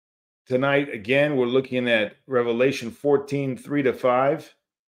tonight, again, we're looking at Revelation 14, 3-5.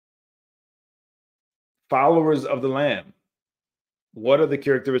 Followers of the Lamb. What are the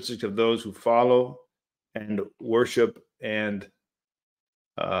characteristics of those who follow and worship and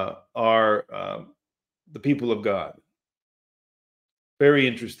are the people of God? Very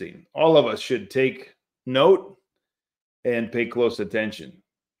interesting. All of us should take note and pay close attention.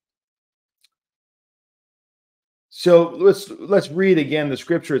 So let's read again the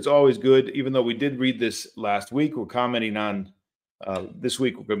scripture. It's always good, even though we did read this last week. We're commenting on this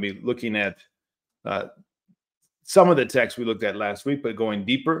week. We're going to be looking at some of the text we looked at last week, but going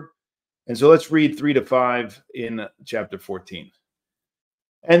deeper. And so let's read 3-5 in chapter 14.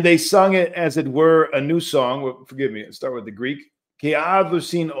 And they sung it as it were a new song. Well, forgive me, I'll start with the Greek. Ke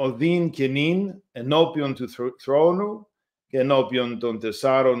adusin odin kenin enopion tu thronu, ke enopion ton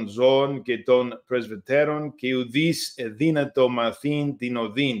tesaron zon, ke ton presbyteron, ke udis edinato mathin din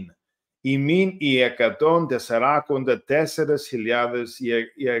odin. Imin I 144,000 χιλιάδες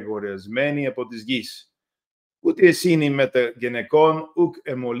οι αγορασμένοι από της γης. Ούτε εσύνοι με τα γυναικών ουκ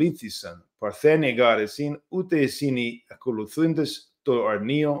εμολύθησαν, παρθένοι γάρ εσύν, ούτε εσύνοι ακολουθούντες το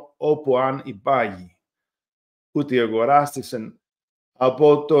αρνείο όπου αν υπάγει. Ούτε αγοράστησαν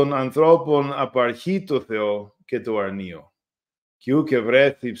από των ανθρώπων απαρχή το Θεό και το αρνείο. Κι ουκ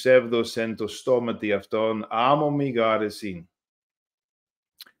ευρέθη ψεύδος εν το στόματι αυτών, άμομοι γάρ εσύν.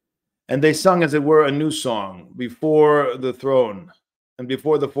 And they sung as it were a new song before the throne and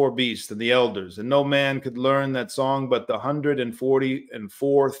before the four beasts and the elders. And no man could learn that song but the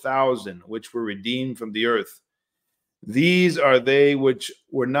 144,000 which were redeemed from the earth. These are they which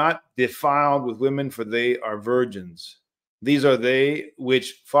were not defiled with women, for they are virgins. These are they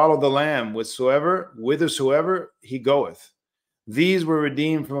which follow the Lamb whithersoever he goeth. These were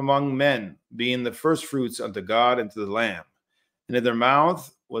redeemed from among men, being the firstfruits unto God and to the Lamb. And in their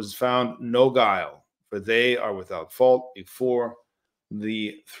mouth was found no guile, for they are without fault before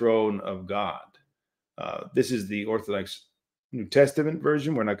the throne of God. This is the Orthodox New Testament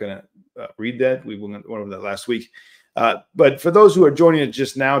version. We're not going to read that. We went over that last week. But for those who are joining us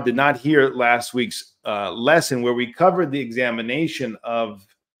just now, did not hear last week's lesson where we covered the examination of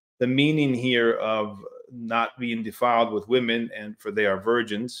the meaning here of not being defiled with women and for they are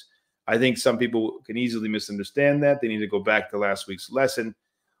virgins. I think some people can easily misunderstand that. They need to go back to last week's lesson.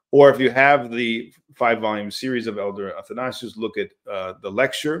 Or if you have the 5-volume series of Elder Athanasios, look at the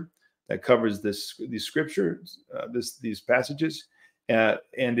lecture that covers these scriptures, these passages,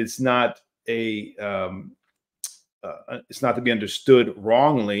 and it's not it's not to be understood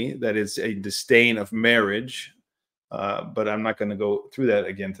wrongly that it's a disdain of marriage. But I'm not going to go through that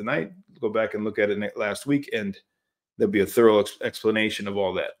again tonight. Go back and look at it last week, and there'll be a thorough explanation of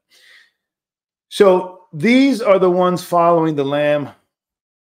all that. So these are the ones following the Lamb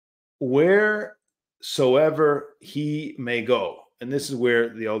wheresoever he may go. And this is where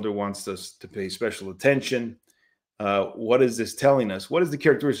the elder wants us to pay special attention. What is this telling us? What is the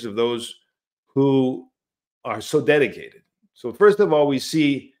characteristics of those who are so dedicated? So first of all, we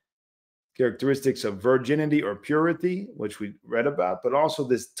see characteristics of virginity or purity, which we read about, but also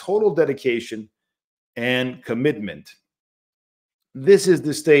this total dedication and commitment. This is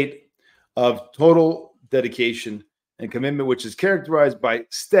the state of total dedication and commitment, which is characterized by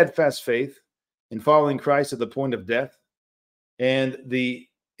steadfast faith in following Christ to the point of death and the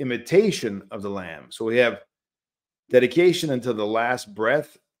imitation of the Lamb. So we have dedication until the last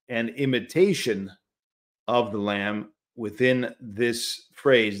breath and imitation of the Lamb within this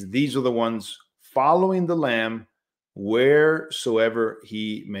phrase. These are the ones following the Lamb wheresoever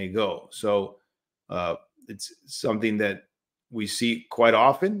he may go. So it's something that we see quite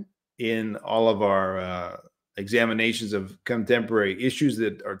often in all of our examinations of contemporary issues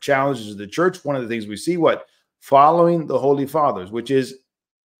that are challenges of the church. One of the things we see, following the Holy Fathers, which is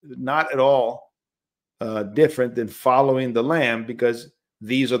not at all different than following the Lamb, because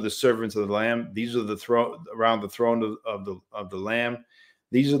these are the servants of the Lamb. These are the throne around the throne of the Lamb.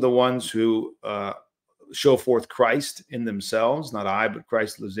 These are the ones who show forth Christ in themselves. Not I, but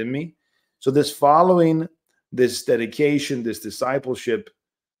Christ lives in me. So this following, this dedication, this discipleship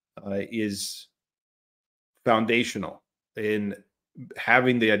is foundational in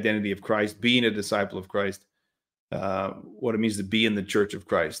having the identity of Christ, being a disciple of Christ, what it means to be in the church of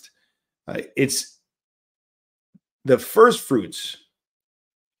Christ. It's the first fruits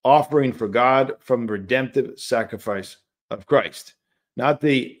offering for God from the redemptive sacrifice of Christ. Not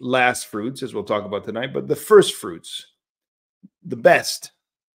the last fruits, as we'll talk about tonight, but the first fruits, the best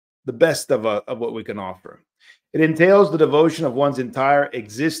of what we can offer. It entails the devotion of one's entire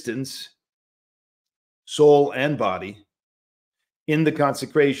existence, soul and body, in the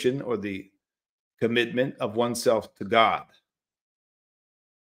consecration or the commitment of oneself to God.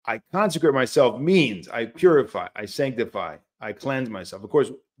 I consecrate myself means I purify, I sanctify, I cleanse myself. Of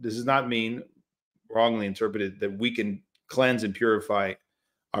course, this does not mean, wrongly interpreted, that we can cleanse and purify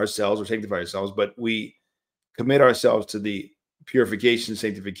ourselves or sanctify ourselves, but we commit ourselves to the purification,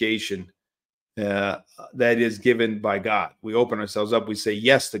 sanctification that is given by God. We open ourselves up, we say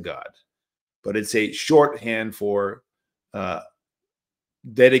yes to God, but it's a shorthand for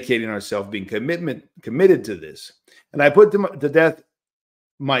dedicating ourselves, being committed to this. And I put to death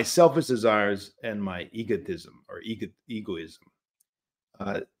my selfish desires and my egotism or egoism.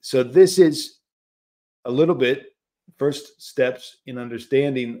 So this is a little bit first steps in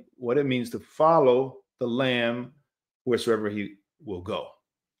understanding what it means to follow the Lamb wheresoever he will go.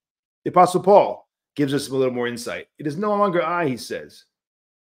 The Apostle Paul gives us a little more insight. It is no longer I, he says,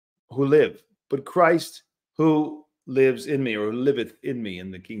 who live, but Christ who lives in me, or who liveth in me in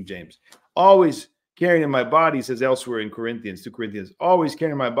the King James. Always carrying in my body, says elsewhere in Corinthians, 2 Corinthians, always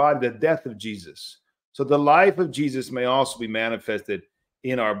carrying in my body the death of Jesus, so the life of Jesus may also be manifested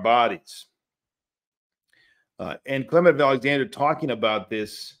in our bodies. And Clement of Alexandria, talking about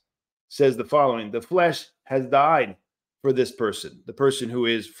this, says the following: the flesh has died for this person, the person who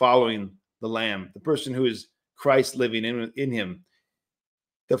is following the Lamb, the person who is Christ living in him.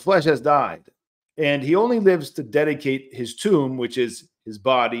 The flesh has died, and he only lives to dedicate his tomb, which is his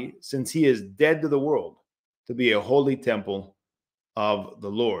body, since he is dead to the world, to be a holy temple of the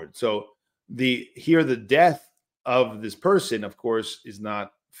Lord. So here the death of this person, of course, is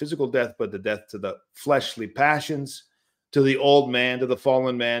not physical death, but the death to the fleshly passions, to the old man, to the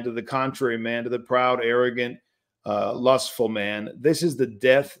fallen man, to the contrary man, to the proud, arrogant, lustful man. This is the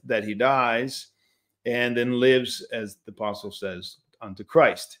death that he dies and then lives, as the apostle says, unto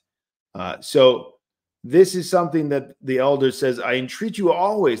Christ. So this is something that the elder says, I entreat you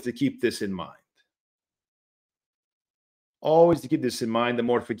always to keep this in mind. Always to keep this in mind, the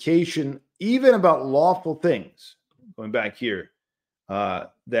mortification, even about lawful things, going back here,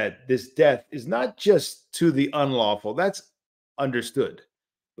 that this death is not just to the unlawful, that's understood,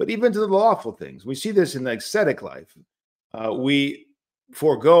 but even to the lawful things. We see this in the ascetic life. We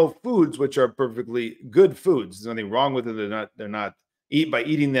forego foods which are perfectly good foods. There's nothing wrong with it. They're not by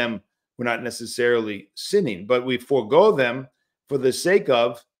eating them, we're not necessarily sinning, but we forego them for the sake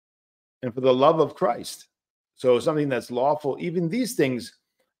of and for the love of Christ. So something that's lawful, even these things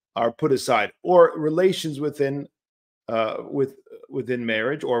are put aside, or relations within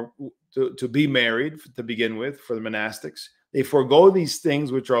marriage, or to be married to begin with for the monastics. They forego these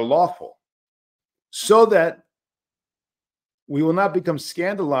things which are lawful, so that we will not become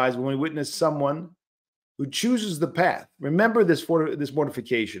scandalized when we witness someone who chooses the path. Remember this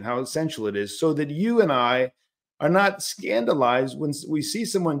mortification, how essential it is, so that you and I are not scandalized when we see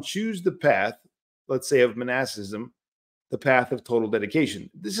someone choose the path, let's say of monasticism, the path of total dedication.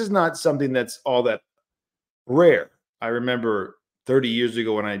 This is not something that's all that rare. I remember 30 years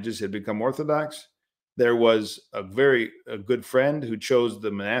ago when I just had become Orthodox, there was a good friend who chose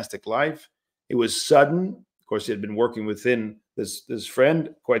the monastic life. It was sudden. Of course, he had been working within this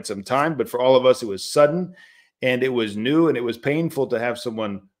friend quite some time, but for all of us, it was sudden, and it was new, and it was painful to have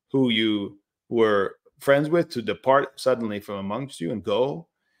someone who you were friends with to depart suddenly from amongst you and go.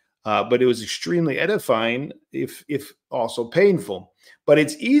 But it was extremely edifying, if also painful. But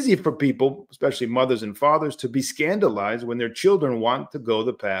it's easy for people, especially mothers and fathers, to be scandalized when their children want to go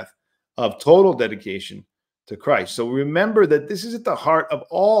the path of total dedication to Christ. So remember that this is at the heart of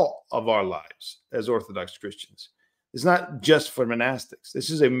all of our lives as Orthodox Christians. It's not just for monastics. This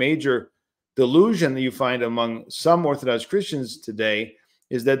is a major delusion that you find among some Orthodox Christians today,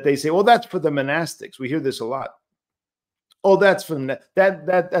 is that they say, well, that's for the monastics. We hear this a lot. Oh, that's for them.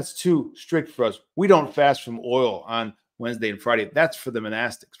 That's too strict for us. We don't fast from oil on Wednesday and Friday. That's for the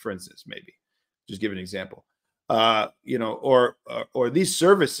monastics, for instance, maybe. Just give an example. Or these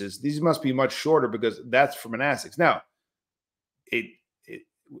services, these must be much shorter because that's for monastics. Now,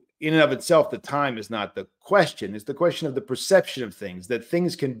 in and of itself, the time is not the question. It's the question of the perception of things, that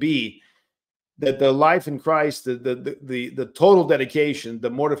things can be, that the life in Christ, the total dedication, the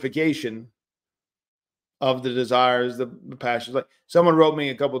mortification of the desires, the passions. Like someone wrote me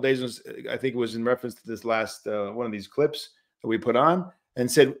a couple of days, I think it was in reference to this last one of these clips that we put on, and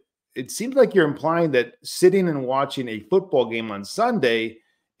said, it seems like you're implying that sitting and watching a football game on Sunday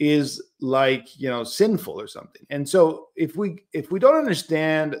is like, sinful or something. And so if we don't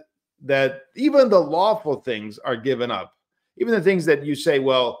understand that even the lawful things are given up, even the things that you say,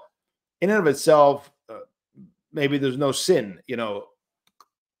 well, in and of itself, maybe there's no sin,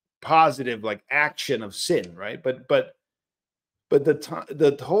 positive like action of sin, right? But But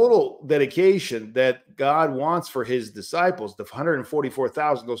the total dedication that God wants for his disciples, the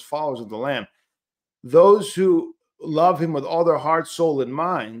 144,000, those followers of the Lamb, those who love him with all their heart, soul, and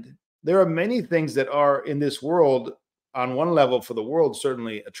mind, there are many things that are in this world, on one level for the world,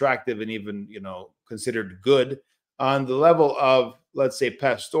 certainly attractive and even, considered good. On the level of, let's say,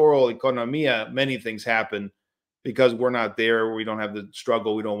 pastoral economia, many things happen because we're not there, we don't have the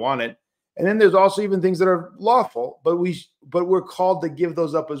struggle, we don't want it. And then there's also even things that are lawful, but we're called to give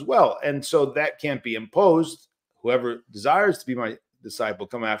those up as well. And so that can't be imposed. Whoever desires to be my disciple,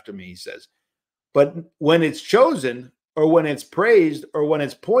 come after me, he says. But when it's chosen, or when it's praised, or when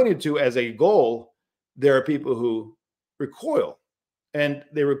it's pointed to as a goal, there are people who recoil. And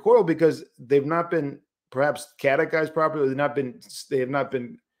they recoil because they've not been perhaps catechized properly. They have not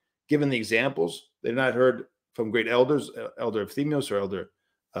been given the examples. They've not heard from great elders, Elder Athanasios or Elder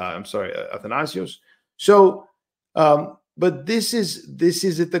Athanasios. So, but this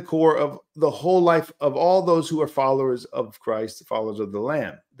is at the core of the whole life of all those who are followers of Christ, followers of the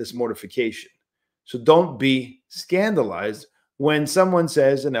Lamb, this mortification. So don't be scandalized when someone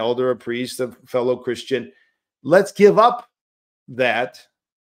says, an elder, a priest, a fellow Christian, let's give up that,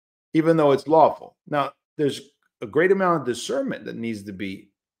 even though it's lawful. Now, there's a great amount of discernment that needs to be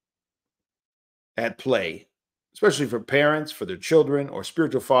at play, especially for parents, for their children, or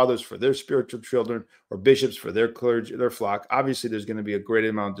spiritual fathers for their spiritual children, or bishops for their clergy, their flock. Obviously, there's going to be a great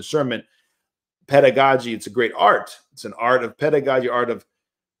amount of discernment. Pedagogy, it's a great art. It's an art of pedagogy, art of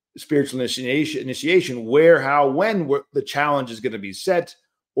spiritual initiation, where, how, when the challenge is going to be set,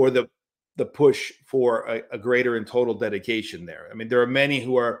 or the push for a greater and total dedication there. I mean, there are many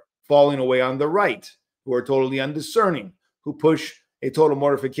who are falling away on the right, who are totally undiscerning, who push a total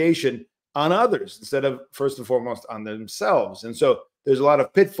mortification on others instead of first and foremost on themselves. And so there's a lot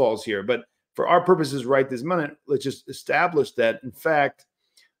of pitfalls here. But for our purposes right this minute, let's just establish that, in fact,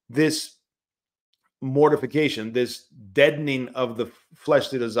 this mortification, this deadening of the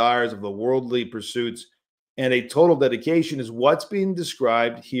fleshly desires, of the worldly pursuits, and a total dedication is what's being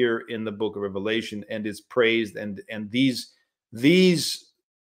described here in the book of Revelation, and is praised. And these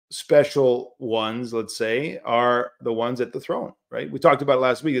special ones, let's say, are the ones at the throne, right? We talked about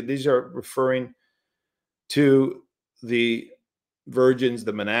last week that these are referring to the virgins,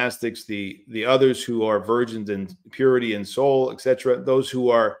 the monastics, the others who are virgins in purity and soul, etc. Those who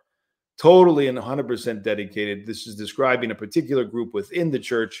are totally and 100% dedicated. This is describing a particular group within the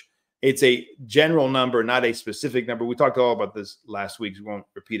church. It's a general number, not a specific number. We talked all about this last week, so we won't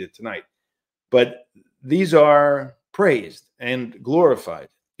repeat it tonight. But these are praised and glorified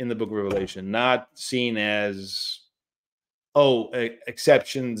in the book of Revelation, not seen as,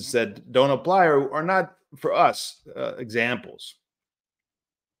 exceptions that don't apply or are not for us, examples.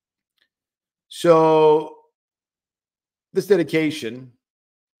 So this dedication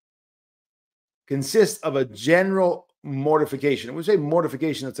consists of a general mortification. And we say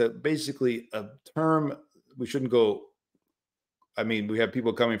mortification, it's basically a term. We shouldn't go, I mean, we have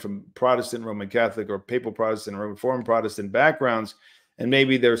people coming from Protestant, Roman Catholic, or Papal Protestant, or Reformed Protestant backgrounds, and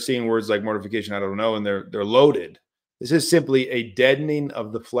maybe they're seeing words like mortification, I don't know, and they're loaded. This is simply a deadening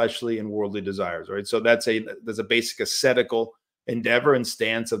of the fleshly and worldly desires, right? So that's a basic ascetical endeavor and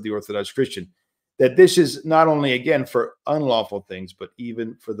stance of the Orthodox Christian, that this is not only, again, for unlawful things, but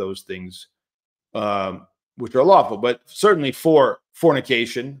even for those things which are lawful, but certainly for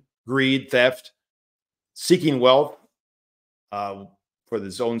fornication, greed, theft, seeking wealth for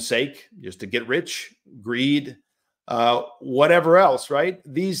its own sake, just to get rich, greed, whatever else, right?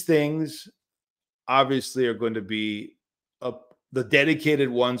 These things obviously are going to be, the dedicated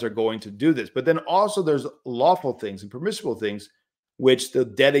ones are going to do this. But then also there's lawful things and permissible things which the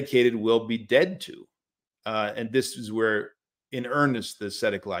dedicated will be dead to. And this is where, in earnest, the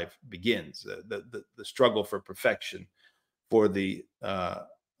ascetic life begins, the struggle for perfection, for the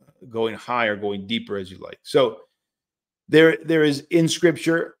going higher, going deeper as you like. So there is in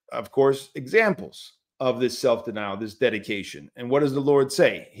Scripture, of course, examples of this self-denial, this dedication. And what does the Lord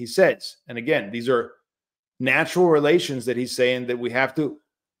say? He says, and again, these are natural relations that he's saying that we have to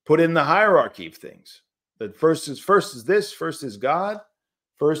put in the hierarchy of things. That first is this, first is God,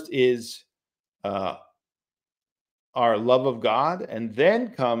 first is our love of God, and then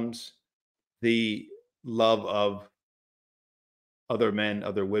comes the love of other men,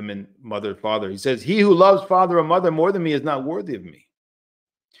 other women, mother, father. He says, he who loves father or mother more than me is not worthy of me.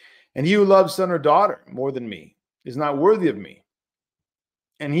 And he who loves son or daughter more than me is not worthy of me.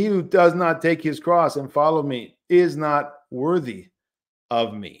 And he who does not take his cross and follow me is not worthy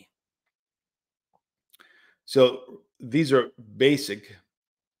of me. So these are basic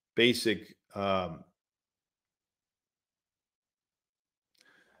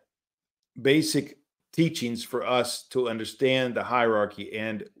basic teachings for us to understand the hierarchy.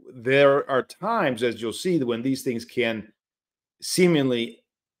 And there are times, as you'll see, when these things can seemingly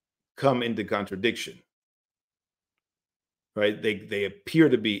come into contradiction, right? They appear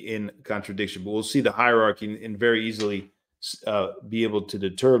to be in contradiction, but we'll see the hierarchy and very easily be able to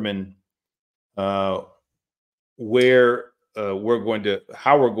determine how we're going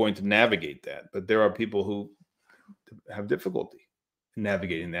to navigate that. But there are people who have difficulty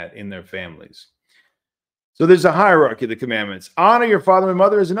navigating that in their families. So there's a hierarchy of the commandments. Honor your father and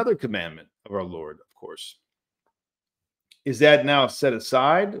mother is another commandment of our Lord, of course. Is that now set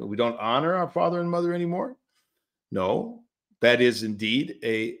aside? We don't honor our father and mother anymore? No, that is indeed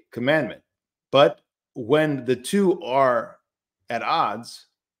a commandment. But when the two are at odds,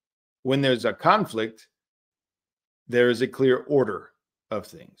 when there's a conflict, there is a clear order of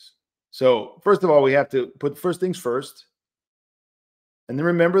things. So first of all, we have to put first things first. And then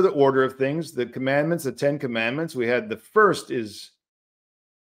remember the order of things, the commandments, the 10 commandments. We had the first is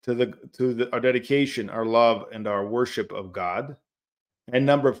our dedication, our love, and our worship of God. And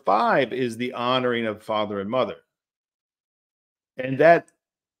number 5 is the honoring of father and mother. And that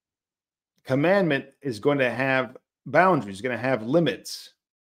commandment is going to have boundaries, going to have limits.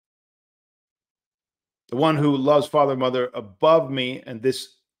 The one who loves father and mother above me, and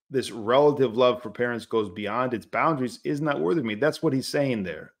this relative love for parents goes beyond its boundaries, is not worthy of me. That's what he's saying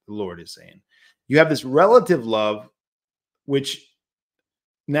there. The Lord is saying. You have this relative love, which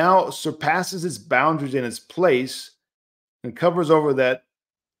now surpasses its boundaries in its place and covers over that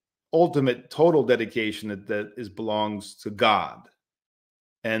ultimate total dedication that belongs to God.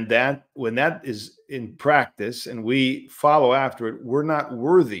 And that when that is in practice and we follow after it, we're not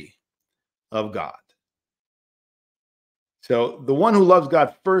worthy of God. So the one who loves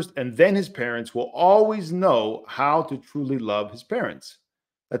God first and then his parents will always know how to truly love his parents.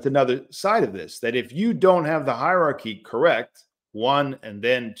 That's another side of this, that if you don't have the hierarchy correct, 1 and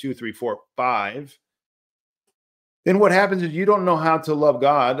then 2, 3, 4, 5, then what happens is you don't know how to love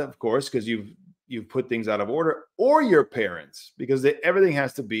God, of course, because you've put things out of order, or your parents, because everything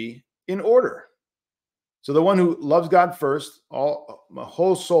has to be in order. So the one who loves God first,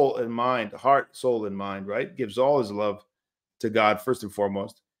 whole soul and mind, heart, soul, and mind, right, gives all his love to God first and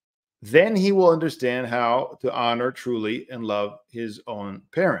foremost, then he will understand how to honor truly and love his own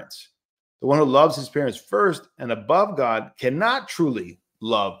parents. The one who loves his parents first and above God cannot truly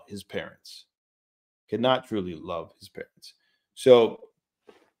love his parents. Cannot truly love his parents. So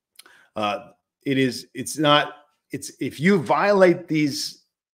if you violate this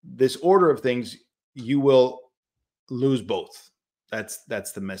order of things, you will lose both. That's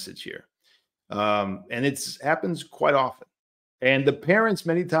the message here. And it happens quite often. And the parents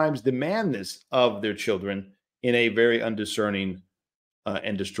many times demand this of their children in a very undiscerning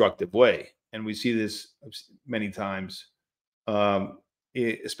and destructive way. And we see this many times,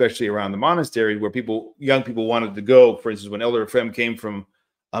 especially around the monastery where young people wanted to go. For instance, when Elder Ephraim came from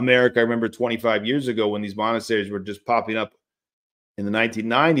America, I remember 25 years ago when these monasteries were just popping up in the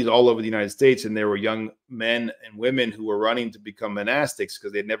 1990s all over the United States. And there were young men and women who were running to become monastics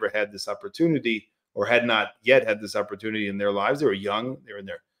because they'd never had this opportunity or had not yet had this opportunity in their lives. They were young. They were in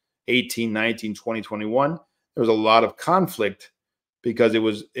their 18, 19, 20, 21. There was a lot of conflict because it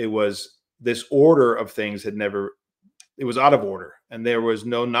was this order of things it was out of order, and there was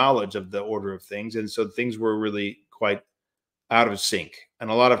no knowledge of the order of things. And so things were really quite out of sync and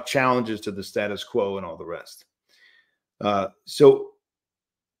a lot of challenges to the status quo and all the rest. So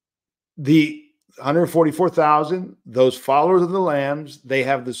the 144,000, those followers of the lambs, they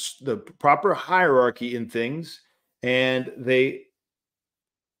have the proper hierarchy in things, and they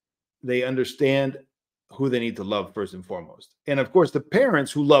understand who they need to love first and foremost. And of course, the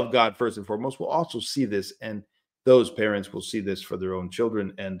parents who love God first and foremost will also see this, and those parents will see this for their own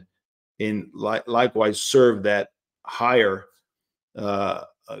children, and likewise serve that higher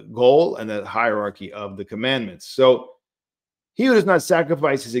goal and that hierarchy of the commandments. So he who does not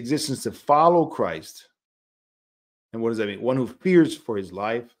sacrifice his existence to follow Christ, and what does that mean? One who fears for his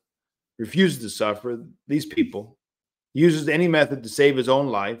life, refuses to suffer, these people, uses any method to save his own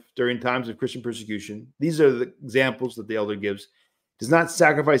life during times of Christian persecution. These are the examples that the elder gives. Does not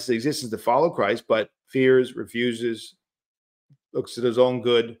sacrifice his existence to follow Christ, but fears, refuses, looks at his own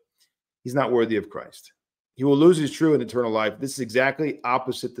good. He's not worthy of Christ. He will lose his true and eternal life. This is exactly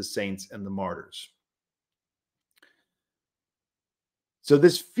opposite the saints and the martyrs. So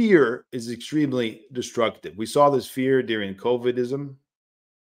this fear is extremely destructive. We saw this fear during COVIDism.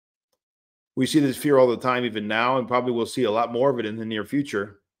 We see this fear all the time, even now, and probably we'll see a lot more of it in the near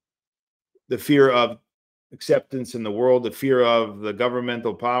future. The fear of acceptance in the world, the fear of the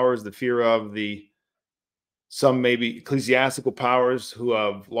governmental powers, the fear of some maybe ecclesiastical powers who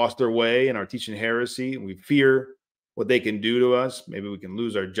have lost their way and are teaching heresy. We fear what they can do to us. Maybe we can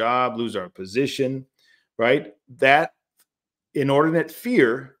lose our job, lose our position, right? That inordinate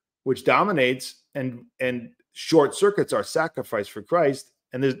fear, which dominates and short circuits our sacrifice for Christ,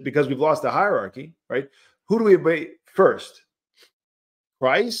 and because we've lost the hierarchy, right? Who do we obey first?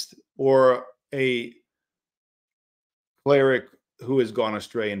 Christ or a cleric who has gone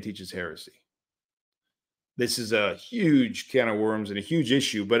astray and teaches heresy? This is a huge can of worms and a huge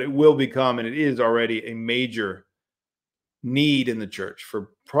issue, but it will become, and it is already, a major need in the church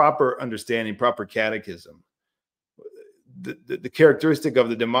for proper understanding, proper catechism. The characteristic of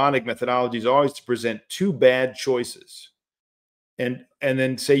the demonic methodology is always to present two bad choices and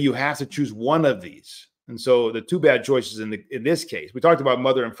then say you have to choose one of these. And so the two bad choices in this case, we talked about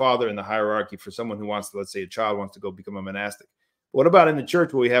mother and father in the hierarchy for someone who wants to, let's say a child wants to go become a monastic. What about in the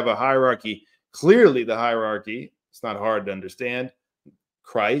church where we have a hierarchy? Clearly the hierarchy, it's not hard to understand.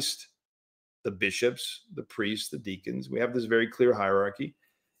 Christ, the bishops, the priests, the deacons, we have this very clear hierarchy.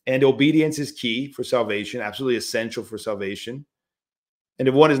 And obedience is key for salvation, absolutely essential for salvation. And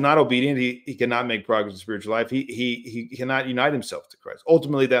if one is not obedient, he cannot make progress in spiritual life. He cannot unite himself to Christ.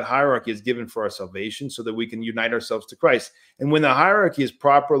 Ultimately, that hierarchy is given for our salvation so that we can unite ourselves to Christ. And when the hierarchy is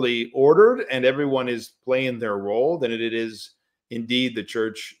properly ordered and everyone is playing their role, then it is indeed the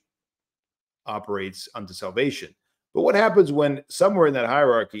church operates unto salvation. But what happens when somewhere in that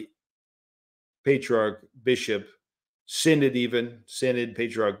hierarchy, patriarch, bishop, synod,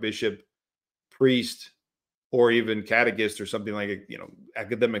 patriarch, bishop, priest, or even catechist or something like a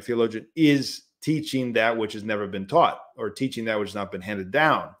academic theologian is teaching that which has never been taught, or teaching that which has not been handed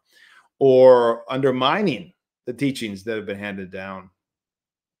down, or undermining the teachings that have been handed down?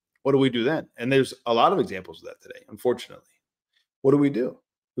 What do we do then? And there's a lot of examples of that today, unfortunately. What do?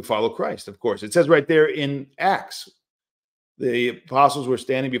 We follow Christ, of course. It says right there in Acts, the apostles were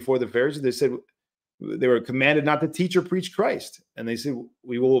standing before the Pharisees. They said they were commanded not to teach or preach Christ. And they said,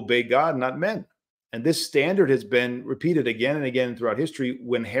 we will obey God, not men. And this standard has been repeated again and again throughout history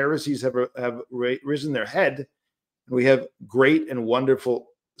when heresies have risen their head. We have great and wonderful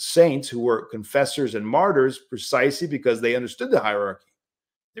saints who were confessors and martyrs precisely because they understood the hierarchy.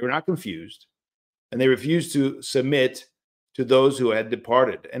 They were not confused, and they refused to submit to those who had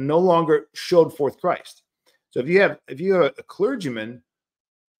departed and no longer showed forth Christ. So if you have a clergyman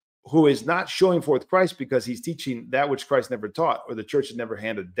who is not showing forth Christ because he's teaching that which Christ never taught, or the church had never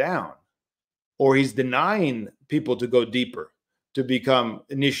handed down, or he's denying people to go deeper, to become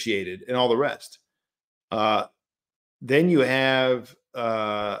initiated, and all the rest, then you have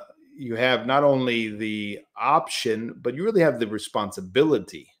not only the option, but you really have the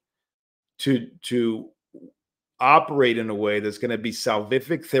responsibility to operate in a way that's going to be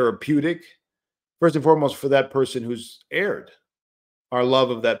salvific, therapeutic, first and foremost for that person who's erred. Our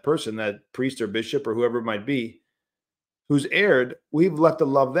love of that person, that priest or bishop or whoever it might be, who's erred, we've left to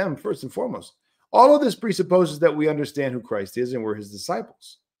love them first and foremost. All of this presupposes that we understand who Christ is and we're his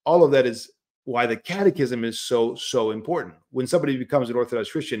disciples. All of that is why the catechism is so important. When somebody becomes an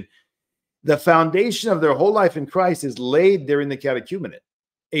Orthodox Christian, the foundation of their whole life in Christ is laid during the catechumenate.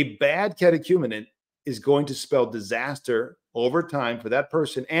 A bad catechumenate is going to spell disaster over time for that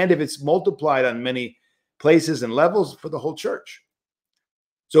person, and if it's multiplied on many places and levels, for the whole church.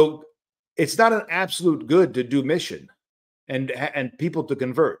 So it's not an absolute good to do mission and people to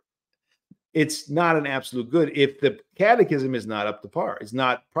convert. It's not an absolute good if the catechism is not up to par. It's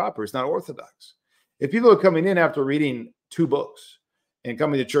not proper. It's not orthodox. If people are coming in after reading 2 books and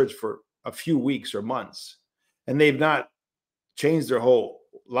coming to church for a few weeks or months, and they've not changed their whole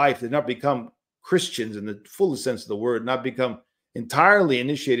life, they've not become Christians in the fullest sense of the word, not become entirely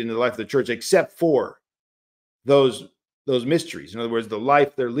initiated in the life of the church, except for those mysteries. In other words,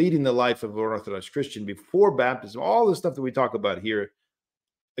 they're leading the life of an Orthodox Christian before baptism, all the stuff that we talk about here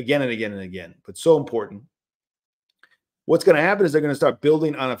again and again and again, but so important. What's going to happen is they're going to start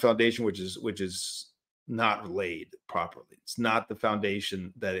building on a foundation which is not laid properly. It's not the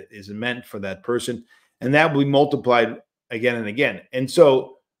foundation that is meant for that person, and that will be multiplied again and again. And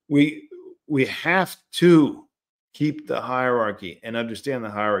so we have to keep the hierarchy and understand the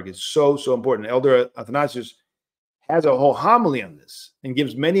hierarchy. It's so important. Elder Athanasios has a whole homily on this and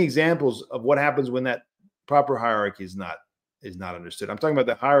gives many examples of what happens when that proper hierarchy is not understood. I'm talking about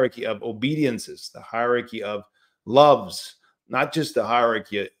the hierarchy of obediences, the hierarchy of loves, not just the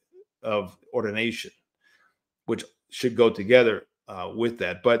hierarchy of ordination, which should go together with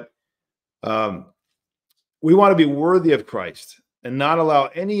that. But we want to be worthy of Christ and not allow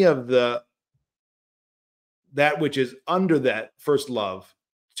any of the that which is under that first love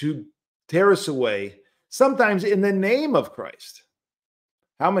to tear us away, sometimes in the name of Christ.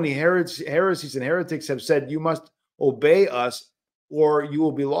 How many heresies and heretics have said, you must obey us or you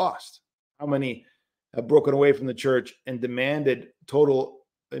will be lost? How many have broken away from the church and demanded total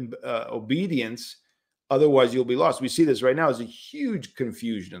obedience? Otherwise, you'll be lost. We see this right now. There's a huge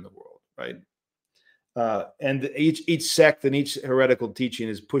confusion in the world, right? And each sect and each heretical teaching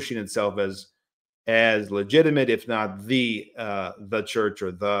is pushing itself as legitimate, if not the church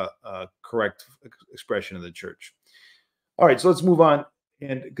or the correct expression of the church. All right, so let's move on,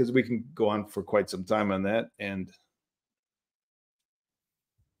 and because we can go on for quite some time on that. And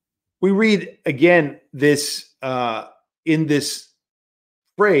we read again this in this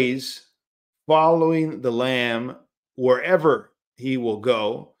phrase, following the Lamb wherever he will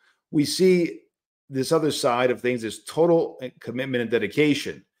go. We see this other side of things, this total commitment and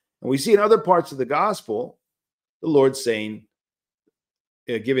dedication. And we see in other parts of the gospel, the Lord saying,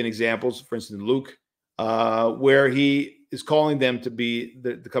 giving examples, for instance, Luke, where he is calling them to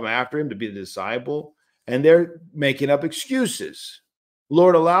come after him, to be the disciple, and they're making up excuses.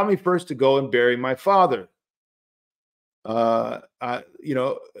 Lord, allow me first to go and bury my father.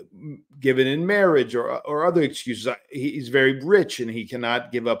 Given in marriage or other excuses. He's very rich and he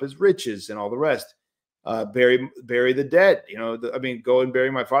cannot give up his riches and all the rest. Bury the dead. Go and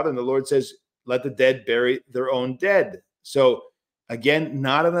bury my father. And the Lord says, let the dead bury their own dead. So again,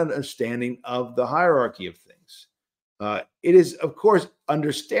 not an understanding of the hierarchy of things. It is, of course,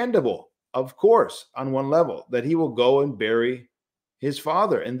 understandable, of course, on one level, that he will go and bury his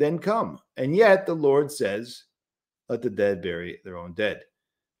father and then come. And yet the Lord says, let the dead bury their own dead.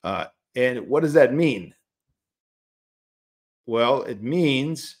 And what does that mean? Well, it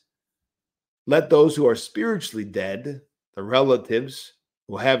means let those who are spiritually dead, the relatives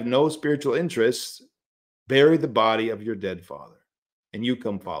who have no spiritual interests, bury the body of your dead father, and you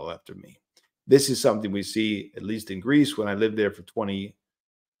come follow after me. This is something we see, at least in Greece, when I lived there for 20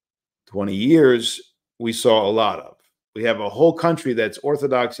 years, we saw a lot of. We have a whole country that's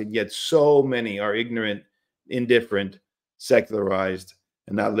Orthodox, and yet so many are ignorant, indifferent, secularized,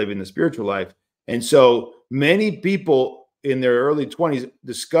 and not living the spiritual life. And so many people in their early 20s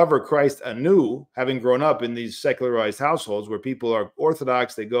discover Christ anew, having grown up in these secularized households where people are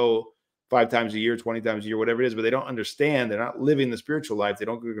Orthodox. They go 5 times a year, 20 times a year, whatever it is, but they don't understand. They're not living the spiritual life. They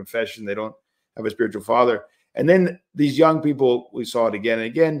don't go to confession. They don't have a spiritual father. And then these young people, we saw it again and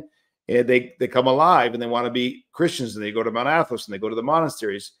again, and they come alive and they want to be Christians, and they go to Mount Athos and they go to the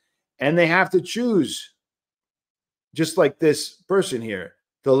monasteries, and they have to choose, just like this person here,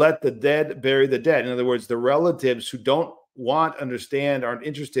 to let the dead bury the dead. In other words, the relatives who don't understand, aren't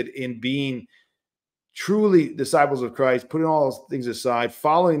interested in being truly disciples of Christ, putting all those things aside,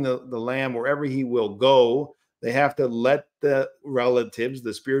 following the Lamb wherever he will go, they have to let the relatives,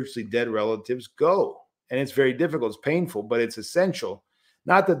 the spiritually dead relatives, go. And it's very difficult. It's painful, but it's essential.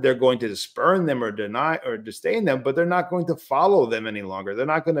 Not that they're going to spurn them or deny or disdain them, but they're not going to follow them any longer. They're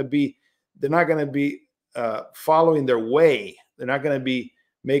not going to be following their way. They're not going to be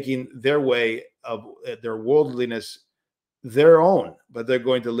making their way of their worldliness their own, but they're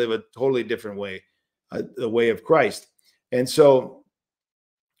going to live a totally different way, the way of Christ. And so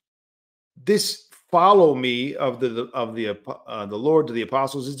this follow me of the Lord to the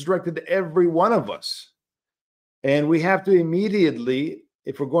apostles is directed to every one of us. And we have to immediately,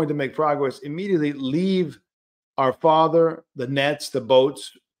 if we're going to make progress, immediately leave our father, the nets, the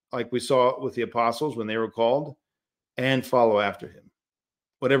boats, like we saw with the apostles when they were called, and follow after him.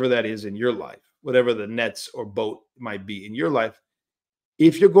 Whatever that is in your life, whatever the nets or boat might be in your life,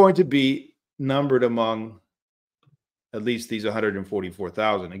 if you're going to be numbered among at least these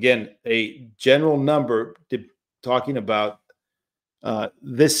 144,000. Again, a general number talking about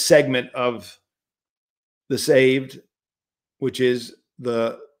this segment of the saved, which is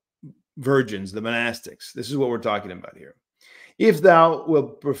the virgins, the monastics. This is what we're talking about here. If thou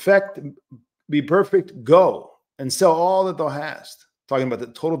wilt be perfect, go and sell all that thou hast. Talking about the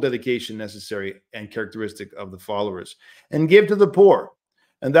total dedication necessary and characteristic of the followers, and give to the poor,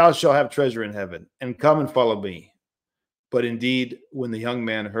 and thou shalt have treasure in heaven, and come and follow me. But indeed, when the young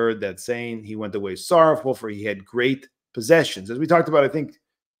man heard that saying, he went away sorrowful, for he had great possessions. As we talked about,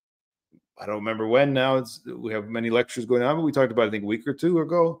 I don't remember when now, we have many lectures going on, but we talked about, I think, a week or two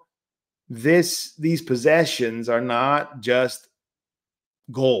ago. These possessions are not just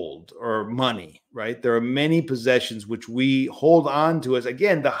gold or money, right? There are many possessions which we hold on to as,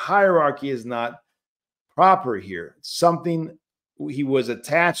 again, the hierarchy is not proper here. It's something he was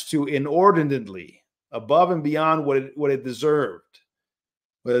attached to inordinately, above and beyond what it deserved,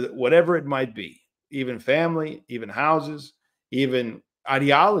 whatever it might be. even family, even houses, even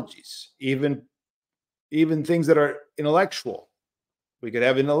ideologies, even things that are intellectual. We could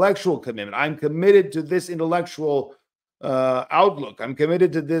have intellectual commitment. I'm committed to this intellectual outlook. I'm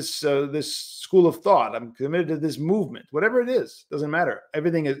committed to this this school of thought. I'm committed to this movement. Whatever it is, doesn't matter.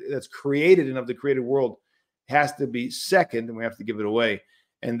 Everything that's created and of the created world has to be second, and we have to give it away.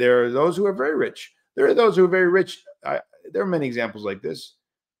 And there are those who are very rich. There are those who are very rich. There are many examples like this.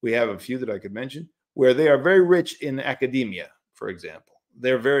 We have a few that I could mention where they are very rich in academia, for example.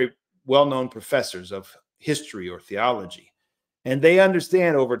 They're very well-known professors of history or theology. And they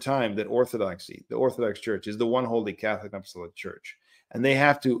understand over time that orthodoxy, the Orthodox Church, is the one holy Catholic Apostolic Church. And they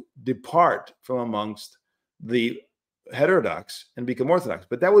have to depart from amongst the heterodox and become Orthodox.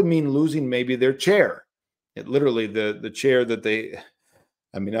 But that would mean losing maybe their chair. It literally, the chair that they,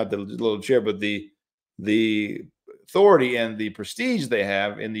 I mean, not the little chair, but the authority and the prestige they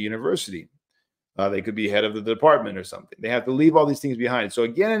have in the university. They could be head of the department or something. They have to leave all these things behind. So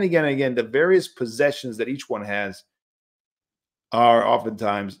again and again and again, the various possessions that each one has are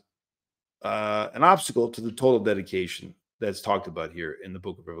oftentimes an obstacle to the total dedication that's talked about here in the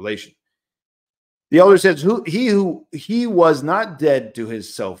book of Revelation. The elder says, he was not dead to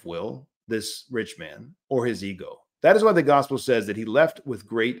his self-will, this rich man, or his ego. That is why the gospel says that he left with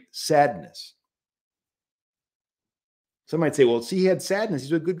great sadness. Some might say, well, see, he had sadness.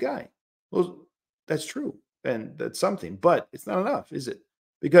 He's a good guy. Well, that's true. And that's something, but it's not enough, is it?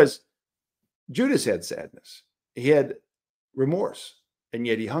 Because Judas had sadness. He had remorse, and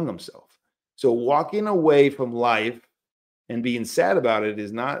yet he hung himself. So walking away from life and being sad about it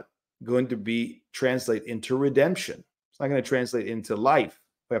is not going to translate into redemption. It's not going to translate into life.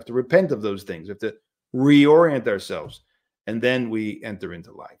 We have to repent of those things. We have to reorient ourselves, and then we enter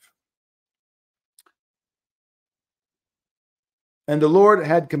into life. And the Lord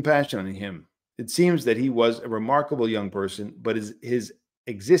had compassion on him. It seems that he was a remarkable young person, but his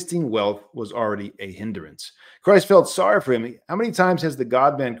existing wealth was already a hindrance. Christ felt sorry for him. How many times has the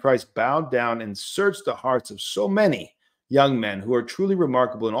God-man Christ bowed down and searched the hearts of so many young men who are truly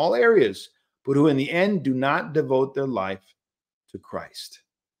remarkable in all areas, but who in the end do not devote their life to Christ?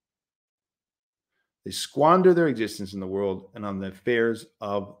 They squander their existence in the world and on the affairs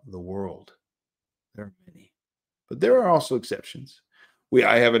of the world. There are many, but there are also exceptions.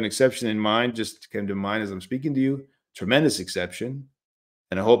 I have an exception in mind, just came to mind as I'm speaking to you, tremendous exception.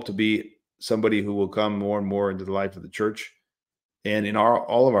 And I hope to be somebody who will come more and more into the life of the church and in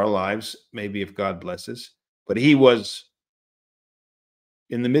all of our lives, maybe if God blesses. But he was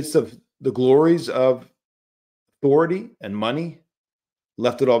in the midst of the glories of authority and money,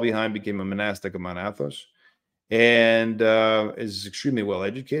 left it all behind, became a monastic of Mount Athos, and is extremely well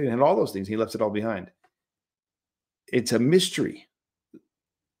educated, and all those things. He left it all behind. It's a mystery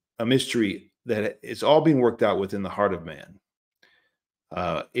that it's all being worked out within the heart of man.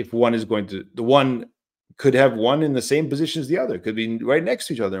 If one is going to, the one could have one in the same position as the other, could be right next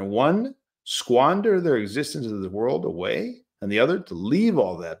to each other, and one squander their existence of the world away, and the other to leave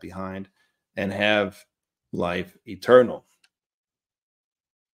all that behind and have life eternal.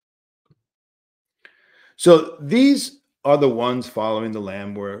 So these are the ones following the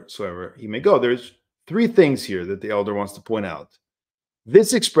Lamb wheresoever he may go. There's three things here that the elder wants to point out.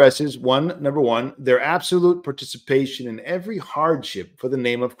 This expresses, number one, their absolute participation in every hardship for the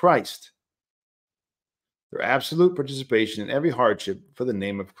name of Christ. Their absolute participation in every hardship for the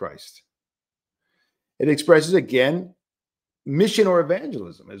name of Christ. It expresses, again, mission or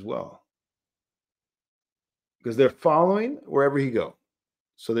evangelism as well, because they're following wherever he goes.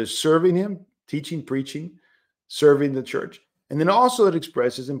 So they're serving him, teaching, preaching, serving the church. And then also it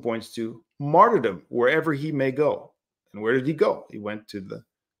expresses and points to martyrdom wherever he may go. And where did he go? He went to the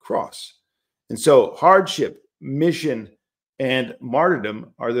cross. And so hardship, mission, and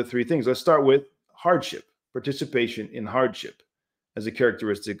martyrdom are the three things. Let's start with hardship, participation in hardship as a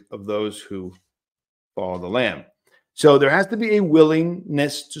characteristic of those who follow the Lamb. So there has to be a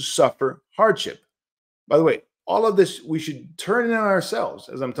willingness to suffer hardship. By the way, all of this, we should turn in on ourselves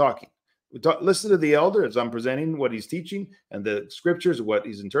as I'm talking. Listen to the elder as I'm presenting what he's teaching and the scriptures, what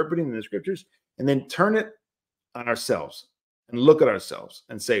he's interpreting in the scriptures, and then turn it on ourselves and look at ourselves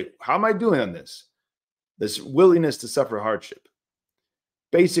and say, how am I doing on this? This willingness to suffer hardship.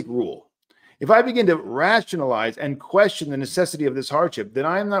 Basic rule. If I begin to rationalize and question the necessity of this hardship, then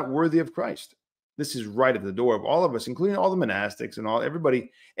I am not worthy of Christ. This is right at the door of all of us, including all the monastics and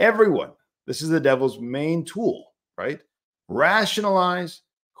everyone. This is the devil's main tool, right? Rationalize,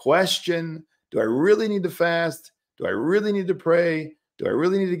 question. Do I really need to fast? Do I really need to pray? Do I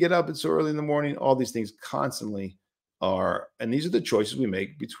really need to get up so early in the morning? All these things constantly are, and these are the choices we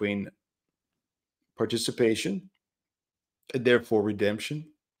make between participation, and therefore redemption,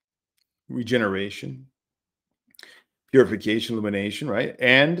 regeneration, purification, illumination, right?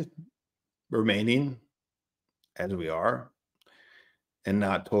 And remaining as we are, and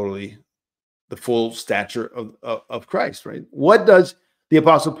not totally the full stature of Christ, right? What does the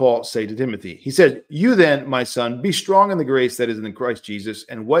Apostle Paul say to Timothy? He said, "You then, my son, be strong in the grace that is in Christ Jesus,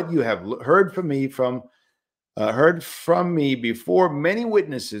 and what you have heard from me before many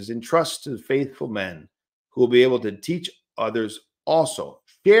witnesses, entrust to faithful men who will be able to teach others also.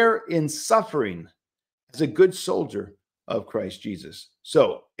 Share in suffering as a good soldier of Christ Jesus."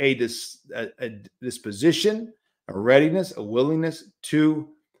 So a disposition, a readiness, a willingness to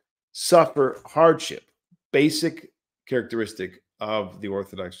suffer hardship, basic characteristic of the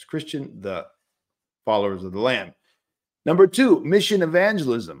Orthodox Christian, the followers of the Lamb. Number two, mission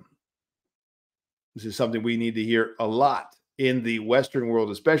evangelism. This is something we need to hear a lot in the Western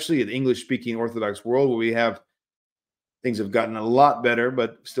world, especially in the English-speaking Orthodox world, where we have things have gotten a lot better,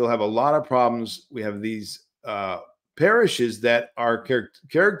 but still have a lot of problems. We have these parishes that are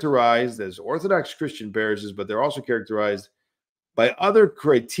characterized as Orthodox Christian parishes, but they're also characterized by other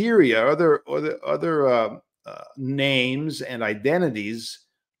criteria, other names and identities,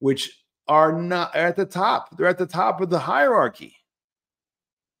 which are not at the top. They're at the top of the hierarchy.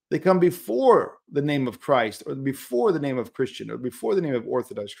 They come before the name of Christ, or before the name of Christian, or before the name of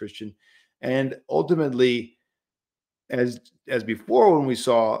Orthodox Christian. And ultimately, as before, when we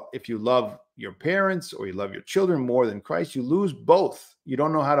saw, if you love your parents or you love your children more than Christ, you lose both. You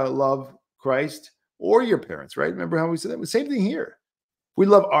don't know how to love Christ or your parents, right? Remember how we said that? Same thing here. If we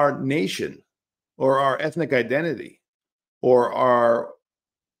love our nation or our ethnic identity or our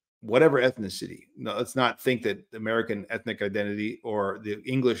whatever ethnicity, no, let's not think that the American ethnic identity or the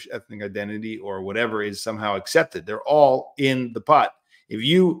English ethnic identity or whatever is somehow accepted. They're all in the pot. If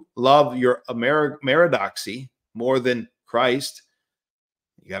you love your Merodoxy more than Christ,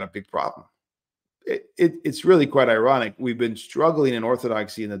 you got a big problem. It's really quite ironic. We've been struggling in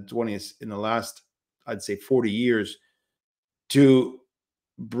Orthodoxy in the last, I'd say 40 years, to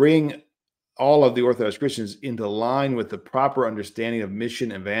bring all of the Orthodox Christians into line with the proper understanding of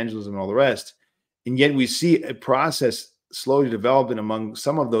mission, evangelism, and all the rest. And yet we see a process slowly developing among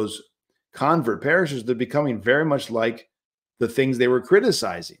some of those convert parishes. They're becoming very much like the things they were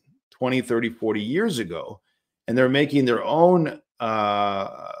criticizing 20, 30, 40 years ago. And they're making their own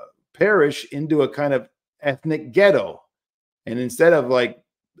parish into a kind of ethnic ghetto. And instead of like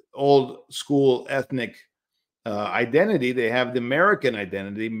old school ethnic identity, they have the American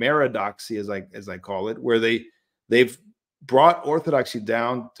identity, Merodoxy, as I call it, where they've brought Orthodoxy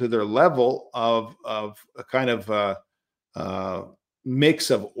down to their level of a kind of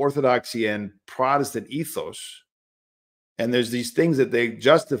mix of Orthodoxy and Protestant ethos. And there's these things that they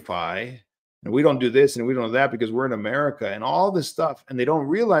justify, and we don't do this and we don't do that because we're in America and all this stuff. And they don't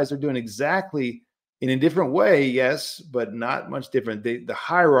realize they're doing exactly in a different way, yes, but not much different. The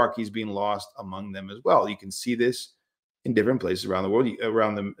hierarchy is being lost among them as well. You can see this in different places around the world,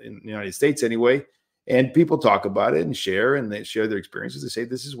 around them in the United States anyway. And people talk about it and they share their experiences. They say,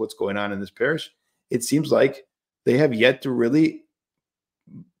 this is what's going on in this parish. It seems like they have yet to really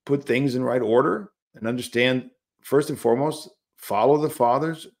put things in right order and understand, first and foremost, follow the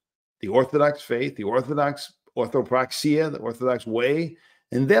fathers, the Orthodox faith, the Orthodox orthopraxia, the Orthodox way,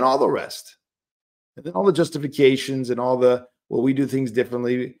 and then all the rest. And then all the justifications and all the, well, we do things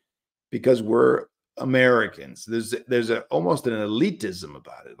differently because we're Americans. There's almost an elitism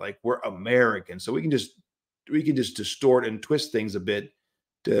about it. Like, we're Americans, so we can just distort and twist things a bit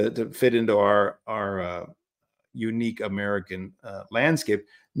to fit into our unique American landscape.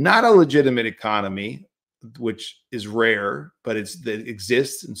 Not a legitimate economy, which is rare, but it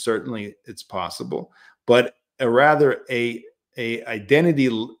exists, and certainly it's possible. But rather a identity,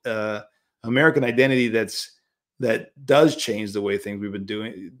 American identity that does change the way things we've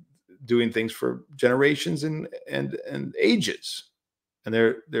been doing things for generations and ages. And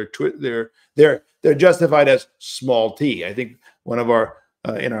they're justified as small t. I think one of our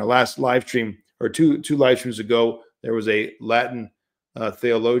in our last live stream, or two live streams ago, there was a Latin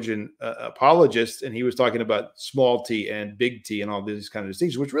theologian apologist, and he was talking about small t and big T and all these kind of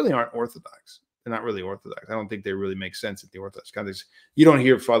distinctions, which really aren't Orthodox. They're not really Orthodox. I don't think they really make sense in the Orthodox context. You don't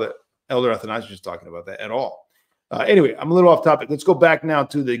hear Father Elder Athanasios talking about that at all. Anyway, I'm a little off topic. Let's go back now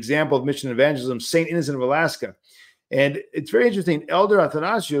to the example of mission evangelism, St. Innocent of Alaska. And it's very interesting. Elder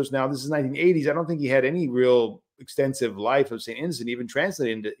Athanasios, now this is 1980s. I don't think he had any real extensive life of St. Innocent, even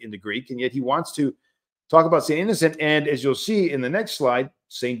translated into Greek. And yet he wants to talk about St. Innocent. And as you'll see in the next slide,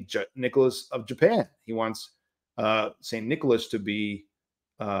 St. Nicholas of Japan. He wants St. Nicholas to be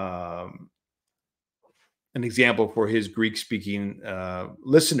an example for his Greek-speaking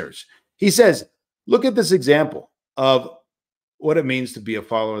listeners. He says, look at this example of what it means to be a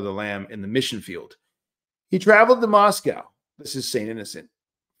follower of the Lamb in the mission field. He traveled to Moscow. This is St. Innocent.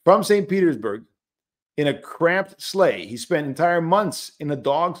 From St. Petersburg in a cramped sleigh. He spent entire months in a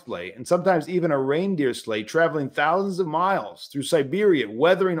dog sleigh and sometimes even a reindeer sleigh, traveling thousands of miles through Siberia,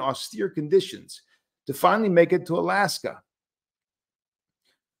 weathering austere conditions to finally make it to Alaska.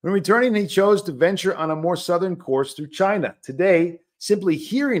 When returning, he chose to venture on a more southern course through China. Today, simply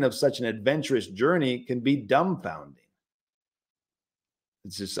hearing of such an adventurous journey can be dumbfounding.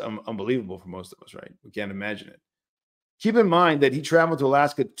 It's just unbelievable for most of us, right? We can't imagine it. Keep in mind that he traveled to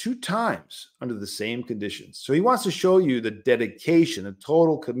Alaska 2 times under the same conditions. So he wants to show you the dedication, the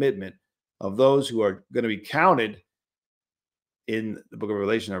total commitment of those who are going to be counted in the book of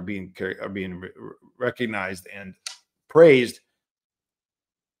Revelation, are being recognized and praised.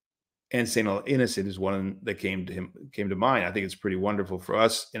 And St. Innocent is one that came to mind. I think it's pretty wonderful for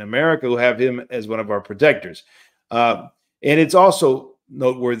us in America who have him as one of our protectors. And it's also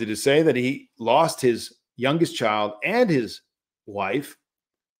noteworthy to say that he lost his youngest child and his wife,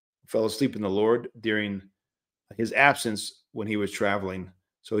 fell asleep in the Lord during his absence when he was traveling.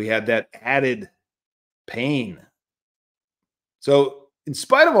 So he had that added pain. So in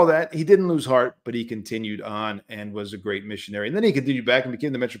spite of all that, he didn't lose heart, but he continued on and was a great missionary. And then he continued back and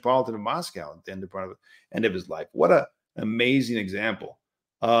became the Metropolitan of Moscow at the end of his life. What an amazing example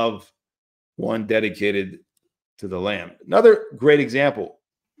of one dedicated to the Lamb. Another great example,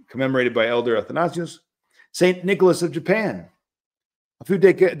 commemorated by Elder Athanasios, St. Nicholas of Japan. A few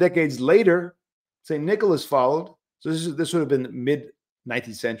decades later, St. Nicholas followed. So this would have been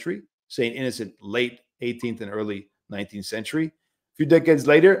mid-19th century. St. Innocent, late 18th and early 19th century. A few decades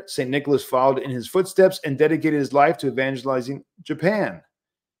later, St. Nicholas followed in his footsteps and dedicated his life to evangelizing Japan.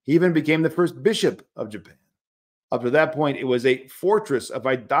 He even became the first bishop of Japan. Up to that point, it was a fortress of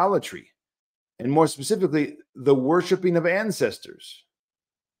idolatry, and more specifically, the worshiping of ancestors.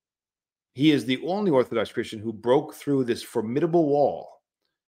 He is the only Orthodox Christian who broke through this formidable wall,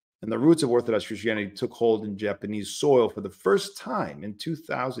 and the roots of Orthodox Christianity took hold in Japanese soil for the first time in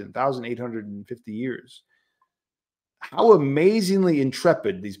 1,850 years. How amazingly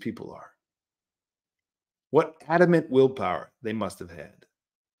intrepid these people are. What adamant willpower they must have had.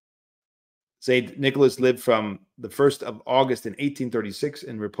 St. Nicholas lived from the 1st of August in 1836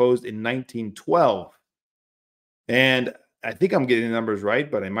 and reposed in 1912. And I think I'm getting the numbers right,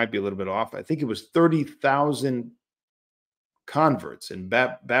 but I might be a little bit off. I think it was 30,000 converts and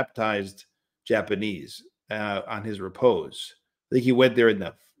baptized Japanese on his repose. I think he went there in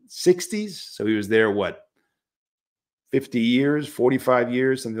the 60s. So he was there, 50 years, 45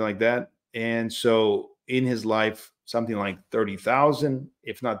 years, something like that. And so in his life, something like 30,000,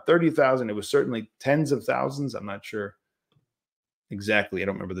 if not 30,000, it was certainly tens of thousands. I'm not sure exactly. I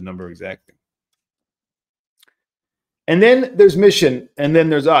don't remember the number exactly. And then there's mission, and then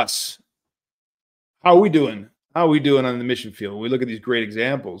there's us. How are we doing? How are we doing on the mission field? We look at these great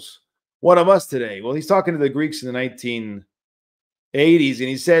examples. What of us today? Well, he's talking to the Greeks in the 1980s, and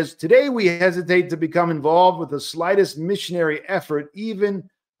he says, today we hesitate to become involved with the slightest missionary effort, even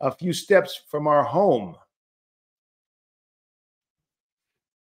a few steps from our home.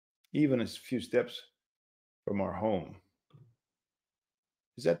 Even a few steps from our home.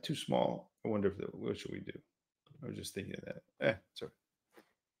 Is that too small? I wonder what should we do? I was just thinking of that. Sorry.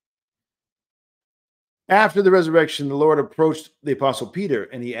 After the resurrection, the Lord approached the Apostle Peter,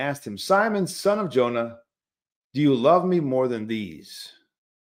 and he asked him, Simon, son of Jonah, do you love me more than these?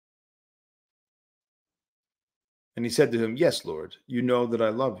 And he said to him, yes, Lord, you know that I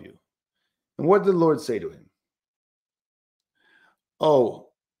love you. And what did the Lord say to him? Oh,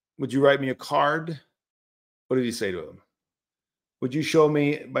 would you write me a card? What did he say to him? Would you show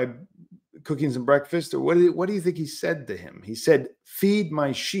me by cooking some breakfast? Or what do you think he said to him? He said, feed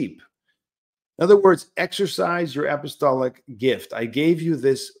my sheep. In other words, exercise your apostolic gift. I gave you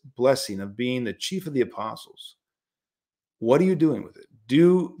this blessing of being the chief of the apostles. What are you doing with it?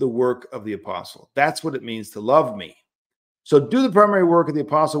 Do the work of the apostle. That's what it means to love me. So do the primary work of the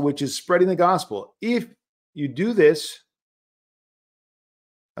apostle, which is spreading the gospel. If you do this,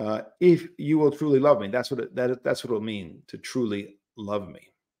 if you will truly love me, that's what it will mean to truly love me.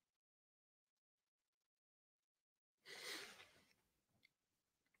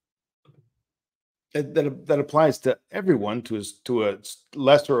 That applies to everyone to a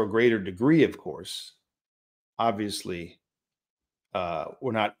lesser or greater degree, of course. Obviously,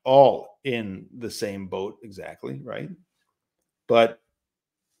 we're not all in the same boat exactly, right?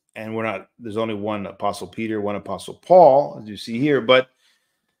 And we're not, there's only one Apostle Peter, one Apostle Paul, as you see here, but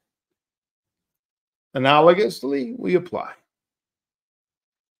Analogously, we apply.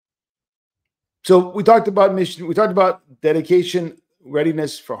 So we talked about mission. We talked about dedication,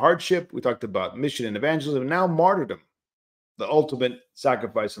 readiness for hardship. We talked about mission and evangelism. Now martyrdom, the ultimate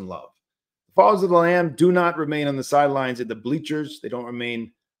sacrifice and love. The followers of the Lamb do not remain on the sidelines at the bleachers. They don't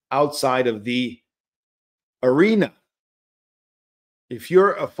remain outside of the arena. If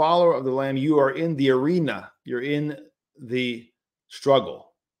you're a follower of the Lamb, you are in the arena. You're in the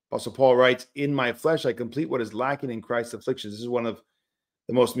struggle. Apostle Paul writes, "In my flesh I complete what is lacking in Christ's afflictions." This is one of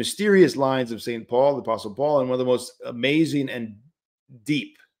the most mysterious lines of St. Paul, the Apostle Paul, and one of the most amazing and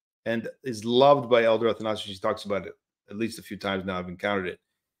deep, and is loved by Elder Athanasios. He talks about it at least a few times now. I've encountered it.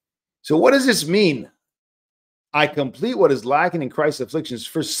 So what does this mean? I complete what is lacking in Christ's afflictions.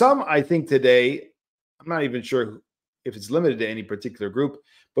 For some, I think today, I'm not even sure if it's limited to any particular group,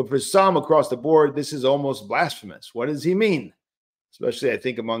 but for some across the board, this is almost blasphemous. What does he mean? Especially, I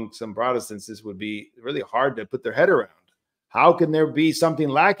think, among some Protestants, this would be really hard to put their head around. How can there be something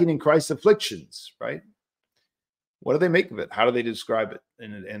lacking in Christ's afflictions, right? What do they make of it? How do they describe it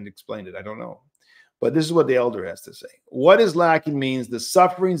and explain it? I don't know. But this is what the elder has to say. What is lacking means the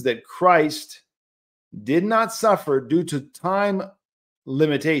sufferings that Christ did not suffer due to time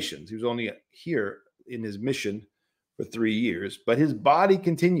limitations. He was only here in his mission for 3 years, but his body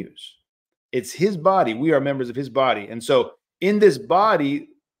continues. It's his body. We are members of his body. And so in this body,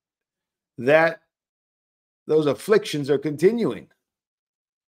 those afflictions are continuing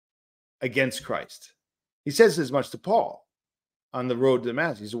against Christ. He says as much to Paul on the road to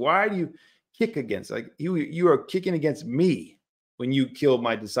Damascus. He says, why do you kick against? Like you are kicking against me when you kill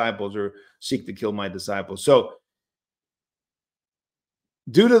my disciples or seek to kill my disciples. So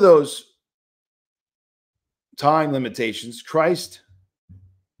due to those time limitations, Christ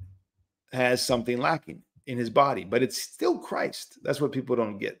has something lacking in his body, but it's still Christ. That's what people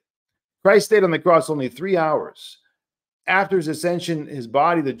don't get. Christ stayed on the cross only 3 hours. After his ascension, his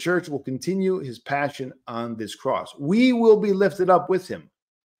body, the church, will continue his passion on this cross. We will be lifted up with him.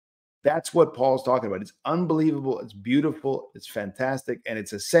 That's what Paul's talking about. It's unbelievable. It's beautiful. It's fantastic. And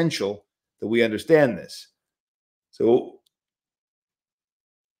it's essential that we understand this. So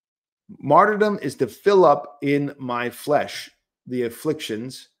martyrdom is to fill up in my flesh the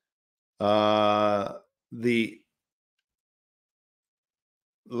afflictions, the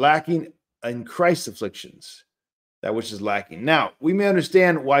lacking in Christ's afflictions, that which is lacking. Now, we may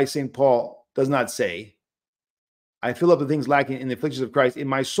understand why St. Paul does not say, I fill up the things lacking in the afflictions of Christ in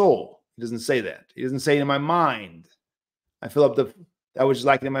my soul. He doesn't say that. He doesn't say in my mind. I fill up that which is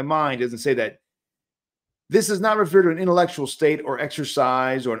lacking in my mind. He doesn't say that. This does not refer to an intellectual state or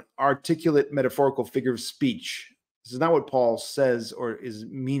exercise or an articulate metaphorical figure of speech. This is not what Paul says or is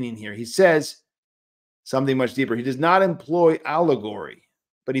meaning here. He says something much deeper. He does not employ allegory,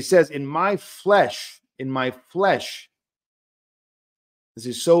 but he says, in my flesh, this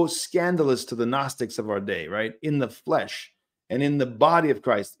is so scandalous to the Gnostics of our day, right? In the flesh and in the body of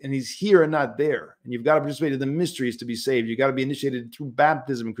Christ. And he's here and not there. And you've got to participate in the mysteries to be saved. You've got to be initiated through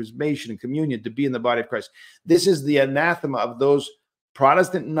baptism and chrismation and communion to be in the body of Christ. This is the anathema of those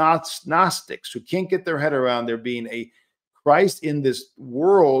Protestant Gnostics who can't get their head around there being a Christ in this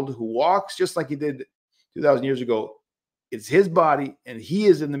world who walks just like he did 2,000 years ago. It's his body, and he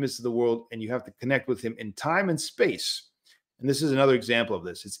is in the midst of the world, and you have to connect with him in time and space. And this is another example of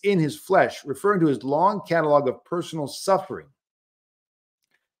this. It's in his flesh, referring to his long catalog of personal suffering.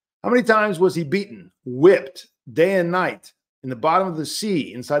 How many times was he beaten, whipped, day and night, in the bottom of the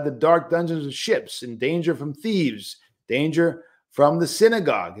sea, inside the dark dungeons of ships, in danger from thieves, danger from the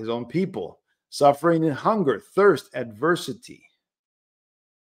synagogue, his own people, suffering in hunger, thirst, adversity.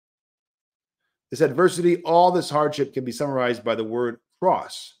 This adversity, all this hardship can be summarized by the word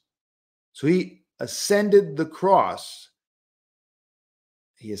cross. So he ascended the cross.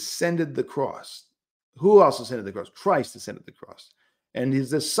 He ascended the cross. Who else ascended the cross? Christ ascended the cross. And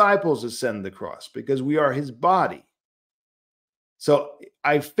his disciples ascend the cross because we are his body. So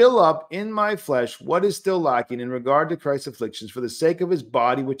I fill up in my flesh what is still lacking in regard to Christ's afflictions for the sake of his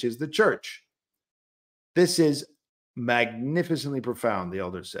body, which is the church. This is magnificently profound, the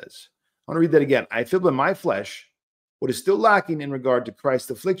elder says. I want to read that again. I fill in my flesh what is still lacking in regard to Christ's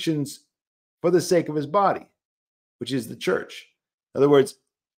afflictions for the sake of his body, which is the church. In other words,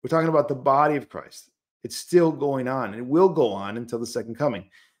 we're talking about the body of Christ. It's still going on, and it will go on until the second coming.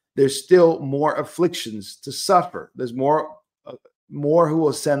 There's still more afflictions to suffer. There's more who will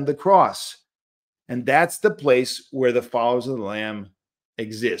ascend the cross. And that's the place where the followers of the Lamb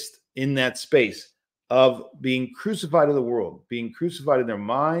exist, in that space of being crucified to the world, being crucified in their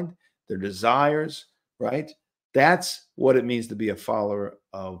mind, their desires, right? That's what it means to be a follower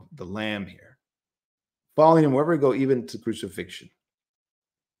of the Lamb here. following him wherever he go, even to crucifixion.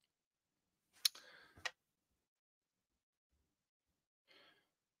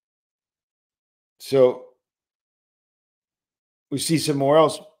 So we see somewhere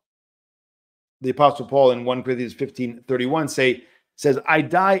else, the Apostle Paul in 1 Corinthians 15:31 says, I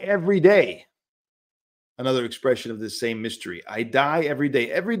die every day. Another expression of this same mystery. I die every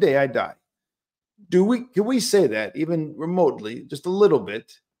day. Every day I die. Can we say that even remotely, just a little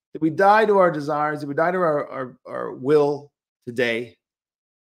bit? Did we die to our desires? Did we die to our will today?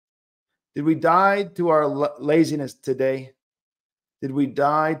 Did we die to our laziness today? Did we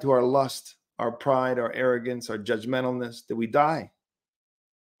die to our lust, our pride, our arrogance, our judgmentalness? Did we die?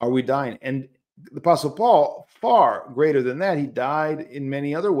 Are we dying? And the Apostle Paul, far greater than that, he died in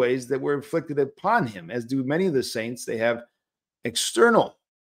many other ways that were inflicted upon him, as do many of the saints. They have external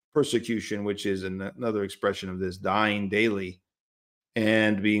persecution, which is another expression of this, dying daily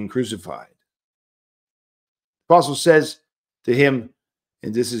and being crucified. The Apostle says to him,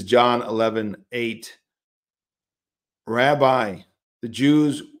 and this is John 11:8, Rabbi, the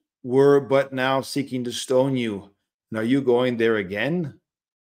Jews were but now seeking to stone you, and are you going there again?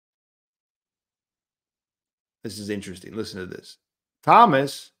 This is interesting. Listen to this.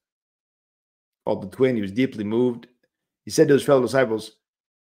 Thomas, called the twin, he was deeply moved. He said to his fellow disciples,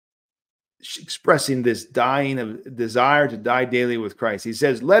 expressing this dying of desire to die daily with Christ, he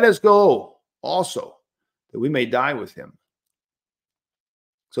says, let us go also, that we may die with him.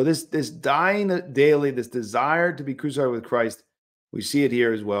 So this dying daily, this desire to be crucified with Christ, we see it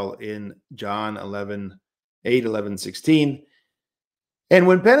here as well in John 11:8, 11:16. And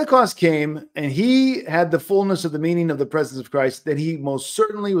when Pentecost came and he had the fullness of the meaning of the presence of Christ, then he most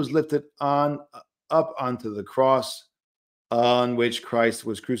certainly was lifted up onto the cross on which Christ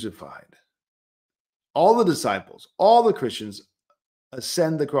was crucified. All the disciples, all the Christians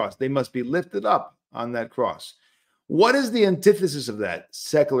ascend the cross. They must be lifted up on that cross. What is the antithesis of that?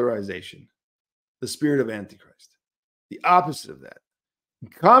 Secularization, the spirit of Antichrist. The opposite of that.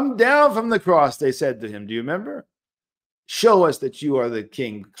 Come down from the cross, they said to him. Do you remember? Show us that you are the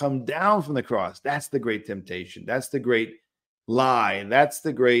king. Come down from the cross. That's the great temptation. That's the great lie. That's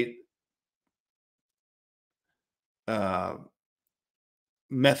the great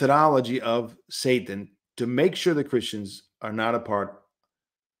methodology of Satan to make sure the Christians are not a part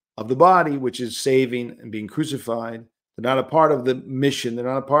of the body, which is saving and being crucified. They're not a part of the mission. They're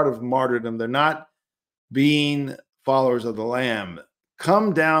not a part of martyrdom. They're not being followers of the Lamb.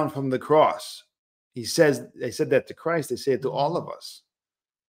 Come down from the cross. They said that to Christ. They say it to all of us.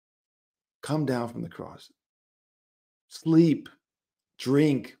 Come down from the cross. Sleep,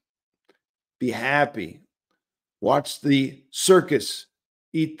 drink, be happy. Watch the circus,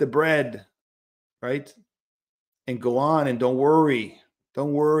 eat the bread, right? And go on and don't worry.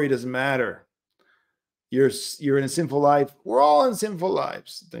 Don't worry, it doesn't matter. You're in a sinful life. We're all in sinful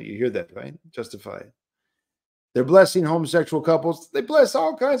lives. Don't you hear that, right? Justified. They're blessing homosexual couples. They bless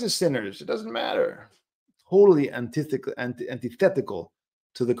all kinds of sinners. It doesn't matter. Totally antithetical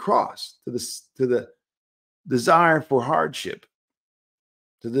to the cross, to the desire for hardship,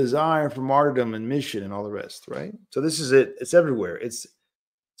 to the desire for martyrdom and mission and all the rest, right? So this is it. It's everywhere. It's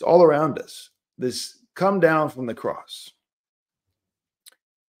all around us. This come down from the cross.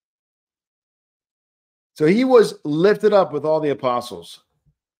 So he was lifted up with all the apostles.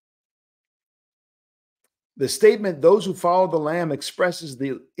 The statement, those who follow the Lamb, expresses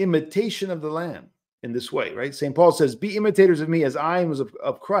the imitation of the Lamb in this way, right? St. Paul says, be imitators of me as I am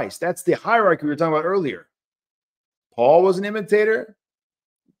of Christ. That's the hierarchy we were talking about earlier. Paul was an imitator.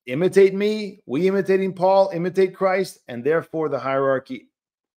 Imitate me. We imitating Paul, imitate Christ, and therefore the hierarchy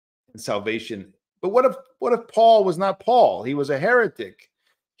in salvation. But what if Paul was not Paul? He was a heretic.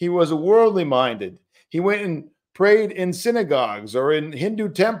 He was a worldly minded. He went and prayed in synagogues or in Hindu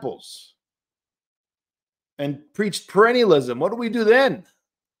temples and preached perennialism. What do we do then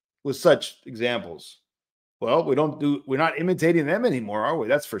with such examples? Well, we're not imitating them anymore, are we?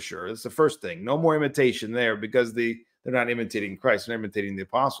 That's for sure. That's the first thing. No more imitation there because they're not imitating Christ. They're imitating the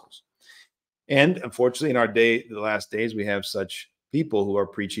apostles. And unfortunately, in our day, the last days, we have such people who are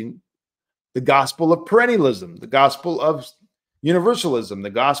preaching the gospel of perennialism, the gospel of universalism, the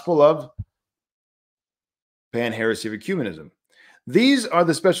gospel of pan-heresy of ecumenism. These are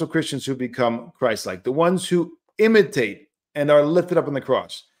the special Christians who become Christ-like, the ones who imitate and are lifted up on the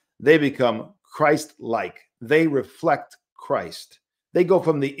cross. They become Christ-like. They reflect Christ. They go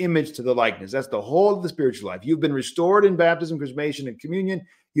from the image to the likeness. That's the whole of the spiritual life. You've been restored in baptism, chrismation, and communion.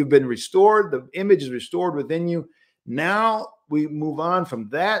 You've been restored. The image is restored within you. Now we move on from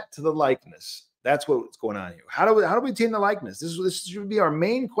that to the likeness. That's what's going on here. How do we attain the likeness? This should be our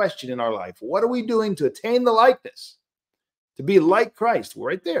main question in our life. What are we doing to attain the likeness? To be like Christ. We're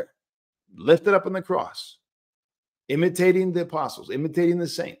right there, lifted up on the cross, imitating the apostles, imitating the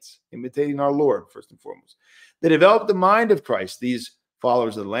saints, imitating our Lord, first and foremost. They develop the mind of Christ, these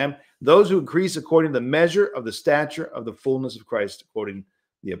followers of the Lamb, those who increase according to the measure of the stature of the fullness of Christ, according to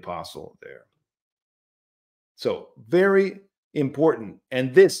the apostle there. So, very important,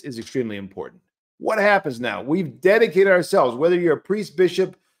 and this is extremely important. What happens now? We've dedicated ourselves, whether you're a priest,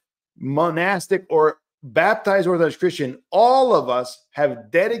 bishop, monastic, or baptized Orthodox Christian, all of us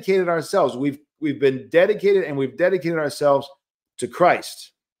have dedicated ourselves. We've been dedicated, and we've dedicated ourselves to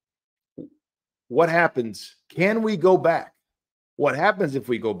Christ. What happens? Can we go back? What happens if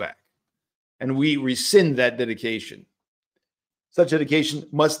we go back and we rescind that dedication? Such dedication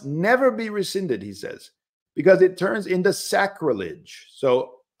must never be rescinded, he says, because it turns into sacrilege.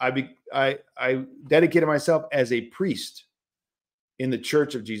 So I dedicated myself as a priest in the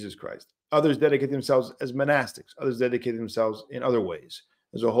Church of Jesus Christ. Others dedicate themselves as monastics. Others dedicate themselves in other ways.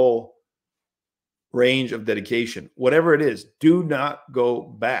 There's a whole range of dedication. Whatever it is, do not go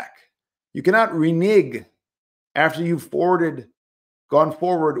back. You cannot renege after you've gone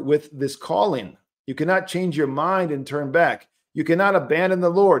forward with this calling. You cannot change your mind and turn back. You cannot abandon the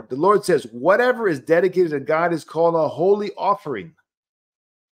Lord. The Lord says, whatever is dedicated to God is called a holy offering.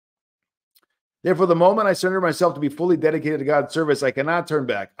 Therefore, the moment I surrender myself to be fully dedicated to God's service, I cannot turn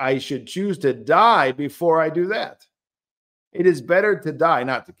back. I should choose to die before I do that. It is better to die,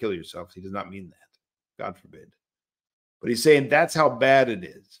 not to kill yourself. He does not mean that. God forbid. But he's saying that's how bad it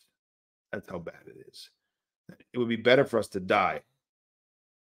is. That's how bad it is. It would be better for us to die,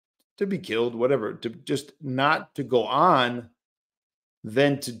 to be killed, whatever, to just not to go on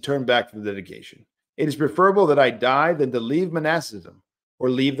than to turn back from the dedication. It is preferable that I die than to leave monasticism or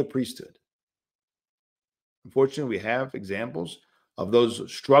leave the priesthood. Unfortunately, we have examples of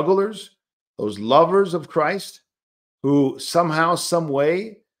those strugglers, those lovers of Christ, who somehow, some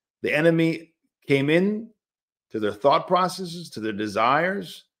way, the enemy came in to their thought processes, to their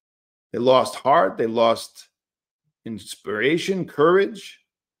desires. They lost heart, they lost inspiration, courage,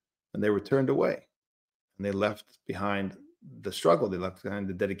 and they were turned away. And they left behind the struggle, they left behind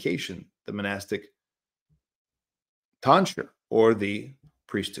the dedication, the monastic tonsure, or the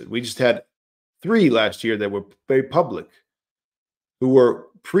priesthood. We just had 3 last year that were very public, who were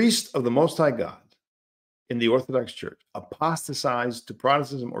priests of the Most High God in the Orthodox Church, apostatized to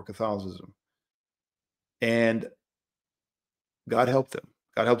Protestantism or Catholicism. And God helped them.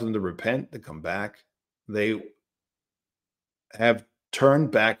 God helped them to repent, to come back. They have turned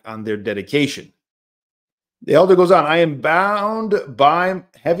back on their dedication. The elder goes on, I am bound by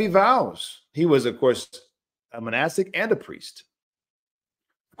heavy vows. He was, of course, a monastic and a priest.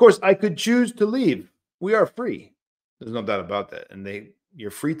 Of course, I could choose to leave. We are free. There's no doubt about that. And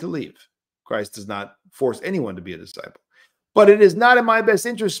you're free to leave. Christ does not force anyone to be a disciple. But it is not in my best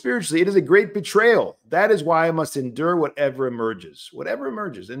interest spiritually. It is a great betrayal. That is why I must endure whatever emerges. Whatever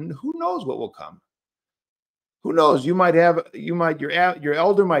emerges. And who knows what will come? Who knows? Your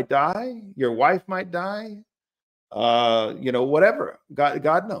elder might die. Your wife might die. Whatever.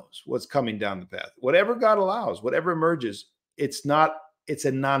 God knows what's coming down the path. Whatever God allows, whatever emerges, it's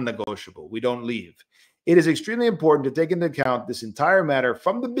a non-negotiable. We don't leave. It is extremely important to take into account this entire matter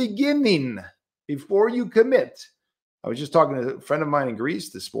from the beginning before you commit. I was just talking to a friend of mine in Greece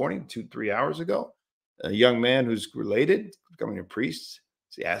this morning, 2-3 hours ago, a young man who's related, becoming a priest.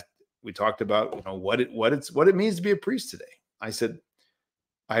 So we talked about what it means to be a priest today. I said,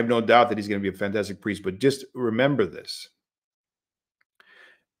 I have no doubt that he's going to be a fantastic priest, but just remember this.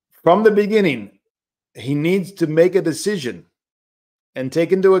 From the beginning, he needs to make a decision and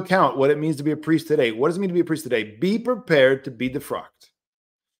take into account what it means to be a priest today. What does it mean to be a priest today? Be prepared to be defrocked.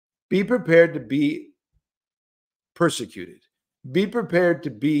 Be prepared to be persecuted. Be prepared to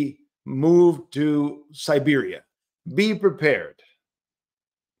be moved to Siberia. Be prepared.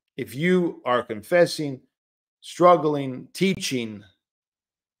 If you are confessing, struggling, teaching,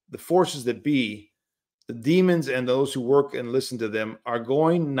 the forces that be, the demons and those who work and listen to them are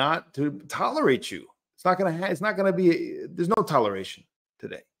going not to tolerate you. It's not going to be, there's no toleration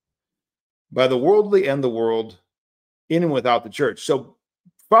today by the worldly and the world, in and without the church. So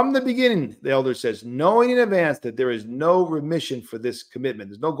from the beginning, the elder says, knowing in advance that there is no remission for this commitment,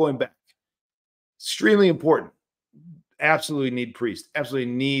 there's no going back. Extremely important. Absolutely need priests,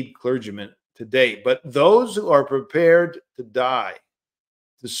 absolutely need clergymen today. But those who are prepared to die,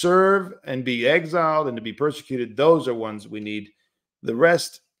 to serve and be exiled and to be persecuted, those are ones we need. The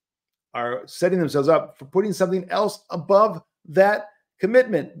rest are setting themselves up for putting something else above that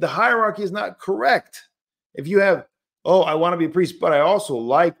commitment. The hierarchy is not correct. If you have, oh, I want to be a priest, but I also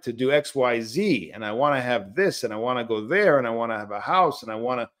like to do X, Y, Z, and I want to have this, and I want to go there, and I want to have a house, and I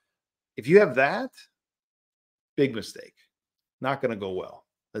want to, if you have that, big mistake. Not going to go well.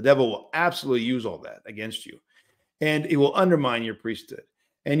 The devil will absolutely use all that against you, and it will undermine your priesthood.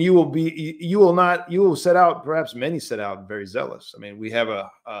 And you will set out, perhaps many set out very zealous. I mean, we have a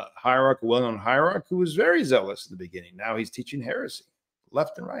hierarch, a well-known hierarch who was very zealous in the beginning. Now he's teaching heresy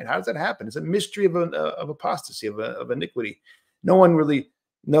left and right. How does that happen? It's a mystery of apostasy, of iniquity. No one really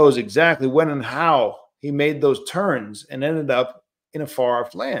knows exactly when and how he made those turns and ended up in a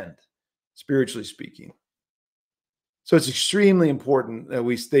far-off land, spiritually speaking. So it's extremely important that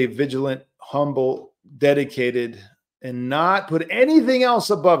we stay vigilant, humble, dedicated, and not put anything else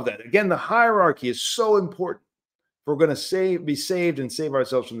above that. Again, the hierarchy is so important if we're going to be saved and save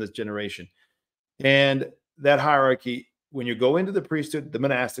ourselves from this generation. And that hierarchy, when you go into the priesthood, the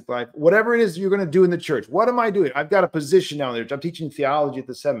monastic life, whatever it is you're going to do in the church, what am I doing? I've got a position now in the church. I'm teaching theology at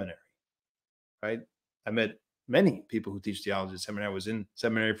the seminary, right? I met many people who teach theology at the seminary. I was in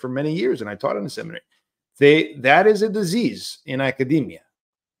seminary for many years, and I taught in the seminary. That is a disease in academia,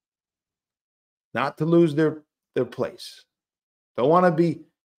 not to lose their place. Don't want to be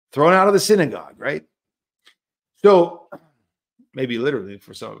thrown out of the synagogue, right? So maybe literally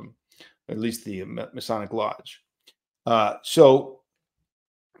for some of them, at least the Masonic Lodge. So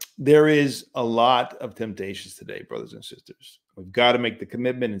there is a lot of temptations today, brothers and sisters. We've got to make the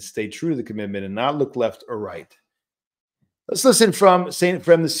commitment and stay true to the commitment and not look left or right. Let's listen from Saint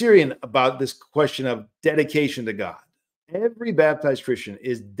Ephrem the Syrian about this question of dedication to God. Every baptized Christian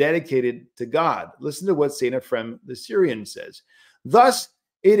is dedicated to God. Listen to what Saint Ephrem the Syrian says. Thus,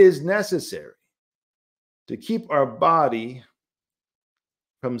 it is necessary to keep our body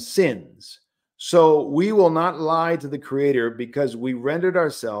from sins. So we will not lie to the Creator because we rendered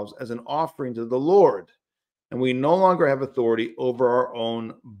ourselves as an offering to the Lord. And we no longer have authority over our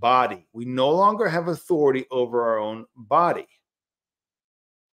own body. We no longer have authority over our own body.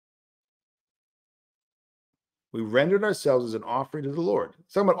 We rendered ourselves as an offering to the Lord.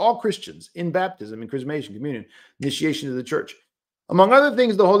 It's talking about all Christians in baptism, in chrismation, communion, initiation to the church. Among other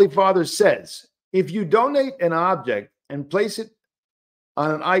things, the Holy Father says, if you donate an object and place it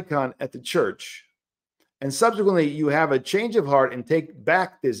on an icon at the church, and subsequently you have a change of heart and take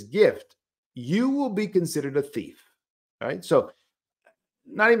back this gift, you will be considered a thief. Right? So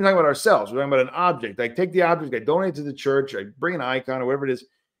not even talking about ourselves. We're talking about an object. I take the object, I donate it to the church, I bring an icon or whatever it is,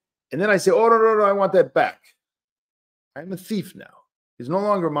 and then I say, oh, no, I want that back. I'm a thief now. It's no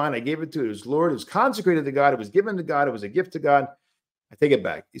longer mine. I gave it to it. It was Lord. It was consecrated to God. It was given to God. It was a gift to God. I take it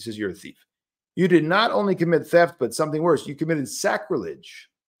back. He says, you're a thief. You did not only commit theft, but something worse. You committed sacrilege.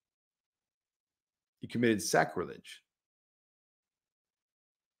 You committed sacrilege.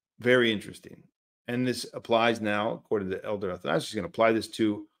 Very interesting. And this applies now, according to Elder Athanasios, he's going to apply this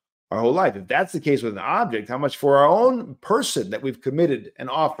to our whole life. If that's the case with an object, how much for our own person that we've committed and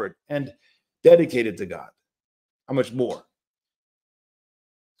offered and dedicated to God? How much more?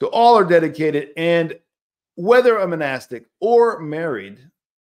 So all are dedicated, and whether a monastic or married,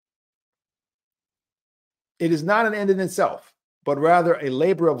 it is not an end in itself, but rather a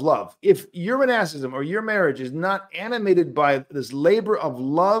labor of love. If your monasticism or your marriage is not animated by this labor of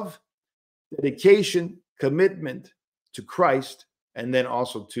love, dedication, commitment to Christ, and then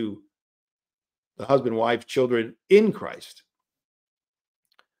also to the husband, wife, children in Christ,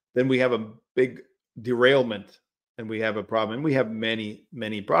 then we have a big derailment and we have a problem. And we have many,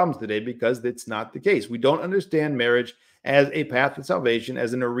 many problems today because it's not the case. We don't understand marriage as a path to salvation,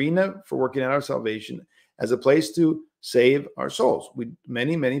 as an arena for working out our salvation, as a place to save our souls.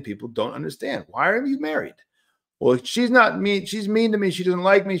 Many people don't understand. Why are you married? Well, she's not mean. She's mean to me. She doesn't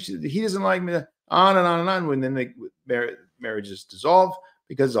like me. He doesn't like me. On and on and on. When then marriages dissolve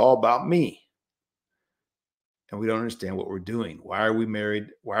because it's all about me. And we don't understand what we're doing. Why are we married?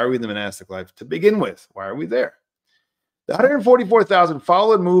 Why are we in the monastic life to begin with? Why are we there? The 144,000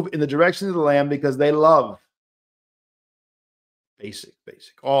 follow and move in the direction of the Lamb because they love. Basic.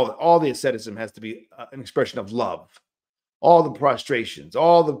 All the asceticism has to be an expression of love. All the prostrations,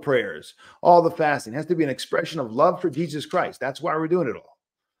 all the prayers, all the fasting has to be an expression of love for Jesus Christ. That's why we're doing it all.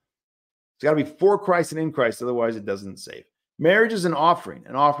 It's got to be for Christ and in Christ, otherwise it doesn't save. Marriage is an offering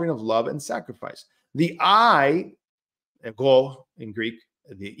of love and sacrifice. The I, ego in Greek,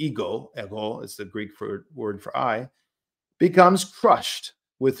 the ego, is the Greek word for I, becomes crushed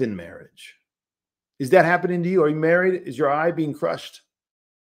within marriage. Is that happening to you? Are you married? Is your I being crushed?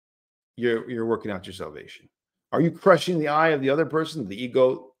 You're working out your salvation. Are you crushing the I of the other person, the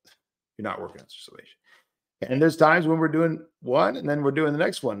ego? You're not working out your salvation. And there's times when we're doing one and then we're doing the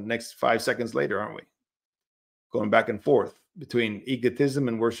next one, next 5 seconds later, aren't we? Going back and forth between egotism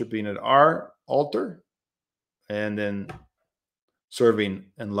and worshiping at our altar and then serving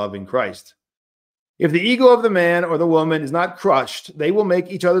and loving Christ. If the ego of the man or the woman is not crushed, they will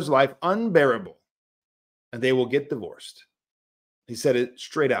make each other's life unbearable and they will get divorced. He said it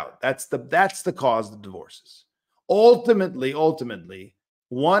straight out. That's the cause of divorces. Ultimately,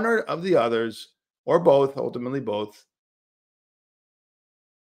 one or of the others, or both, ultimately both,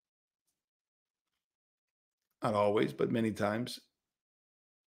 not always, but many times,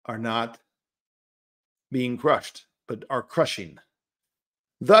 are not being crushed, but are crushing.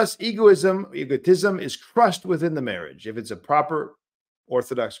 Thus, egotism is crushed within the marriage. If it's a proper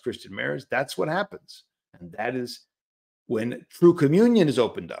Orthodox Christian marriage, that's what happens. And that is when true communion is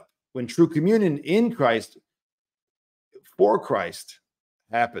opened up. When true communion in Christ, for Christ,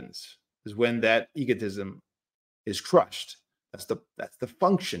 happens, is when that egotism is crushed. That's the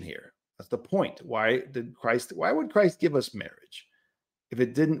function here. That's the point. Why would Christ give us marriage if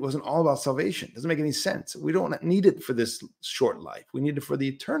it wasn't all about salvation? It doesn't make any sense. We don't need it for this short life. We need it for the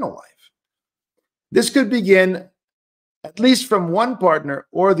eternal life. This could begin at least from one partner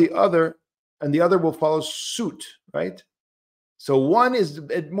or the other, and the other will follow suit, right? So one is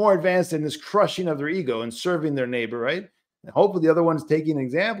more advanced in this crushing of their ego and serving their neighbor, right? And hopefully the other one's taking an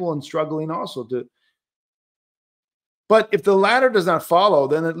example and struggling also to. But if the latter does not follow,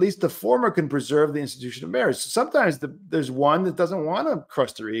 then at least the former can preserve the institution of marriage. So sometimes there's one that doesn't want to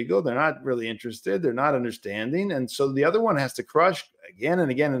crush their ego. They're not really interested. They're not understanding. And so the other one has to crush again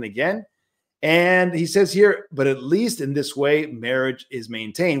and again and again. And he says here, but at least in this way, marriage is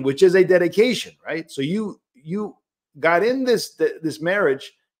maintained, which is a dedication, right? So you got in this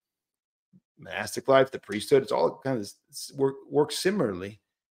marriage, monastic life, the priesthood, it's all kind of works similarly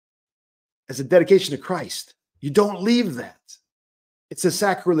as a dedication to Christ. You don't leave that. It's a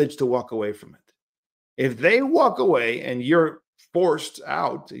sacrilege to walk away from it. If they walk away and you're forced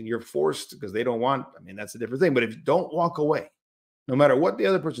out, and you're forced because they don't want, that's a different thing. But if you don't walk away, no matter what the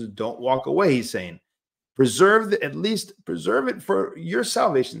other person, don't walk away, he's saying, at least preserve it for your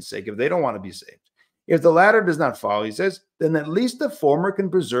salvation's sake if they don't want to be saved. If the latter does not follow, he says, then at least the former can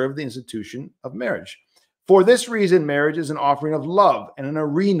preserve the institution of marriage. For this reason, marriage is an offering of love and an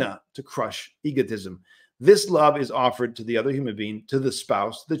arena to crush egotism. This love is offered to the other human being, to the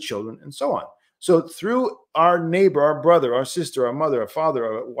spouse, the children, and so on. So through our neighbor, our brother, our sister, our mother, our father,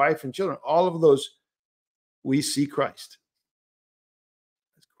 our wife, and children, all of those, we see Christ.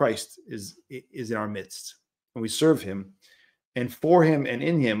 Christ is in our midst, and we serve him, and for him and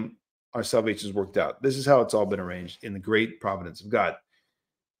in him, our salvation is worked out. This is how it's all been arranged in the great providence of God.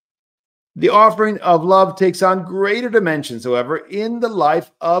 The offering of love takes on greater dimensions, however, in the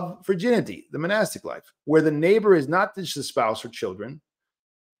life of virginity, the monastic life, where the neighbor is not just the spouse or children.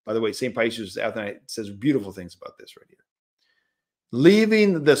 By the way, St. Paisius Athanasios says beautiful things about this right here.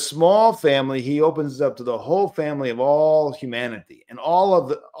 Leaving the small family, he opens up to the whole family of all humanity, and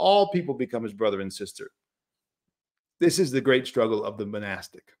all people become his brother and sister. This is the great struggle of the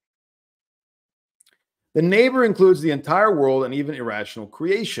monastic. The neighbor includes the entire world and even irrational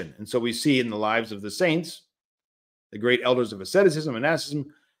creation. And so we see in the lives of the saints, the great elders of asceticism and monasticism,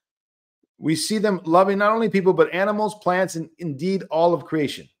 we see them loving not only people, but animals, plants, and indeed all of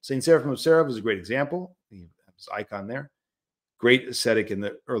creation. St. Seraphim of Sarov is a great example. We have his icon there. Great ascetic in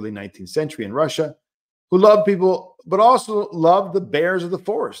the early 19th century in Russia, who loved people, but also loved the bears of the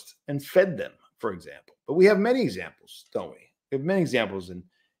forest and fed them, for example. But we have many examples, don't we? We have many examples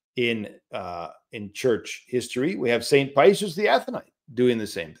in church history. We have St. Paisius the Athanite doing the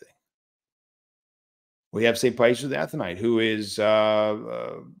same thing. We have St. Paisius the Athanite who is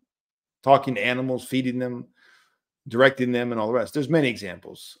talking to animals, feeding them, directing them, and all the rest. There's many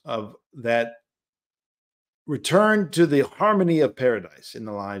examples of that return to the harmony of paradise in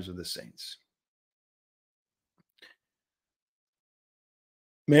the lives of the saints.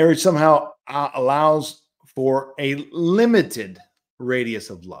 Marriage somehow allows for a limited radius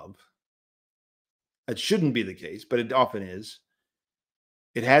of love. That shouldn't be the case, but it often is.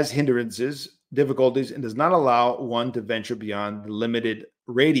 It has hindrances, difficulties, and does not allow one to venture beyond the limited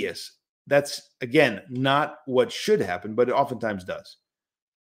radius. That's, again, not what should happen, but it oftentimes does.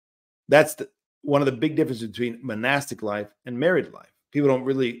 That's one of the big differences between monastic life and married life. People don't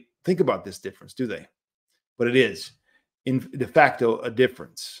really think about this difference, do they? But it is, in de facto, a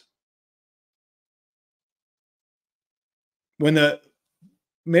difference. When the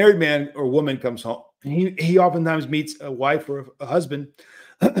married man or woman comes home, he oftentimes meets a wife or a husband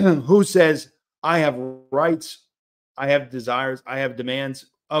who says, I have rights, I have desires, I have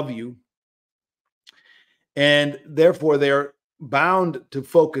demands of you. And therefore, they are bound to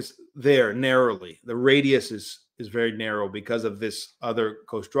focus there narrowly. The radius is very narrow because of this other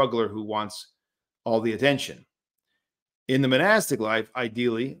co-struggler who wants all the attention. In the monastic life,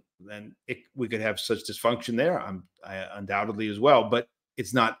 ideally, then we could have such dysfunction there, undoubtedly as well, but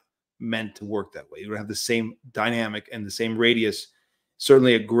it's not meant to work that way. You don't have the same dynamic and the same radius,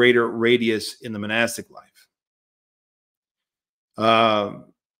 certainly a greater radius in the monastic life.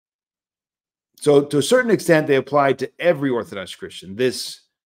 So to a certain extent, they apply to every Orthodox Christian, these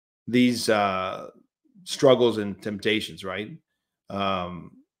struggles and temptations, right?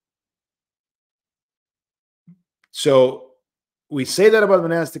 So we say that about the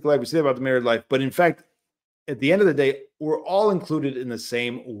monastic life, we say that about the married life, but in fact, at the end of the day, we're all included in the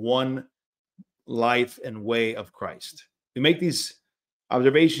same one life and way of Christ. We make these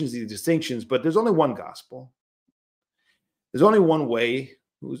observations, these distinctions, but there's only one gospel. There's only one way,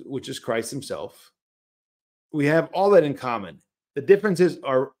 which is Christ himself. We have all that in common. The differences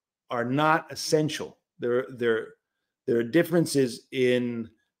are not essential. There are differences in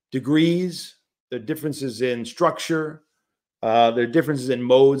degrees. There are differences in structure. There are differences in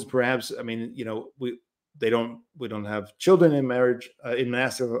modes, perhaps. I mean, you know, we don't have children in marriage, in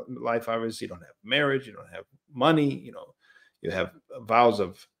monastic life. Obviously, you don't have marriage. You don't have money. You know, you have vows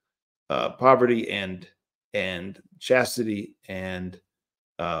of poverty and chastity, and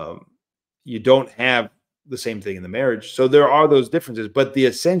you don't have the same thing in the marriage. So there are those differences, but the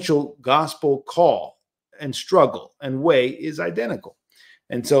essential gospel call and struggle and way is identical.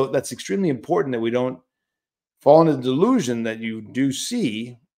 And so that's extremely important that we don't fall into the delusion that you do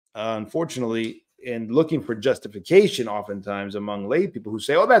see, unfortunately, in looking for justification oftentimes among lay people who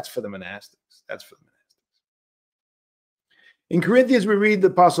say, oh, that's for the monastics. That's for the monastics. In Corinthians, we read the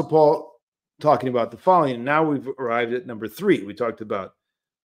Apostle Paul talking about the following. And now we've arrived at number 3. We talked about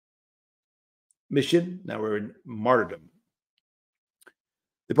mission. Now we're in martyrdom.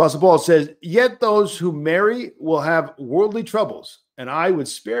 The Apostle Paul says, yet those who marry will have worldly troubles, and I would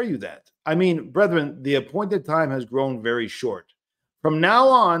spare you that. I mean, brethren, the appointed time has grown very short. From now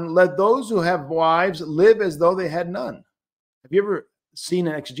on, let those who have wives live as though they had none. Have you ever seen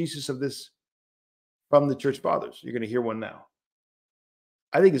an exegesis of this from the church fathers? You're going to hear one now.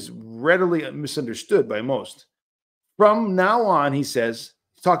 I think it's readily misunderstood by most. From now on, he says,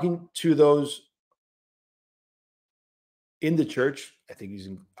 talking to those in the church, I think he's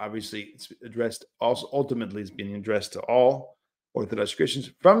obviously it's addressed also, ultimately it's being addressed to all Orthodox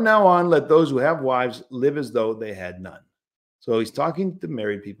Christians. From now on, let those who have wives live as though they had none. So he's talking to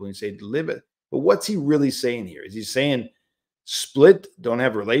married people and he said, live it. But what's he really saying here? Is he saying split, don't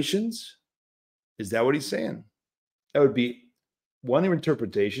have relations? Is that what he's saying? That would be one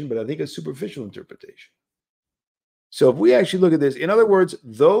interpretation, but I think a superficial interpretation. So if we actually look at this, in other words,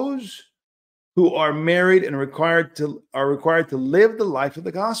 those who are married and are required to live the life of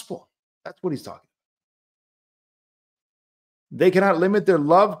the gospel. That's what he's talking about. They cannot limit their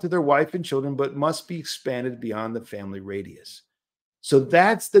love to their wife and children, but must be expanded beyond the family radius. So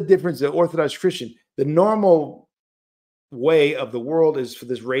that's the difference. The Orthodox Christian, the normal way of the world is for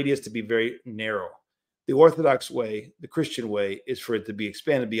this radius to be very narrow. The Orthodox way, the Christian way, is for it to be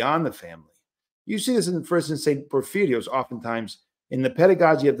expanded beyond the family. You see this in, for instance, St. Porphyrios, oftentimes in the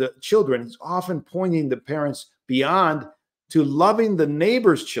pedagogy of the children, it's often pointing the parents beyond to loving the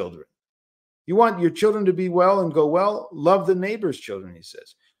neighbor's children. You want your children to be well and go well, love the neighbor's children, he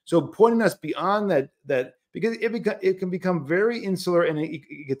says. So pointing us beyond that because it can become very insular and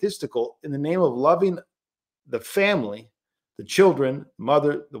egotistical in the name of loving the family, the children,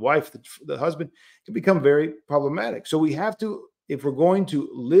 mother, the wife, the husband, it can become very problematic. So we have to, if we're going to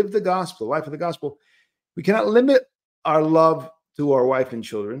live the gospel, the life of the gospel, we cannot limit our love to our wife and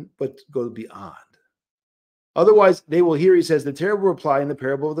children, but go beyond. Otherwise, they will hear, he says, the terrible reply in the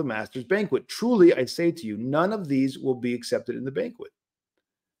parable of the master's banquet. Truly, I say to you, none of these will be accepted in the banquet.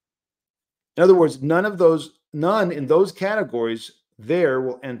 In other words, none in those categories there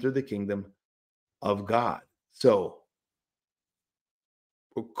will enter the kingdom of God. So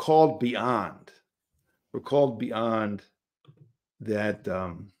we're called beyond. We're called beyond that.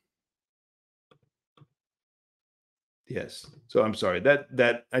 Yes. So I'm sorry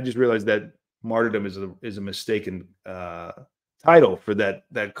that I just realized that martyrdom is a mistaken title for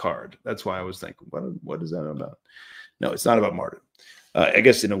that card. That's why I was thinking, what is that about? No, it's not about martyrdom. I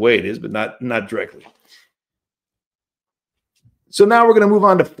guess in a way it is, but not directly. So now we're going to move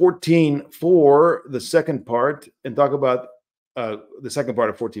on to 14.4, the second part, and talk about the second part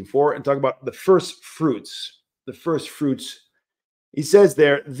of 14.4, and talk about the first fruits. The first fruits. He says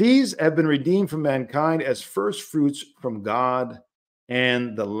there, these have been redeemed from mankind as first fruits from God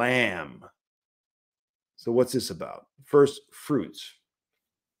and the Lamb. So what's this about? First fruits.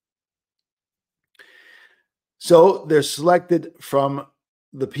 So they're selected from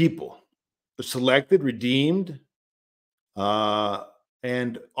the people. They're selected, redeemed,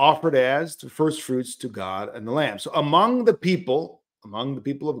 and offered as the first fruits to God and the Lamb. So among the people of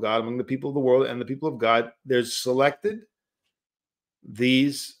God, among the people of the world and the people of God, there's selected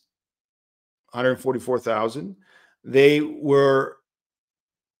these 144,000. They were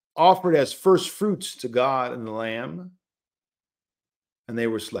offered as first fruits to God and the Lamb, and they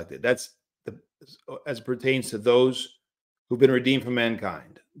were selected. That's as it pertains to those who've been redeemed from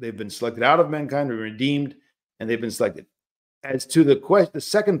mankind. They've been selected out of mankind, been redeemed, and they've been selected. As to the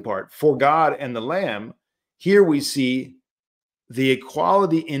second part, for God and the Lamb, here we see the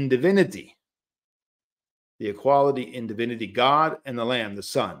equality in divinity. The equality in divinity. God and the Lamb, the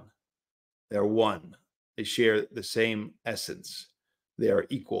Son, they're one. They share the same essence. They are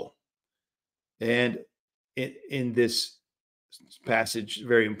equal. And in this passage,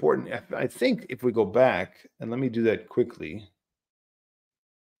 very important. I think if we go back, and let me do that quickly,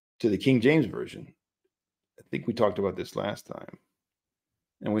 to the King James Version. I think we talked about this last time.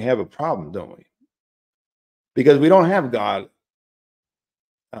 And we have a problem, don't we? Because we don't have God.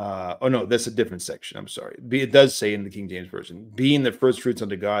 Oh, no, that's a different section. I'm sorry. It does say in the King James Version, being the first fruits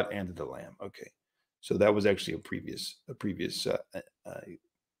unto God and to the Lamb. Okay. So that was actually a previous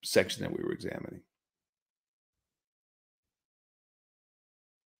section that we were examining.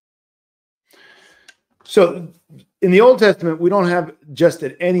 So in the Old Testament, we don't have just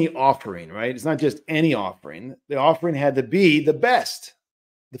any offering, right? It's not just any offering. The offering had to be the best,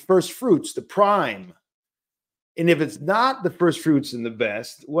 the first fruits, the prime. And if it's not the first fruits and the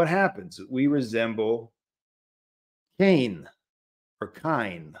best, what happens? We resemble Cain or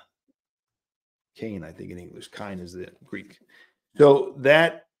Cain. Cain, I think in English. Cain is the Greek. So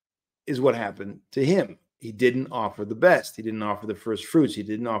that is what happened to him. He didn't offer the best. He didn't offer the first fruits. He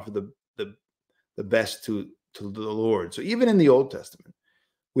didn't offer the best to the Lord. So even in the Old Testament,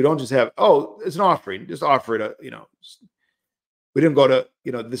 we don't just have, oh, it's an offering, just offer it, we didn't go to,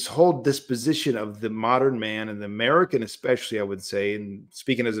 this whole disposition of the modern man and the American, especially, I would say, and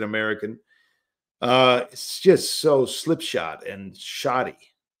speaking as an American, it's just so slipshod and shoddy,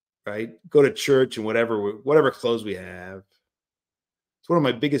 right? Go to church and whatever clothes we have. It's one of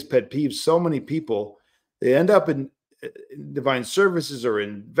my biggest pet peeves. So many people, they end up in divine services or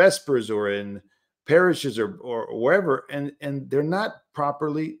in Vespers or in parishes or wherever, and they're not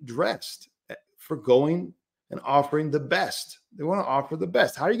properly dressed for going and offering the best. They want to offer the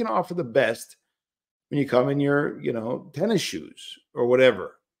best. How are you going to offer the best when you come in your, tennis shoes or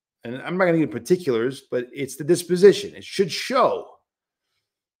whatever? And I'm not going to get particulars, but it's the disposition. It should show.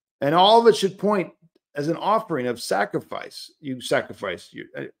 And all of it should point as an offering of sacrifice. You sacrifice.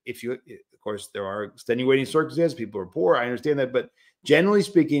 Of course, there are extenuating circumstances. People are poor. I understand that. But generally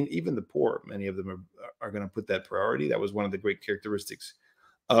speaking, even the poor, many of them are going to put that priority. That was one of the great characteristics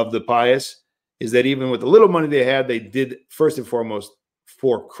of the pious, is that even with the little money they had, they did first and foremost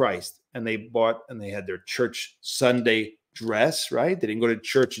for Christ. And they bought and they had their church Sunday dress, right? They didn't go to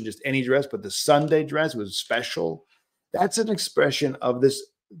church in just any dress, but the Sunday dress was special. That's an expression of this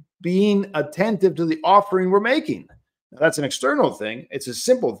being attentive to the offering we're making. Now, that's an external thing. It's a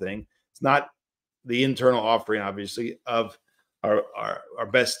simple thing. It's not the internal offering, obviously, of our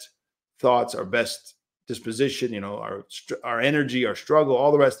best thoughts, our best disposition, our energy, our struggle,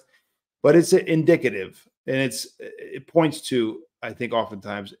 all the rest. But it's indicative, and it points to, I think,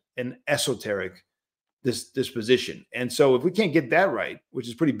 oftentimes an esoteric disposition. And so if we can't get that right, which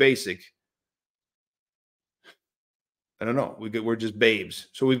is pretty basic, I don't know, we're just babes.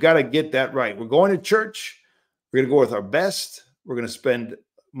 So we've got to get that right. We're going to church. We're going to go with our best. We're going to spend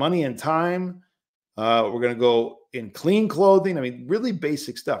money and time. We're going to go in clean clothing. I mean, really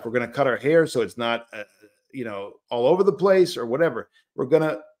basic stuff. We're going to cut our hair so it's not, all over the place or whatever.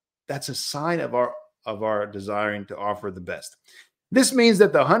 That's a sign of our desiring to offer the best. This means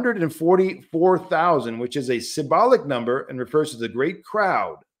that the 144,000, which is a symbolic number and refers to the great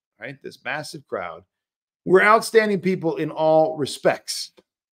crowd, right? This massive crowd, were outstanding people in all respects.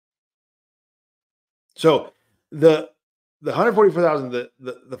 So the 144,000,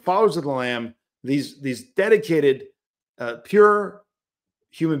 the followers of the Lamb, these dedicated, pure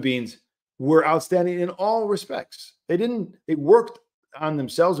human beings were outstanding in all respects. They worked on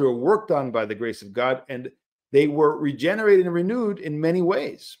themselves. They were worked on by the grace of God, and they were regenerated and renewed in many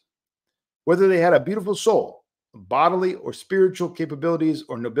ways. Whether they had a beautiful soul, bodily or spiritual capabilities,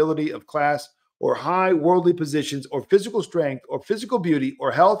 or nobility of class, or high worldly positions, or physical strength, or physical beauty,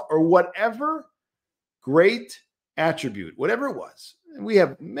 or health, or whatever great attribute, whatever it was. And we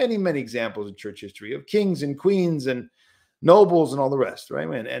have many, many examples in church history of kings and queens and nobles and all the rest, right?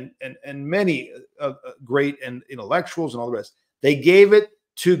 And many great and intellectuals and all the rest. They gave it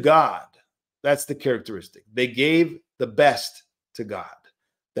to God. That's the characteristic. They gave the best to God.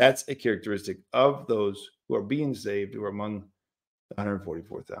 That's a characteristic of those who are being saved, who are among the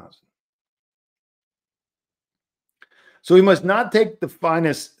 144,000. So we must not take the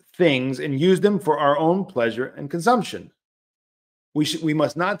finest things and use them for our own pleasure and consumption. We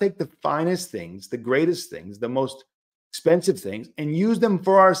must not take the finest things, the greatest things, the most expensive things, and use them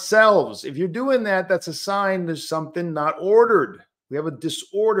for ourselves. If you're doing that, that's a sign there's something not ordered. We have a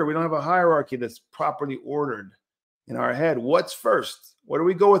disorder. We don't have a hierarchy that's properly ordered in our head. What's first? Where do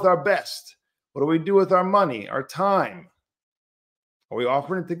we go with our best? What do we do with our money, our time? Are we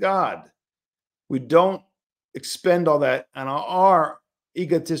offering it to God? We don't expend all that on our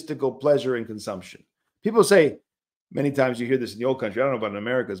egotistical pleasure and consumption. People say, many times you hear this in the old country, I don't know about in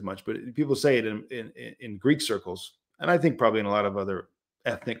America as much, but people say it in Greek circles, and I think probably in a lot of other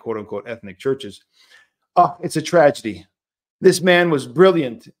ethnic, quote unquote, ethnic churches. Oh, it's a tragedy. This man was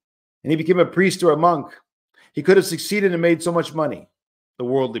brilliant, and he became a priest or a monk. He could have succeeded and made so much money. The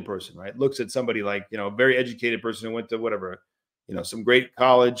worldly person, right? Looks at somebody like, a very educated person who went to whatever, some great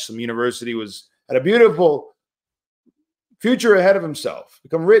college, some university, had a beautiful future ahead of himself,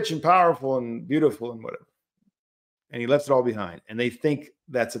 become rich and powerful and beautiful and whatever. And he left it all behind. And they think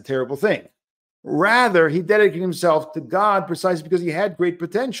that's a terrible thing. Rather, he dedicated himself to God precisely because he had great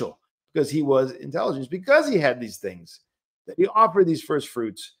potential, because he was intelligent, because he had these things, that he offered these first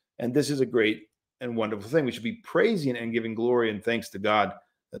fruits. And this is a great and wonderful thing. We should be praising and giving glory and thanks to God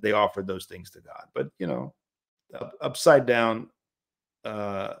that they offered those things to God. But, upside down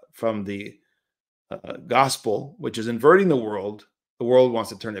from the gospel, which is inverting the world wants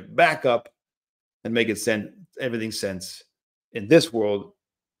to turn it back up and make it everything sense in this world,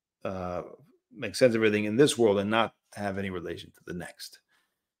 make sense of everything in this world and not have any relation to the next.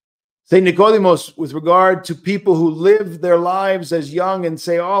 St. Nicodemus, with regard to people who live their lives as young and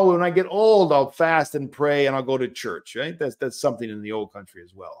say, oh, when I get old, I'll fast and pray and I'll go to church, right? That's something in the old country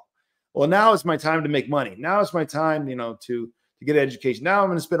as well. Well, now it's my time to make money. Now it's my time, to get an education. Now I'm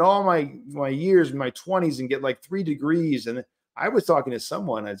going to spend all my years in my 20s and get like 3 degrees. And I was talking to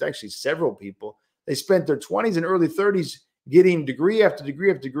someone, it's actually several people, they spent their 20s and early 30s getting degree after degree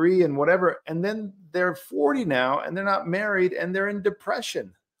after degree and whatever. And then they're 40 now and they're not married and they're in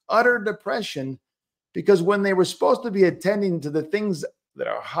depression, utter depression, because when they were supposed to be attending to the things that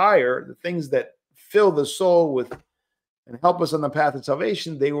are higher, the things that fill the soul with and help us on the path of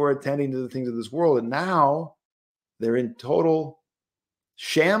salvation, they were attending to the things of this world. And now they're in total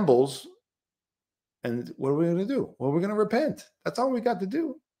shambles. And what are we going to do? Well, we're going to repent. That's all we got to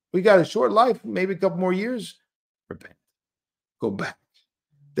do. We got a short life, maybe a couple more years. Repent. Go back.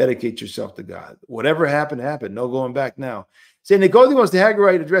 Dedicate yourself to God. Whatever happened, happened. No going back now. St. Nicodemus the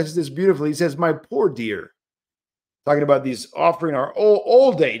Hagarite addresses this beautifully. He says, my poor dear, talking about these offering our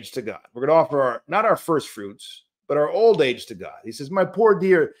old age to God. We're going to offer not our first fruits, but our old age to God. He says, my poor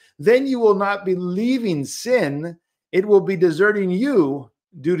dear, then you will not be leaving sin. It will be deserting you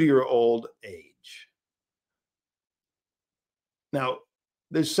due to your old age. Now,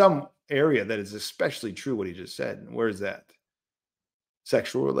 there's some area that is especially true what he just said. And where is that?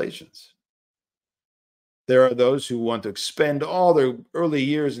 Sexual relations. There are those who want to expend all their early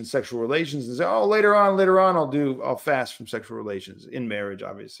years in sexual relations and say, oh, later on, I'll fast from sexual relations in marriage.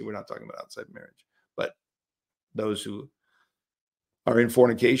 Obviously, we're not talking about outside marriage, but those who are in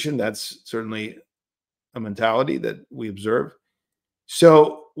fornication, that's certainly a mentality that we observe.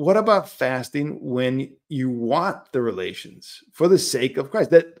 So what about fasting when you want the relations for the sake of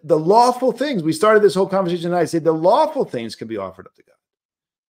Christ? That the lawful things, we started this whole conversation tonight, I said the lawful things can be offered up to God.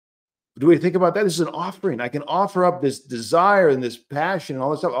 Do we think about that? This is an offering. I can offer up this desire and this passion and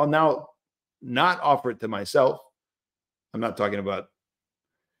all this stuff. I'll now not offer it to myself. I'm not talking about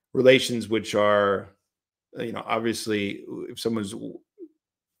relations which are, obviously if someone's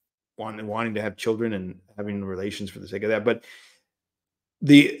wanting to have children and having relations for the sake of that, but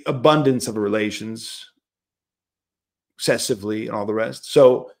the abundance of relations excessively and all the rest.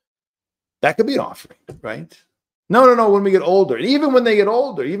 So that could be an offering, right? No. When we get older, and even when we get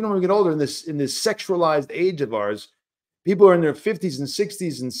older in this sexualized age of ours, people are in their 50s and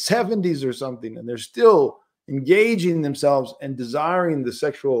 60s and 70s or something, and they're still engaging themselves and desiring the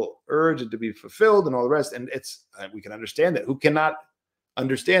sexual urge to be fulfilled and all the rest. And we can understand that. Who cannot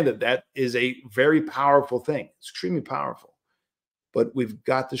understand that? That is a very powerful thing. It's extremely powerful. But we've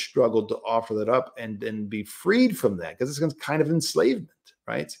got to struggle to offer that up and then be freed from that, because it's kind of enslavement,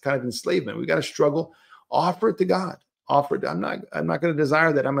 right? It's kind of enslavement. We got to struggle Offer it to God. Offer it. I'm not going to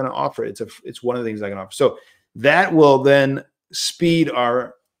desire that. I'm going to offer it. It's one of the things I can offer. So that will then speed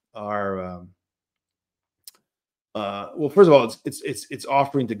our well, first of all, it's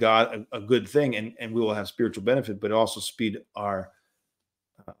offering to God a good thing, and we will have spiritual benefit, but also speed our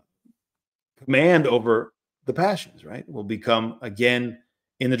command over the passions, right? We'll become again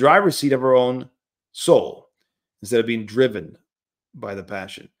in the driver's seat of our own soul instead of being driven by the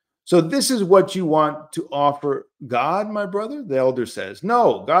passion. So this is what you want to offer God, my brother? The elder says.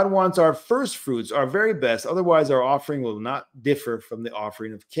 No, God wants our first fruits, our very best. Otherwise, our offering will not differ from the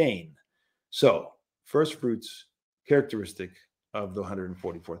offering of Cain. So first fruits, characteristic of the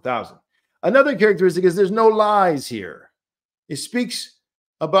 144,000. Another characteristic is there's no lies here. It speaks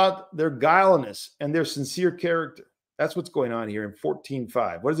about their guilelessness and their sincere character. That's what's going on here in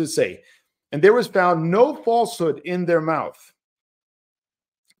 14:5. What does it say? And there was found no falsehood in their mouth,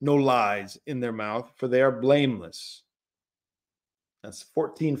 no lies in their mouth, for they are blameless. That's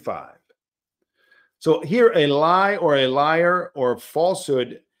 14:5. So here a lie or a liar or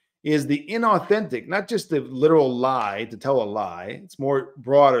falsehood is the inauthentic, not just the literal lie to tell a lie. It's more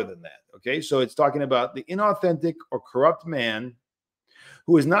broader than that. Okay, so it's talking about the inauthentic or corrupt man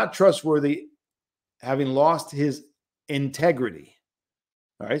who is not trustworthy, having lost his integrity.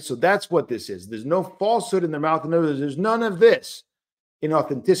 All right, so that's what this is. There's no falsehood in their mouth. In other words, there's none of this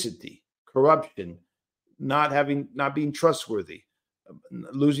inauthenticity, corruption, not being trustworthy,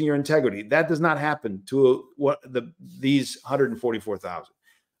 losing your integrity. That does not happen to these 144,000.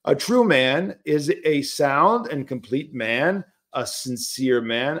 A true man is a sound and complete man, a sincere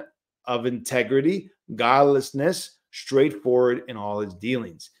man of integrity, guilelessness, straightforward in all his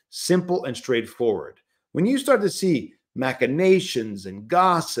dealings, simple and straightforward. When you start to see machinations and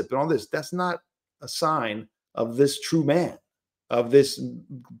gossip and all this, that's not a sign of this true man, of this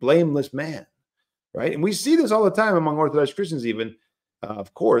blameless man, right? And we see this all the time among Orthodox Christians even.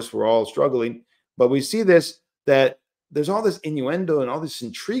 Of course, we're all struggling, but we see this, that there's all this innuendo and all this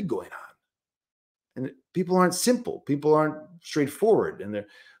intrigue going on. And people aren't simple. People aren't straightforward. And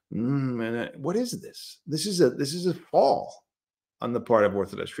they're, what is this? This is a fall on the part of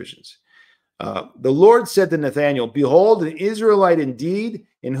Orthodox Christians. The Lord said to Nathanael, behold, an Israelite indeed,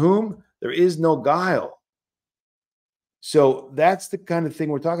 in whom there is no guile. So that's the kind of thing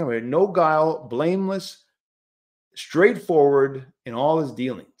we're talking about. No guile, blameless, straightforward in all his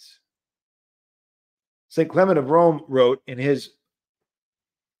dealings. St. Clement of Rome wrote in his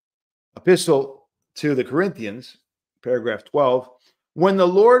epistle to the Corinthians, paragraph 12, when the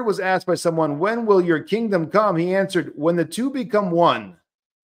Lord was asked by someone, when will your kingdom come? He answered, when the two become one,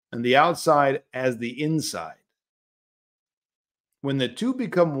 and the outside as the inside. When the two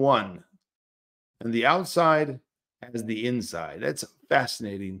become one, and the outside as the inside. That's a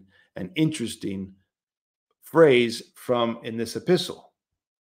fascinating and interesting phrase from in this epistle.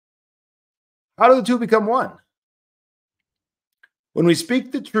 How do the two become one? When we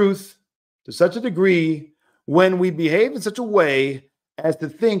speak the truth to such a degree, when we behave in such a way as to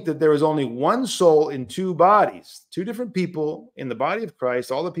think that there is only one soul in two bodies, two different people in the body of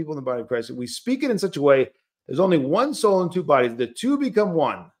Christ, all the people in the body of Christ, we speak it in such a way, there's only one soul in two bodies, the two become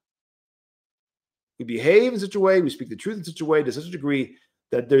one. We behave in such a way, we speak the truth in such a way, to such a degree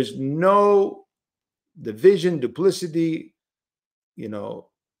that there's no division, duplicity,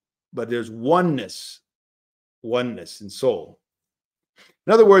 but there's oneness in soul.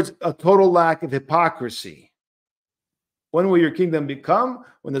 In other words, a total lack of hypocrisy. When will your kingdom become?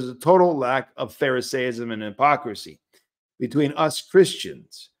 When there's a total lack of Pharisaism and hypocrisy between us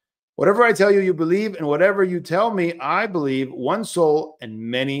Christians. Whatever I tell you, you believe, and whatever you tell me, I believe, one soul and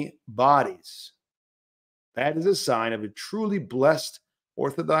many bodies. That is a sign of a truly blessed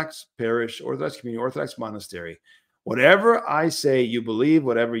Orthodox parish, Orthodox community, Orthodox monastery. Whatever I say, you believe.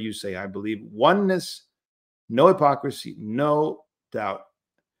 Whatever you say, I believe. Oneness, no hypocrisy, no doubt.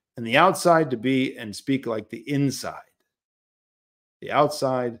 And the outside to be and speak like the inside. The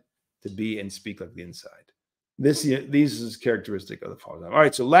outside to be and speak like the inside. This is characteristic of the Father. All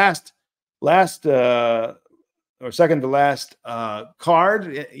right, so last or second to last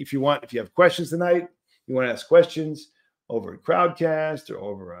card. If you have questions tonight, you want to ask questions over at CROWDCAST or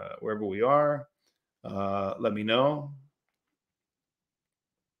over wherever we are, let me know.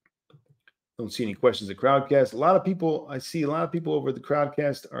 Don't see any questions at CROWDCAST. I see a lot of people over at the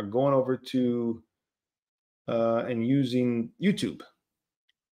CROWDCAST are going over to and using YouTube.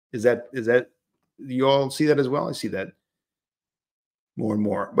 Is that you all see that as well? I see that more and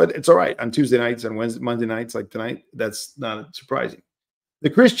more, but it's all right. On Tuesday nights, on Monday nights, like tonight, that's not surprising. The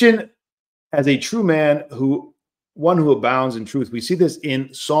Christian as a true man, one who abounds in truth. We see this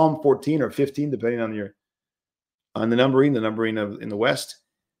in Psalm 14 or 15, depending on your on the numbering in the West.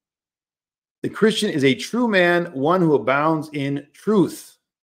 The Christian is a true man, one who abounds in truth.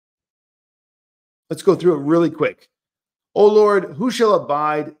 Let's go through it really quick. O Lord, who shall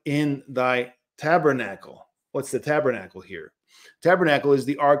abide in thy tabernacle? What's the tabernacle here? Tabernacle is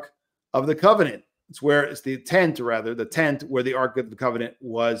the Ark of the Covenant. It's the tent where the Ark of the Covenant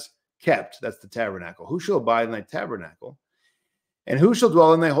was kept. That's the tabernacle. Who shall abide in thy tabernacle? And who shall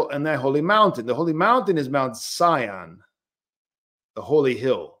dwell in thy holy mountain? The holy mountain is Mount Sion. The holy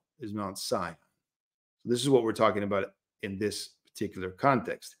hill is Mount Sion. This is what we're talking about in this particular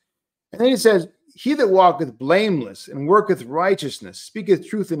context. And then he says, he that walketh blameless and worketh righteousness, speaketh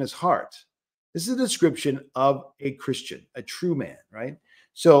truth in his heart. This is a description of a Christian, a true man, right?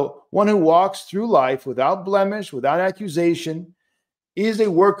 So one who walks through life without blemish, without accusation, is a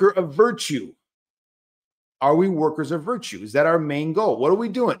worker of virtue. Are we workers of virtue? Is that our main goal? What are we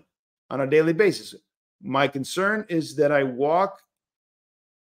doing on a daily basis? My concern is that I walk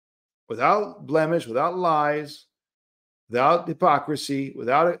without blemish, without lies, without hypocrisy,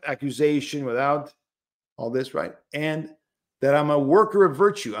 without accusation, without all this, right? And that I'm a worker of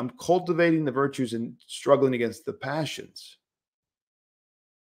virtue. I'm cultivating the virtues and struggling against the passions.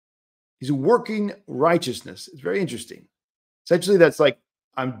 He's working righteousness. It's very interesting. Essentially, that's like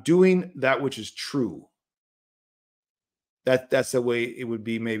I'm doing that which is true. That's the way it would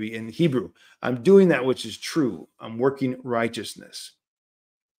be maybe in Hebrew. I'm doing that which is true. I'm working righteousness.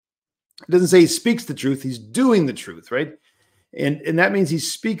 It doesn't say he speaks the truth. He's doing the truth, right? And that means he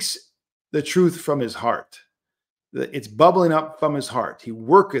speaks the truth from his heart. It's bubbling up from his heart. He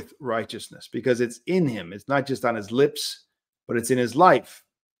worketh righteousness because it's in him. It's not just on his lips, but it's in his life.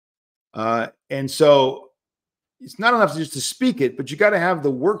 And so it's not enough just to speak it, but you got to have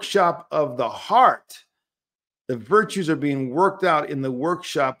the workshop of the heart. The virtues are being worked out in the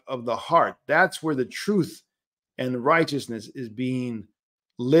workshop of the heart. That's where the truth and righteousness is being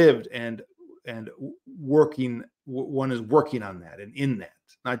lived and working. One is working on that and in that,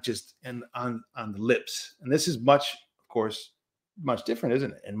 not just on the lips. And this is much, of course, much different,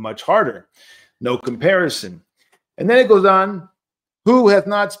 isn't it? And much harder. No comparison. And then it goes on, who hath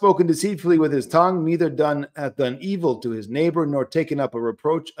not spoken deceitfully with his tongue, neither hath done evil to his neighbor, nor taken up a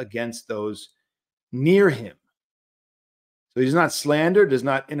reproach against those near him. So he does not slander, does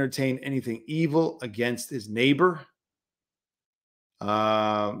not entertain anything evil against his neighbor.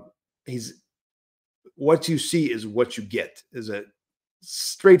 What you see is what you get, is a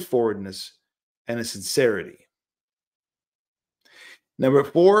straightforwardness and a sincerity. Number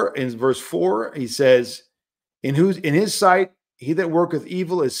 4, in verse 4, he says, in his sight, he that worketh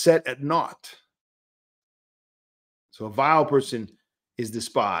evil is set at naught. So a vile person is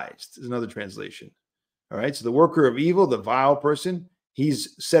despised, is another translation. All right. So the worker of evil, the vile person,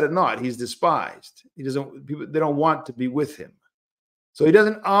 he's set at naught. He's despised. They don't want to be with him. So he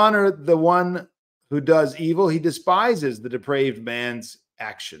doesn't honor the one who does evil. He despises the depraved man's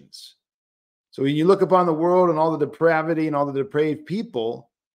actions. So when you look upon the world and all the depravity and all the depraved people,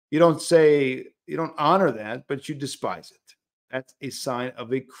 you don't honor that, but you despise it. That's a sign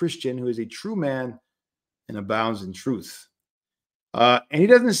of a Christian who is a true man and abounds in truth. And he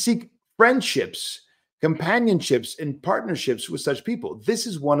doesn't seek friendships, companionships, and partnerships with such people. This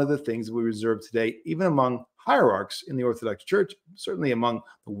is one of the things we reserve today, even among hierarchs in the Orthodox Church, certainly among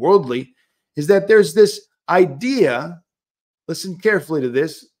the worldly, is that there's this idea, listen carefully to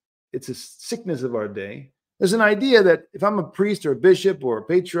this, it's a sickness of our day. There's an idea that if I'm a priest or a bishop or a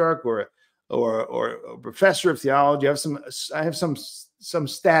patriarch or a professor of theology, I have some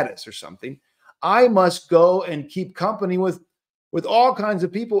status or something, I must go and keep company with all kinds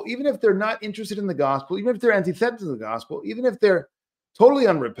of people, even if they're not interested in the gospel, even if they're antithetical to the gospel, even if they're totally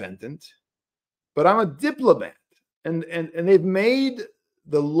unrepentant. But I'm a diplomat, and they've made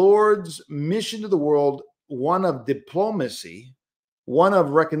the Lord's mission to the world one of diplomacy, one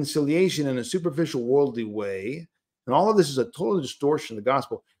of reconciliation in a superficial worldly way. And all of this is a total distortion of the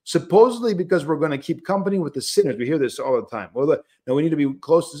gospel, supposedly because we're going to keep company with the sinners. We hear this all the time. Well, no, we need to be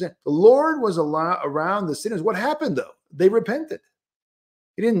close to sin. The Lord was around the sinners. What happened, though? They repented.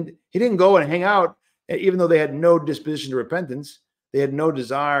 He didn't go and hang out, even though they had no disposition to repentance. They had no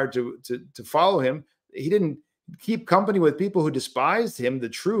desire to follow him. He didn't keep company with people who despised him, the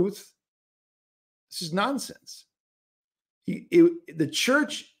truth. This is nonsense. The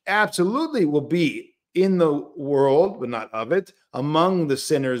church absolutely will be in the world, but not of it, among the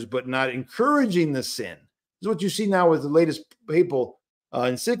sinners, but not encouraging the sin. This is what you see now with the latest papal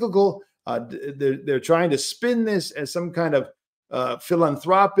encyclical. They're trying to spin this as some kind of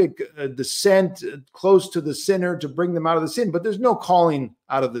philanthropic descent close to the sinner to bring them out of the sin. But there's no calling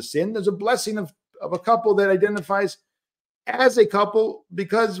out of the sin. There's a blessing of of a couple that identifies as a couple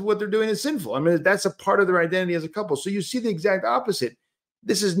because what they're doing is sinful. I mean, that's a part of their identity as a couple. So you see the exact opposite.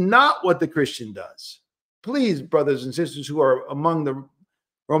 This is not what the Christian does. Please, brothers and sisters who are among the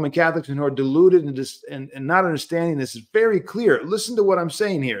Roman Catholics and who are deluded and not understanding this, is very clear. Listen to what I'm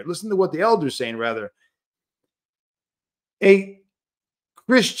saying here. Listen to what the elder's saying, rather. A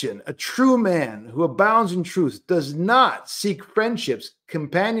Christian, a true man who abounds in truth, does not seek friendships,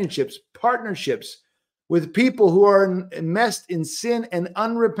 companionships, partnerships with people who are enmeshed in sin and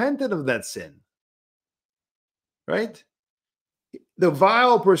unrepentant of that sin. Right? The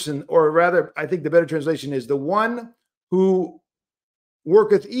vile person, or rather, I think the better translation is the one who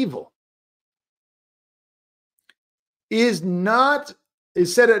worketh evil, is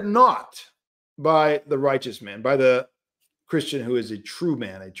set at naught by the righteous man, by the Christian who is a true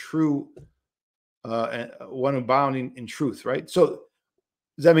man, a true one abounding in truth, right? So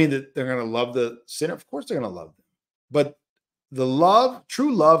does that mean that they're going to love the sinner? Of course they're going to love them. But the love,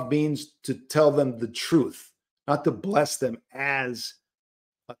 true love, means to tell them the truth, not to bless them as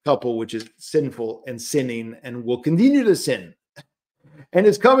a couple which is sinful and sinning and will continue to sin. And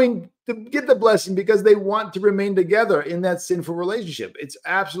is coming to get the blessing because they want to remain together in that sinful relationship. It's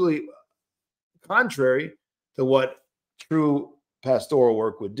absolutely contrary to what true pastoral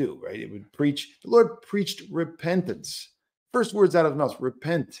work would do, right? It would preach, the Lord preached repentance. First words out of his mouth,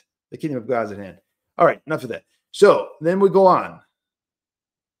 repent, the kingdom of God is at hand. All right, enough of that. So then we go on.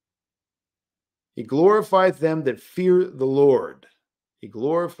 He glorifieth them that fear the Lord. He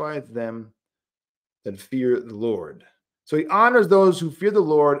glorifieth them that fear the Lord. So he honors those who fear the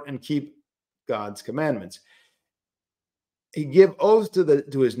Lord and keep God's commandments. He give oath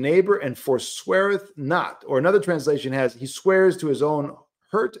to his neighbor and forsweareth not. Or another translation has, he swears to his own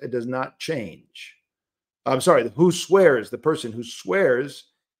hurt and does not change. I'm sorry, who swears, the person who swears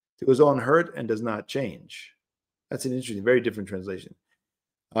to his own hurt and does not change. That's an interesting, very different translation.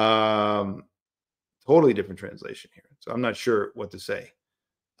 Totally different translation here. So I'm not sure what to say.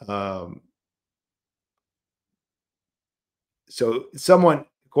 So someone,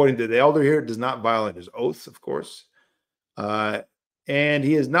 according to the elder here, does not violate his oaths, of course. And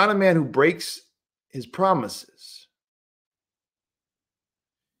he is not a man who breaks his promises.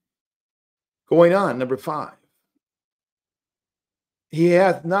 Going on, number 5. He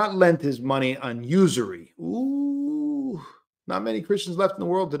hath not lent his money on usury. Ooh, not many Christians left in the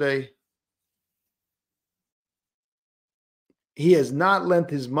world today. He has not lent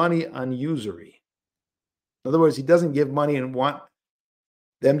his money on usury. In other words, he doesn't give money and want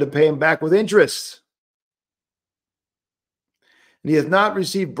them to pay him back with interest. And he has not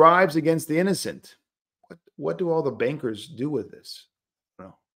received bribes against the innocent. What do all the bankers do with this?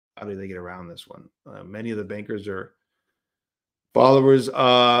 Well, how do they get around this one? Many of the bankers are followers,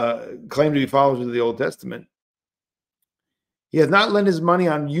 claim to be followers of the Old Testament. He hath not lent his money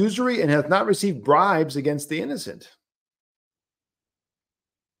on usury and hath not received bribes against the innocent.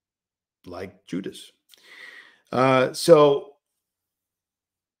 Like Judas. So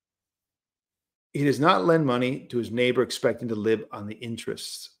he does not lend money to his neighbor expecting to live on the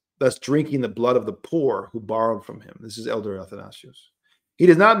interests, thus drinking the blood of the poor who borrowed from him. This is Elder Athanasios. He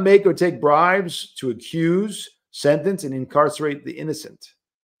does not make or take bribes to accuse, sentence, and incarcerate the innocent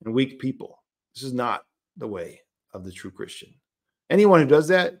and weak people. This is not the way of the true Christian. Anyone who does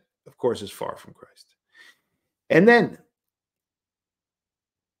that, of course, is far from Christ. And then,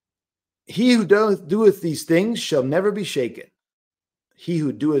 he who doeth these things shall never be shaken. He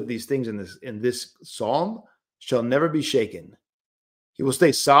who doeth these things in this psalm shall never be shaken. He will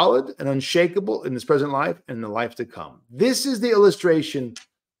stay solid and unshakable in this present life and in the life to come. This is the illustration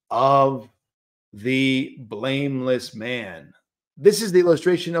of the blameless man. This is the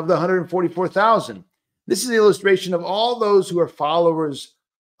illustration of the 144,000. This is the illustration of all those who are followers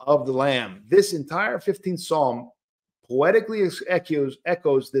of the Lamb. This entire 15th psalm poetically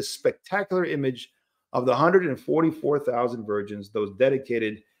echoes this spectacular image of the 144,000 virgins, those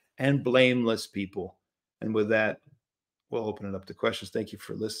dedicated and blameless people. And with that, we'll open it up to questions. Thank you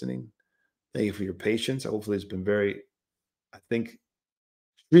for listening. Thank you for your patience. Hopefully it's been very, I think,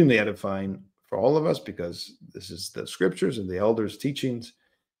 extremely edifying for all of us, because this is the scriptures and the elders' teachings,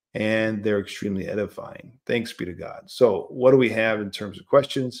 and they're extremely edifying. Thanks be to God. So what do we have in terms of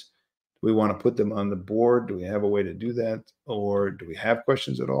questions? Do we want to put them on the board? Do we have a way to do that? Or do we have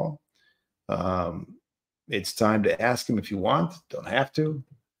questions at all? It's time to ask them if you want. Don't have to.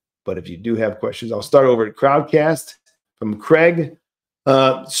 But if you do have questions, I'll start over at CROWDCAST from Craig.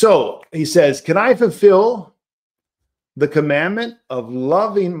 So he says, can I fulfill the commandment of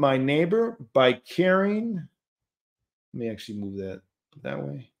loving my neighbor by caring? Let me actually move that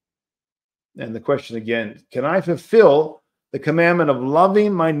way. And the question again, can I fulfill the commandment of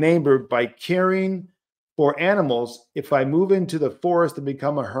loving my neighbor by caring for animals if I move into the forest and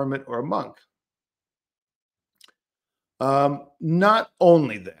become a hermit or a monk? Not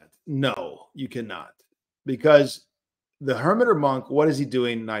only that, no, you cannot. Because the hermit or monk, what is he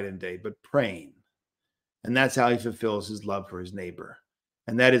doing night and day but praying? And that's how he fulfills his love for his neighbor.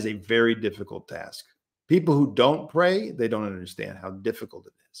 And that is a very difficult task. People who don't pray, they don't understand how difficult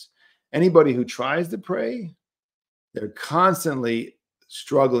it is. Anybody who tries to pray, they're constantly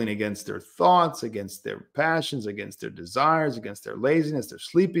struggling against their thoughts, against their passions, against their desires, against their laziness, their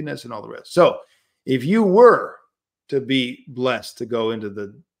sleepiness, and all the rest. So if you were to be blessed to go into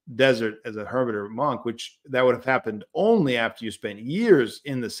the desert as a hermit or monk, which that would have happened only after you spent years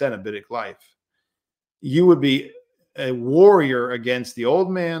in the Cenobitic life, you would be a warrior against the old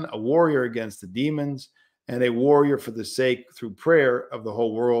man, a warrior against the demons, and a warrior for the sake, through prayer, of the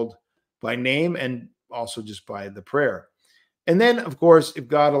whole world by name and also just by the prayer. And then, of course, if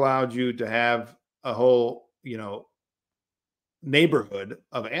God allowed you to have a whole, neighborhood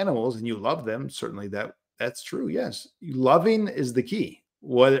of animals and you love them, certainly that's true. Yes, loving is the key.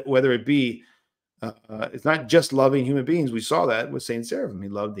 Whether it be, it's not just loving human beings. We saw that with Saint Seraphim. He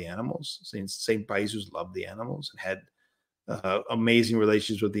loved the animals. Saint Paisius loved the animals and had amazing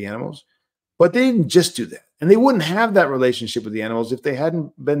relations with the animals. But they didn't just do that. And they wouldn't have that relationship with the animals if they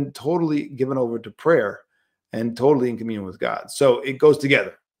hadn't been totally given over to prayer and totally in communion with God. So it goes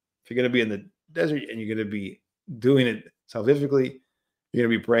together. If you're going to be in the desert and you're going to be doing it salvifically, you're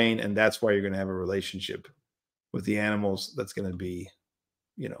going to be praying, and that's why you're going to have a relationship with the animals that's going to be,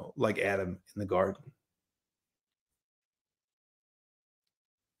 like Adam in the garden.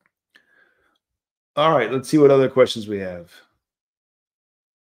 All right, let's see what other questions we have.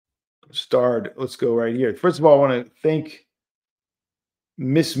 Let's go right here. First of all, I want to thank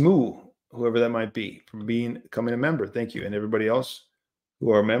Miss Moo, whoever that might be, for becoming a member. Thank you. And everybody else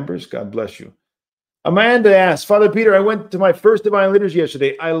who are members, God bless you. Amanda asks, Father Peter, I went to my first Divine Liturgy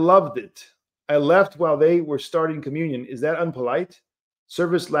yesterday. I loved it. I left while they were starting communion. Is that unpolite? The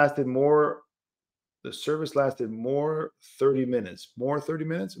service lasted more 30 minutes. More 30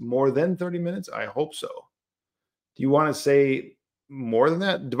 minutes? More than 30 minutes? I hope so. Do you want to say more than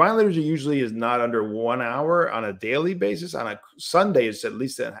that? Divine Liturgy usually is not under 1 hour on a daily basis. On a Sunday, it's at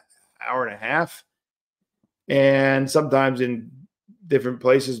least an hour and a half. And sometimes in different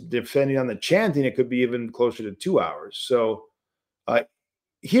places, depending on the chanting, it could be even closer to 2 hours. So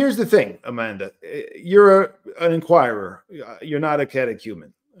here's the thing, Amanda. You're an inquirer. You're not a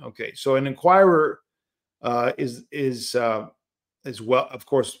catechumen. Okay, so an inquirer is well, of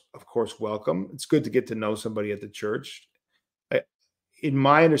course, welcome. It's good to get to know somebody at the church. In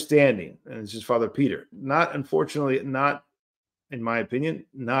my understanding, and this is Father Peter, unfortunately, not in my opinion,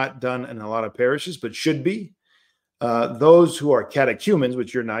 not done in a lot of parishes, but should be. Those who are catechumens,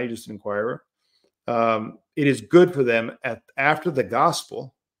 which you're not, you're just an inquirer, it is good for them after the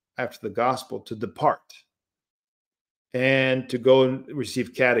gospel to depart and to go and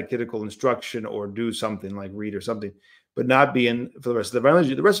receive catechetical instruction or do something like read or something, but not be in for the rest of the Divine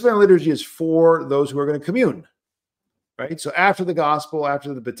Liturgy. The rest of the Divine Liturgy is for those who are going to commune, right? So after the gospel,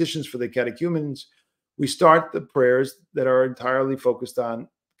 after the petitions for the catechumens, we start the prayers that are entirely focused on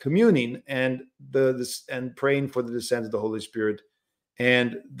communing and and praying for the descent of the Holy Spirit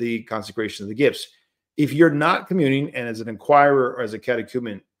and the consecration of the gifts. If you're not communing, and as an inquirer or as a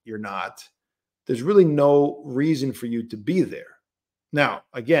catechumen, you're not, there's really no reason for you to be there. Now,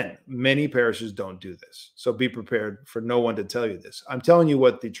 again, many parishes don't do this. So be prepared for no one to tell you this. I'm telling you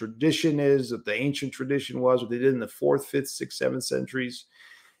what the tradition is, what the ancient tradition was, what they did in the 4th, 5th, 6th, 7th centuries,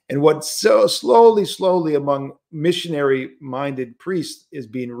 and what so slowly among missionary-minded priests is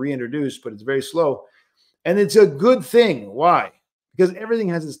being reintroduced, but it's very slow. And it's a good thing. Why? Because everything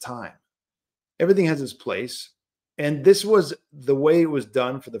has its time. Everything has its place. And this was the way it was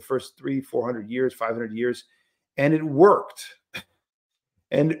done for the first 300, 400 years, 500 years. And it worked.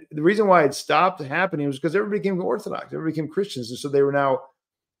 And the reason why it stopped happening was because everybody became Orthodox. Everybody became Christians. And so they were now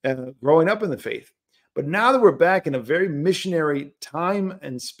growing up in the faith. But now that we're back in a very missionary time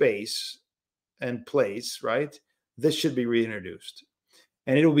and space and place, right, this should be reintroduced.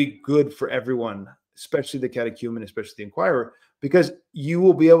 And it'll be good for everyone, especially the catechumen, especially the inquirer, because you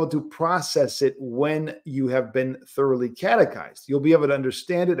will be able to process it when you have been thoroughly catechized. You'll be able to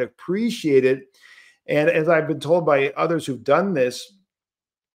understand it, appreciate it. And as I've been told by others who've done this,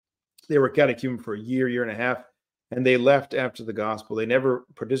 they were catechumen for a year and a half, and they left after the gospel. They never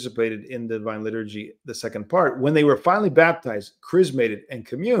participated in the Divine Liturgy, the second part. When they were finally baptized, chrismated, and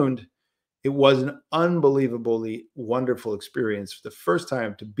communed, it was an unbelievably wonderful experience for the first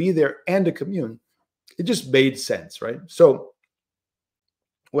time to be there and to commune. It just made sense, right? So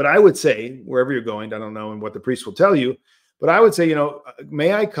what I would say, wherever you're going, I don't know, and what the priest will tell you, but I would say, you know,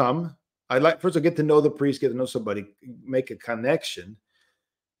 may I come? I'd like first to get to know the priest, get to know somebody, make a connection,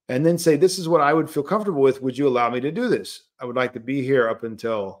 and then say, this is what I would feel comfortable with. Would you allow me to do this? I would like to be here up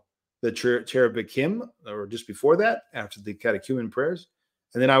until the cherubic hymn, or just before that, after the catechumen prayers.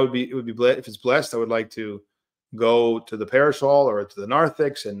 And then it would be blessed. If it's blessed, I would like to go to the parish hall or to the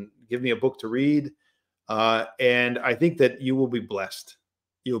narthex and give me a book to read. And I think that you will be blessed.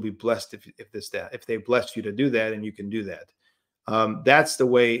 You'll be blessed if they bless you to do that, and you can do that. That's the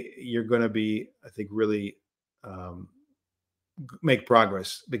way you're going to be, I think, really make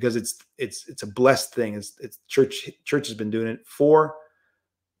progress, because it's a blessed thing. It's church has been doing it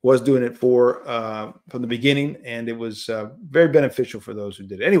was doing it from the beginning, and it was very beneficial for those who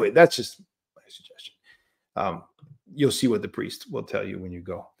did it. Anyway, that's just my suggestion. You'll see what the priest will tell you when you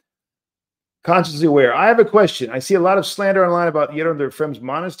go. Consciously aware. I have a question. I see a lot of slander online about Hierro de Efrem's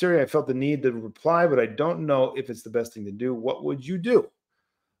monastery. I felt the need to reply, but I don't know if it's the best thing to do. What would you do?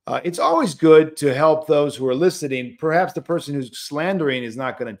 It's always good to help those who are listening. Perhaps the person who's slandering is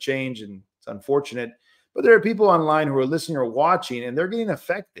not going to change, and it's unfortunate. But there are people online who are listening or watching, and they're getting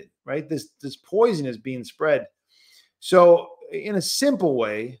affected, right? This poison is being spread. So in a simple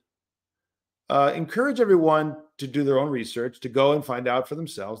way, encourage everyone to do their own research, to go and find out for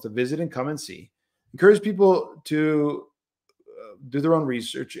themselves, to visit and come and see. Encourage people to do their own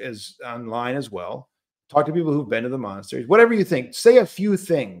research online as well. Talk to people who've been to the monasteries. Whatever you think, say a few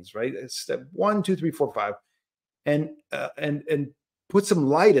things, right? Step 1, 2, 3, 4, 5, and put some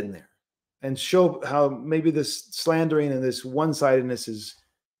light in there, and show how maybe this slandering and this one-sidedness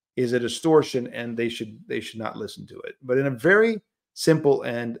is a distortion, and they should not listen to it. But in a very simple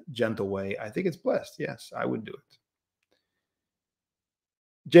and gentle way, I think it's blessed. Yes, I would do it.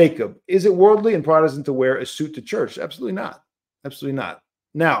 Jacob, is it worldly and Protestant to wear a suit to church? Absolutely not. Absolutely not.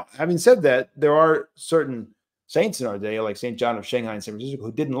 Now, having said that, there are certain saints in our day, like St. John of Shanghai and San Francisco,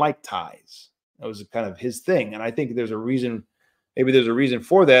 who didn't like ties. That was kind of his thing. And I think there's a reason, maybe there's a reason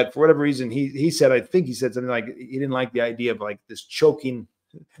for that. For whatever reason, he said, I think he said something like he didn't like the idea of like this choking,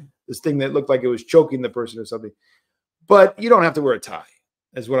 this thing that looked like it was choking the person or something. But you don't have to wear a tie,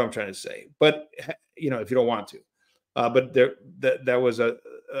 is what I'm trying to say. But, you know, if you don't want to. But that was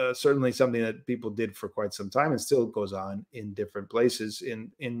certainly something that people did for quite some time, and still goes on in different places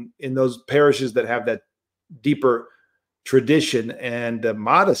in those parishes that have that deeper tradition and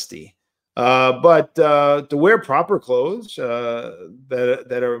modesty. But to wear proper clothes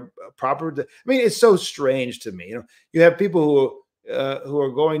that are proper, I mean, it's so strange to me. You know, you have people who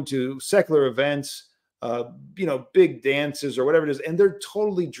are going to secular events, you know, big dances or whatever it is, and they're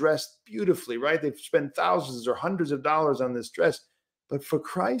totally dressed beautifully, right? They've spent thousands or hundreds of dollars on this dress, but for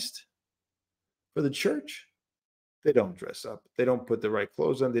Christ, for the church, they don't dress up. They don't put the right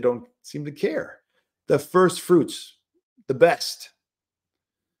clothes on. They don't seem to care. The first fruits, the best.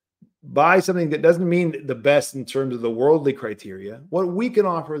 Buy something that doesn't mean the best in terms of the worldly criteria. What we can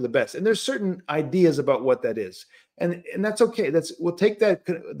offer the best, and there's certain ideas about what that is, and that's okay. We'll take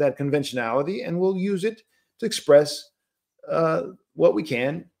that conventionality and we'll use it to express what we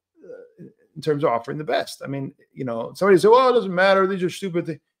can in terms of offering the best. I mean, you know, somebody say, "Well, it doesn't matter. These are stupid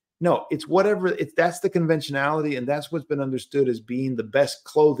things." No, it's whatever. That's the conventionality, and that's what's been understood as being the best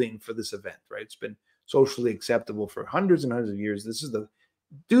clothing for this event, right? It's been socially acceptable for hundreds and hundreds of years.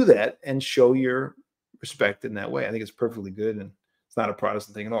 Do that and show your respect in that way. I think it's perfectly good, and it's not a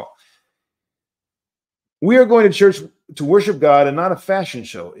Protestant thing at all. We are going to church to worship God and not a fashion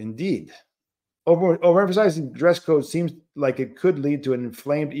show. Indeed. Overemphasizing dress code seems like it could lead to an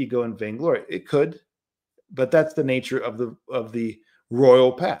inflamed ego and vainglory. It could, but that's the nature of the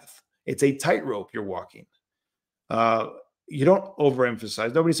royal path. It's a tightrope you're walking. You don't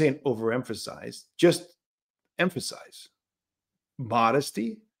overemphasize. Nobody's saying overemphasize. Just emphasize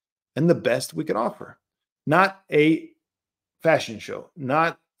modesty and the best we can offer. Not a fashion show,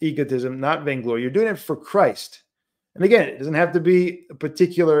 not egotism, not vainglory. You're doing it for Christ. And again, it doesn't have to be a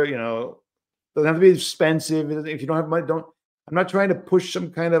particular, you know, doesn't have to be expensive. If you don't have money, I'm not trying to push some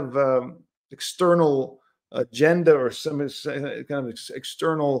kind of external agenda or some kind of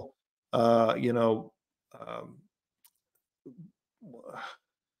external,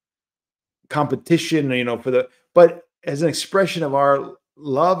 competition, you know, but as an expression of our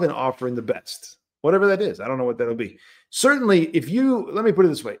love and offering the best, whatever that is. I don't know what that'll be. Certainly, let me put it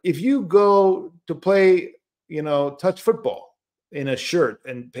this way. If you go to play, you know, touch football in a shirt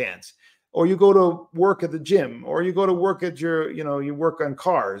and pants, or you go to work at the gym, or you go to work at you work on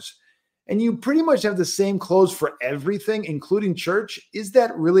cars, and you pretty much have the same clothes for everything, including church, is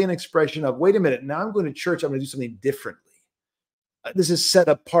that really an expression of, wait a minute, now I'm going to church, I'm going to do something differently? This is set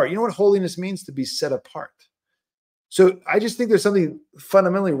apart. You know what holiness means? To be set apart. So I just think there's something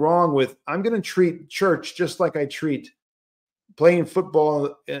fundamentally wrong with, I'm going to treat church just like I treat playing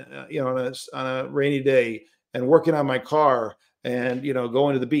football, on a rainy day, and working on my car, and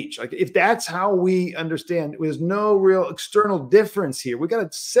going to the beach. Like, if that's how we understand, there's no real external difference here. We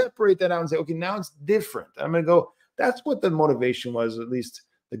got to separate that out and say, okay, now it's different. I'm going to go. That's what the motivation was, at least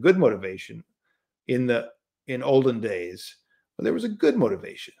the good motivation in olden days. But there was a good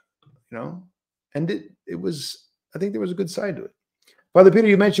motivation, and it was. I think there was a good side to it. Father Peter,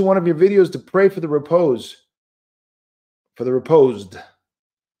 you mentioned one of your videos to pray for the reposed.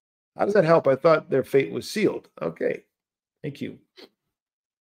 How does that help? I thought their fate was sealed. Okay. Thank you.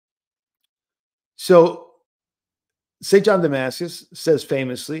 So St. John Damascus says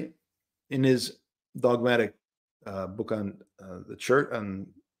famously in his dogmatic book on the church, on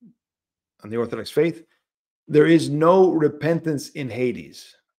the Orthodox faith, there is no repentance in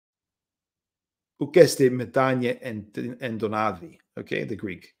Hades. Ukeste metania and donavi. Okay, the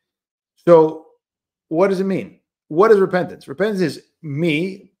Greek. So what does it mean? What is repentance? Repentance is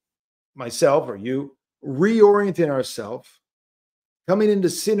me, myself, or you, reorienting ourselves, coming into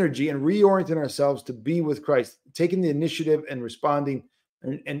synergy and reorienting ourselves to be with Christ, taking the initiative and responding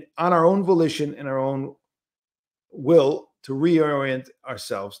and on our own volition and our own will to reorient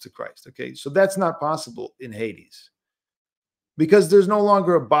ourselves to Christ. Okay, so that's not possible in Hades, because there's no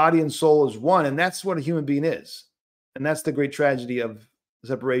longer a body and soul as one, and that's what a human being is. And that's the great tragedy of the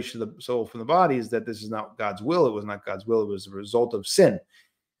separation of the soul from the body, is that this is not God's will. It was not God's will. It was the result of sin.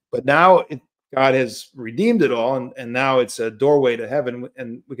 But now God has redeemed it all, and now it's a doorway to heaven,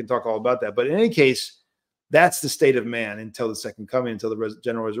 and we can talk all about that. But in any case, that's the state of man until the second coming, until the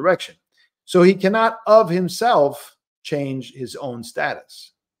general resurrection. So he cannot of himself change his own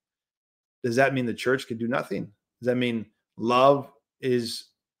status. Does that mean the church can do nothing? Does that mean love is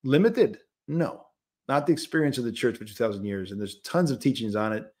limited? No, not the experience of the church for 2,000 years. And there's tons of teachings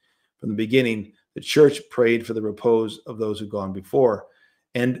on it from the beginning. The church prayed for the repose of those who've gone before,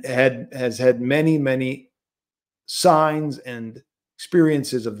 and has had many, many signs and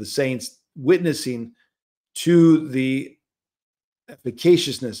experiences of the saints witnessing to the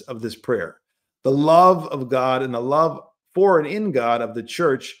efficaciousness of this prayer. The love of God and the love for and in God of the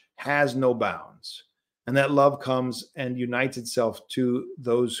church has no bounds. And that love comes and unites itself to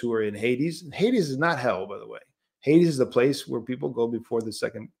those who are in Hades. And Hades is not hell, by the way. Hades is the place where people go before the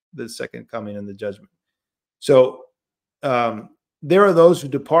second coming and the judgment. So there are those who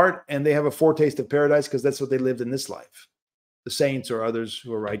depart and they have a foretaste of paradise because that's what they lived in this life. The saints or others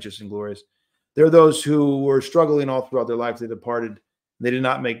who are righteous and glorious. There are those who were struggling all throughout their life. They departed. They did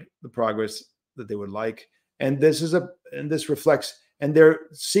not make the progress that they would like. And this reflects, and they're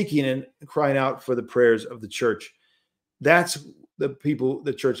seeking and crying out for the prayers of the church. That's the people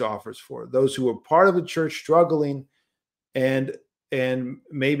the church offers for. Those who are part of the church struggling, and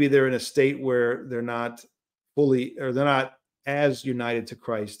maybe they're in a state where they're not fully, or they're not as united to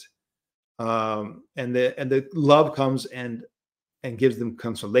Christ. And the love comes and gives them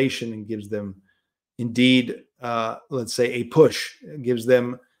consolation and gives them indeed, let's say, a push. It gives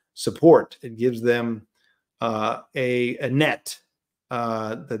them support. It gives them a net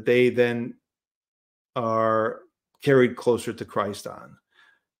that they then are carried closer to Christ on.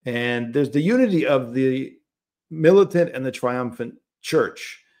 And there's the unity of the militant and the triumphant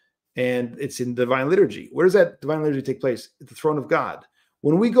church. And it's in divine liturgy. Where does that divine liturgy take place? At the throne of God.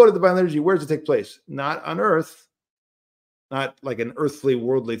 When we go to divine liturgy, where does it take place? Not on earth, not like an earthly,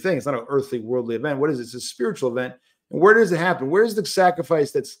 worldly thing. It's not an earthly, worldly event. What is it? It's a spiritual event. And where does it happen? Where's the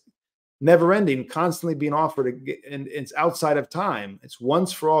sacrifice that's never ending, constantly being offered, and it's outside of time? It's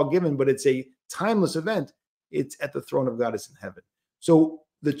once for all given, but it's a timeless event. It's at the throne of God. It's in heaven. So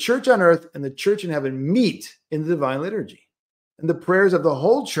the church on earth and the church in heaven meet in the divine liturgy. And the prayers of the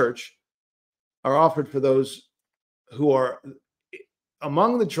whole church are offered for those who are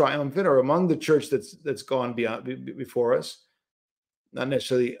among the triumphant, or among the church that's gone before us, not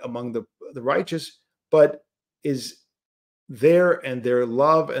necessarily among the righteous, but is there, and their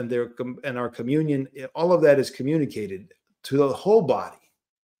love and our communion, all of that is communicated to the whole body,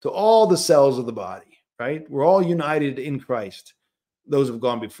 to all the cells of the body, right? We're all united in Christ. Those who have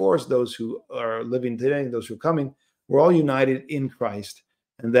gone before us, those who are living today, those who are coming, we're all united in Christ.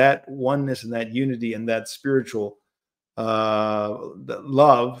 And that oneness and that unity and that spiritual that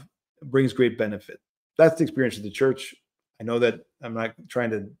love brings great benefit. That's the experience of the church. I know that I'm not trying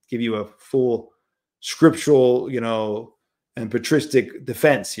to give you a full scriptural, and patristic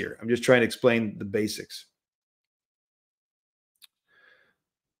defense here. I'm just trying to explain the basics.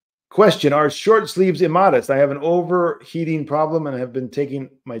 Question, are short sleeves immodest? I have an overheating problem and have been taking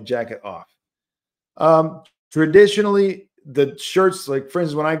my jacket off. Traditionally, the shirts, like for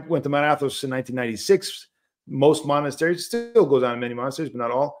instance, when I went to Mount Athos in 1996, most monasteries, still goes on in many monasteries, but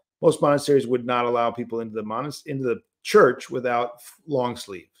not all, most monasteries would not allow people into the church without long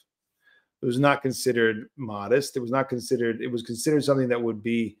sleeve. It was not considered modest. It was considered something that would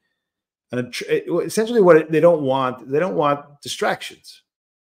be essentially what they don't want. They don't want distractions,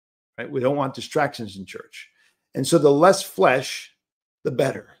 right? We don't want distractions in church. And so the less flesh, the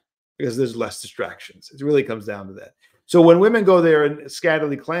better, because there's less distractions. It really comes down to that. So when women go there and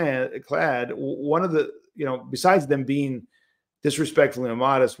scantily clad, one of the, besides them being disrespectful and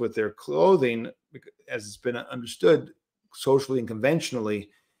immodest with their clothing, as it's been understood socially and conventionally,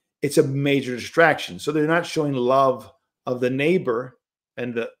 it's a major distraction. So they're not showing love of the neighbor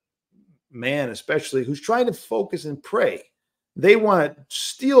and the man, especially, who's trying to focus and pray. They want to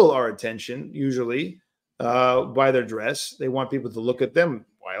steal our attention, usually, by their dress. They want people to look at them.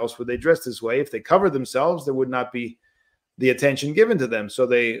 Why else would they dress this way? If they cover themselves, there would not be the attention given to them. So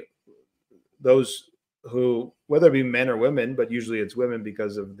those who, whether it be men or women, but usually it's women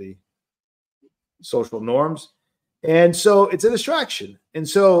because of the social norms. And so it's a distraction. And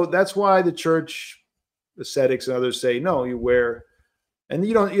so that's why the church ascetics and others say, no, you wear, and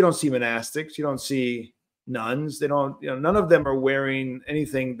you don't see monastics, you don't see nuns. They don't, none of them are wearing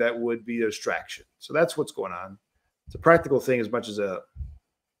anything that would be a distraction. So that's what's going on. It's a practical thing as much as a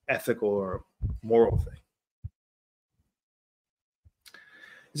ethical or moral thing.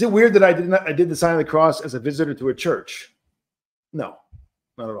 Is it weird that I did the sign of the cross as a visitor to a church? No,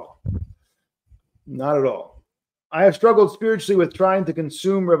 not at all. Not at all. I have struggled spiritually with trying to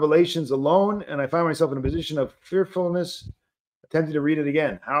consume Revelations alone, and I find myself in a position of fearfulness, attempting to read it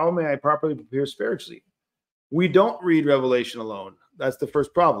again. How may I properly prepare spiritually? We don't read Revelation alone. That's the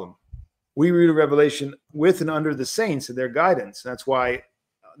first problem. We read Revelation with and under the saints and their guidance. That's why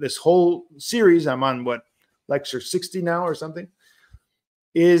this whole series, I'm on lecture 60 now or something,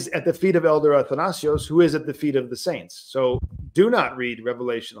 is at the feet of Elder Athanasios, who is at the feet of the saints. So do not read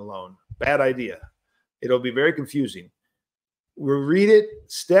Revelation alone. Bad idea. It'll be very confusing. We'll read it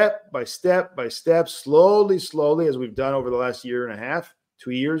step by step by step, slowly, as we've done over the last year and a half,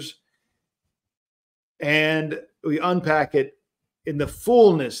 2 years. And we unpack it in the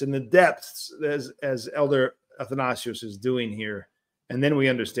fullness, in the depths, as Elder Athanasios is doing here. And then we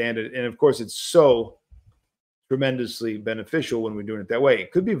understand it. And of course, it's so tremendously beneficial when we're doing it that way.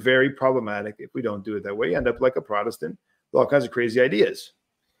 It could be very problematic if we don't do it that way. You end up like a Protestant with all kinds of crazy ideas.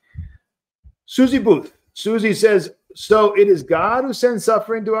 Susie Booth. Susie says, so it is God who sends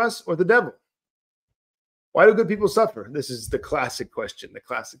suffering to us or the devil? Why do good people suffer? This is the classic question,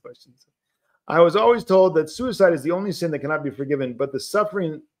 I was always told that suicide is the only sin that cannot be forgiven, but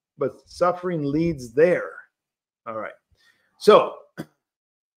suffering leads there. All right. So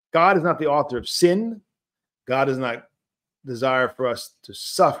God is not the author of sin. God does not desire for us to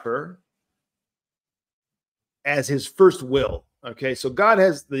suffer as his first will. Okay, so God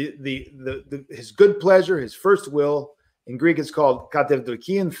has his good pleasure, his first will. In Greek, it's called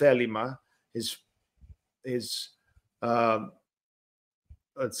katevdokian thelema, his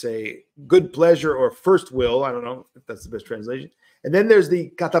let's say good pleasure or first will. I don't know if that's the best translation. And then there's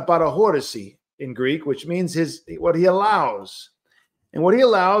the kataparahorisi in Greek, which means what he allows. And what he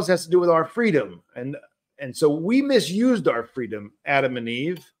allows has to do with our freedom. And so we misused our freedom, Adam and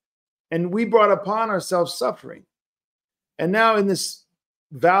Eve, and we brought upon ourselves suffering. And now in this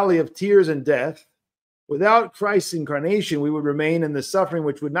valley of tears and death, without Christ's incarnation, we would remain in the suffering,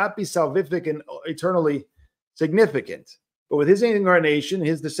 which would not be salvific and eternally significant. But with his incarnation,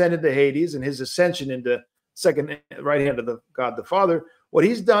 his descent into Hades, and his ascension into second right hand of the God the Father, what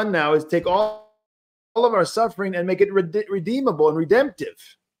he's done now is take all of our suffering and make it redeemable and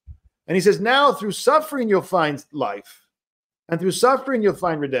redemptive. And he says, now through suffering, you'll find life. And through suffering, you'll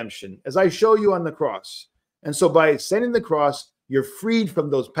find redemption, as I show you on the cross. And so by ascending the cross, you're freed from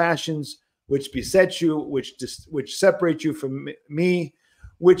those passions which beset you, which separate you from me,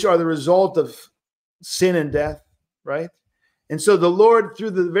 which are the result of sin and death, right? And so the Lord,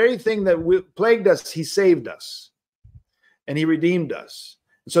 through the very thing that plagued us, he saved us and he redeemed us.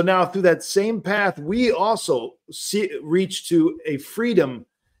 And so now through that same path, we also reach to a freedom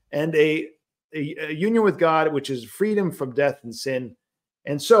and a union with God, which is freedom from death and sin.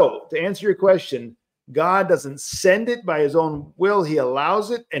 And so to answer your question, God doesn't send it by his own will. He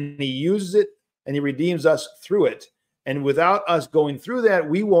allows it and he uses it and he redeems us through it. And without us going through that,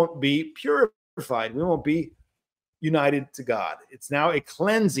 we won't be purified. We won't be united to God. It's now a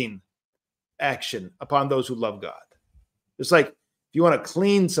cleansing action upon those who love God. It's like if you want to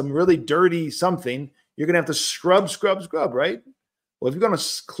clean some really dirty something, you're going to have to scrub, right? Well, if you're going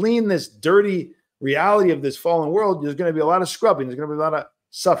to clean this dirty reality of this fallen world, there's going to be a lot of scrubbing. There's going to be a lot of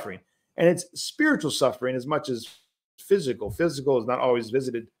suffering. And it's spiritual suffering as much as physical. Physical is not always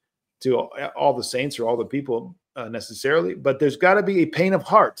visited to all the saints or all the people necessarily, but there's got to be a pain of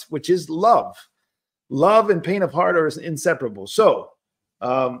heart, which is love. Love and pain of heart are inseparable. So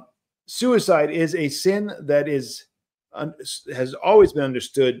suicide is a sin that has always been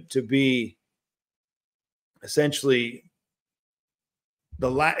understood to be essentially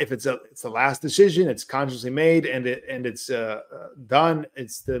if it's the last decision, it's consciously made and it's done.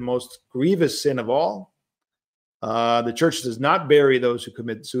 It's the most grievous sin of all. The church does not bury those who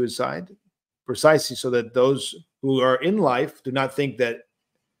commit suicide, precisely so that those who are in life do not think that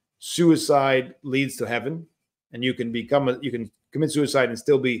suicide leads to heaven, and you can commit suicide and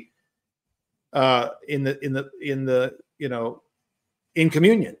still be in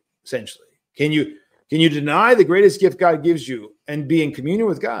communion. Essentially, can you deny the greatest gift God gives you and be in communion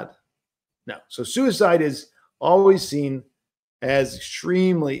with God? No. So suicide is always seen as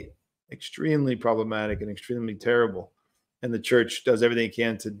extremely problematic and extremely terrible, and the church does everything it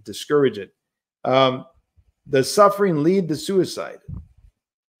can to discourage it. Does suffering lead to suicide?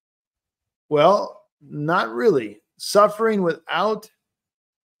 Well, not really. Suffering without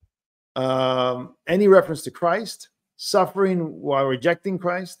any reference to Christ, suffering while rejecting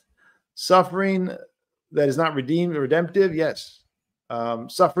Christ, suffering that is not redemptive, yes.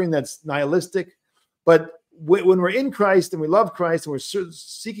 Suffering that's nihilistic. But when we're in Christ and we love Christ and we're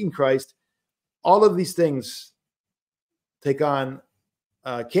seeking Christ, all of these things can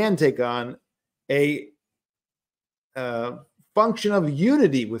take on a function of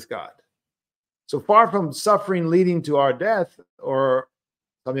unity with God. So far from suffering leading to our death or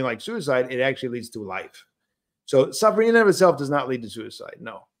something like suicide, it actually leads to life. So suffering in and of itself does not lead to suicide.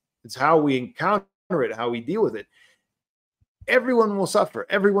 No, it's how we encounter it, how we deal with it. Everyone will suffer.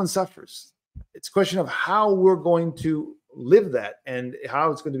 Everyone suffers. It's a question of how we're going to live that and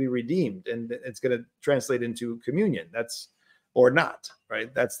how it's going to be redeemed, and it's going to translate into communion. Or not,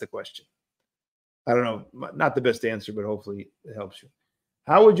 right? That's the question. I don't know, not the best answer, but hopefully it helps you.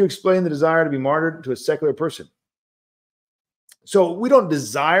 How would you explain the desire to be martyred to a secular person? So we don't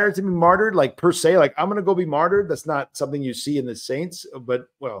desire to be martyred, like per se, like I'm going to go be martyred. That's not something you see in the saints, but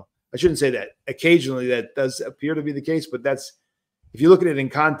well, I shouldn't say that. Occasionally that does appear to be the case, but if you look at it in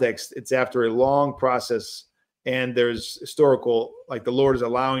context, it's after a long process and there's historical, like the Lord is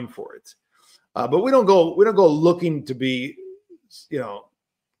allowing for it. But we don't go looking to be,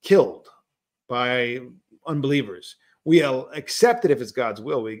 killed by unbelievers. We accept it if it's God's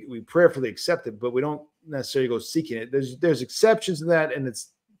will. We prayerfully accept it, but we don't necessarily go seeking it. There's exceptions to that, and it's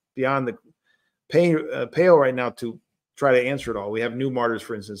beyond the pale right now to try to answer it all. We have new martyrs,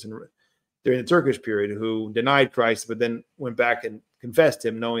 for instance, during the Turkish period who denied Christ, but then went back and confessed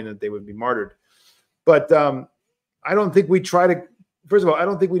him, knowing that they would be martyred. But I don't think we try to. First of all, I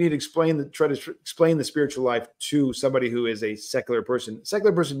don't think we need to try to explain the spiritual life to somebody who is a secular person.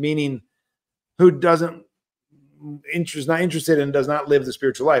 Secular person meaning who not interested and does not live the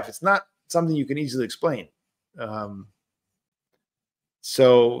spiritual life. It's not something you can easily explain.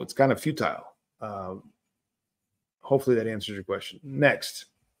 So it's kind of futile. Hopefully that answers your question. Next.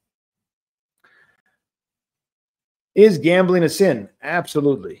 Is gambling a sin?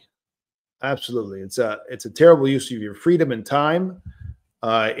 Absolutely. Absolutely. It's a terrible use of your freedom and time.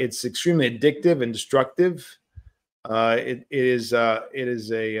 It's extremely addictive and destructive.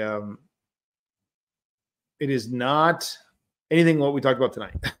 It is not anything what we talked about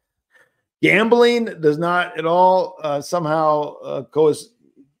tonight. Gambling does not at all somehow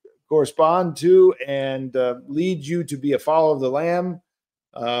correspond to and lead you to be a follower of the Lamb,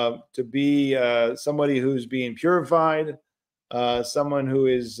 to be somebody who's being purified, someone who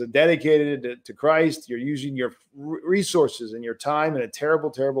is dedicated to Christ. You're using your resources and your time in a terrible,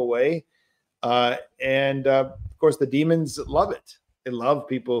 terrible way. And of course, the demons love it. They love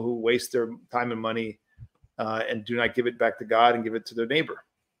people who waste their time and money and do not give it back to God and give it to their neighbor.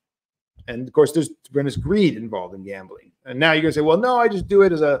 And of course, there's greed involved in gambling. And now you're going to say, well, no, I just do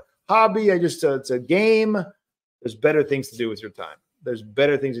it as a hobby. It's a game. There's better things to do with your time. There's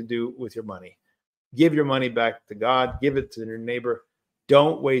better things to do with your money. Give your money back to God. Give it to your neighbor.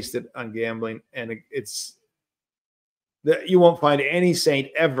 Don't waste it on gambling. And you won't find any saint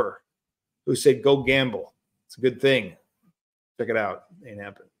ever who said, go gamble. It's a good thing. Check it out. Ain't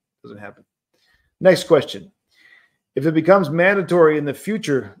happen. Doesn't happen. Next question. If it becomes mandatory in the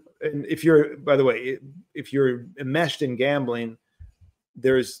future, and if you're, by the way, if you're enmeshed in gambling,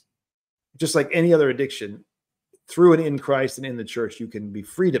 there's just like any other addiction, through and in Christ and in the church, you can be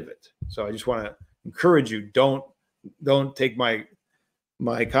freed of it. So I just want to encourage you, don't take my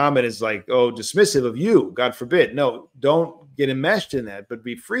comment as like, oh, dismissive of you, God forbid. No, don't get enmeshed in that, but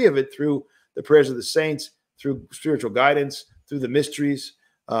be free of it through the prayers of the saints, through spiritual guidance, through the mysteries,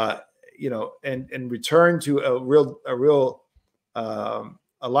 and return to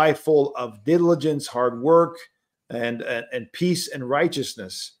a life full of diligence, hard work, and peace and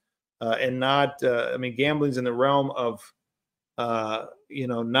righteousness, and not. Gambling's in the realm of,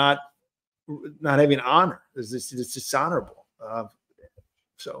 not having honor. It's dishonorable.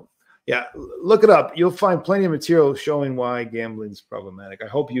 So yeah, look it up. You'll find plenty of material showing why gambling is problematic. I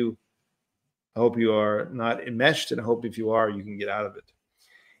hope you are not enmeshed, and I hope if you are, you can get out of it.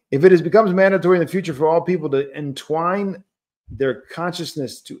 If it becomes mandatory in the future for all people to entwine their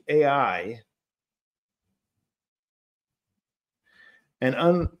consciousness to AI and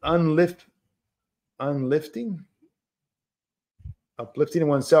uplifting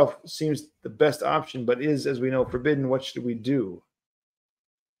oneself seems the best option, but is, as we know, forbidden. What should we do?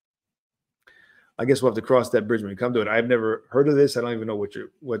 I guess we'll have to cross that bridge when we come to it. I've never heard of this. I don't even know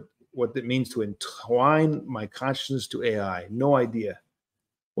what it means to entwine my consciousness to AI. No idea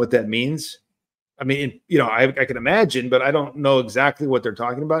what that means. I mean, I can imagine, but I don't know exactly what they're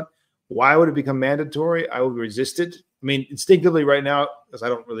talking about. Why would it become mandatory? I would resist it. I mean, instinctively right now, because I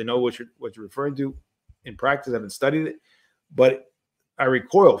don't really know what you're referring to in practice. I haven't studied it, but I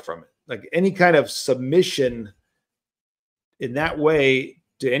recoil from it. Like any kind of submission in that way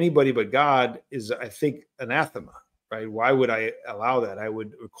to anybody but God is, I think, anathema, right? Why would I allow that? I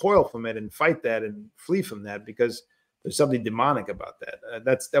would recoil from it and fight that and flee from that, because there's something demonic about that.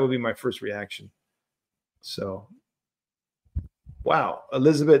 That would be my first reaction. So, wow,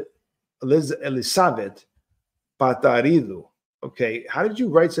 Elizabeth Pataridu. Okay, how did you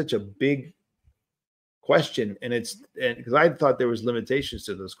write such a big question? And because I thought there was limitations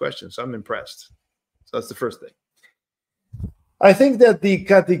to those questions, so I'm impressed. So that's the first thing. I think that the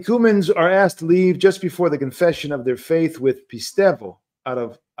catechumens are asked to leave just before the confession of their faith with pistevo, out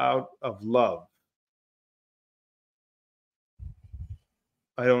of love.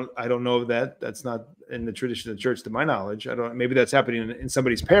 I don't know that. That's not in the tradition of the church, to my knowledge. Maybe that's happening in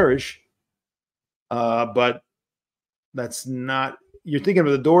somebody's parish, but that's not. You're thinking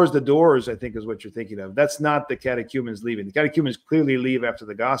of the doors, I think, is what you're thinking of. That's not the catechumens leaving. The catechumens clearly leave after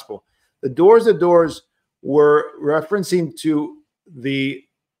the gospel. The doors were referencing to the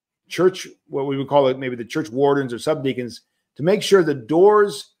church, what we would call it, maybe the church wardens or subdeacons, to make sure the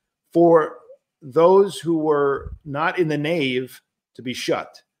doors for those who were not in the nave to be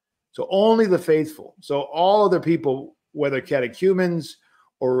shut. So only the faithful. So all other people, whether catechumens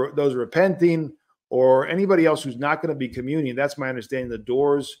or those repenting or anybody else who's not going to be communing, that's my understanding. The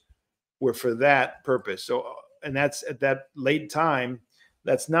doors were for that purpose. So, and that's at that late time.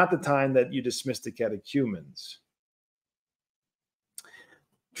 That's not the time that you dismiss the catechumens.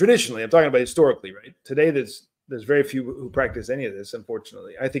 Traditionally, I'm talking about historically, right? Today, there's very few who practice any of this,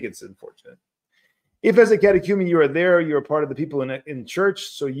 unfortunately. I think it's unfortunate. If as a catechumen you are there, you're a part of the people in church,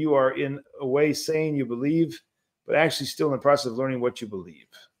 so you are in a way saying you believe, but actually still in the process of learning what you believe.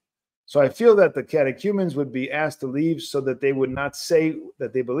 So I feel that the catechumens would be asked to leave so that they would not say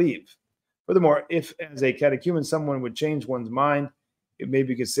that they believe. Furthermore, if as a catechumen someone would change one's mind, it may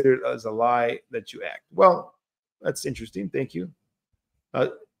be considered as a lie that you act. Well, that's interesting. Thank you.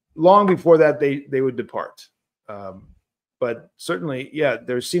 Long before that, they would depart. But certainly, yeah,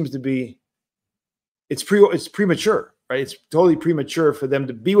 there seems to be, it's premature, right? It's totally premature for them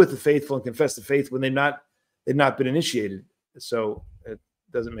to be with the faithful and confess the faith when they've not been initiated. So it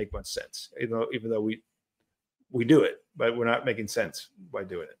doesn't make much sense, even though we do it, but we're not making sense by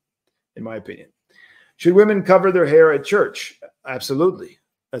doing it, in my opinion. Should women cover their hair at church? Absolutely.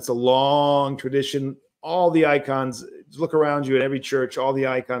 That's a long tradition. All the icons, look around you at every church, all the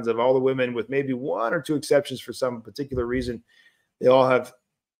icons of all the women, with maybe one or two exceptions for some particular reason, they all have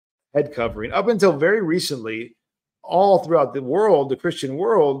head covering. Up until very recently, all throughout the world, the Christian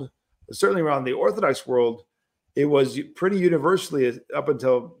world, certainly around the Orthodox world, it was pretty universally, up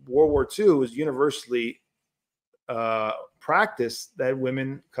until World War II, it was universally practiced that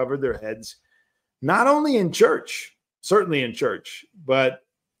women covered their heads, not only in church, certainly in church, but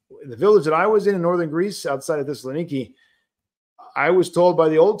in the village that I was in northern Greece, outside of Thessaloniki, I was told by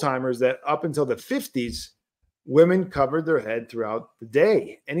the old timers that up until the 50s, women covered their head throughout the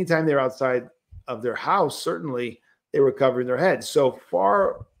day. Anytime they were outside of their house, certainly they were covering their heads. So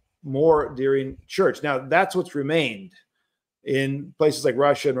far more during church. Now, that's what's remained. In places like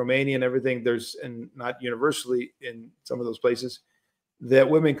Russia and Romania and everything, and not universally in some of those places, that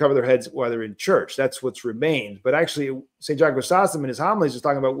women cover their heads while they're in church. That's what's remained. But actually, St. John Chrysostom in his homilies is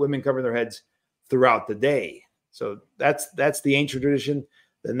talking about women covering their heads throughout the day. So that's the ancient tradition,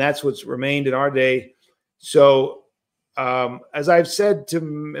 and that's what's remained in our day. So as I've said to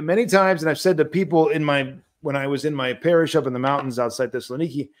many times, and I've said to people when I was in my parish up in the mountains outside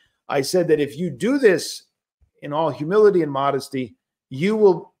Thessaloniki, I said that if you do this in all humility and modesty, you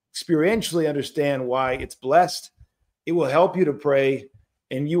will experientially understand why it's blessed. It will help you to pray,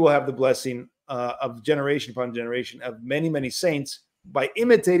 and you will have the blessing of generation upon generation of many, many saints by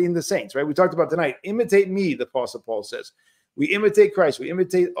imitating the saints, right? We talked about tonight, imitate me, the Apostle Paul says. We imitate Christ. We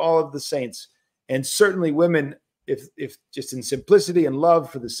imitate all of the saints. And certainly women, if just in simplicity and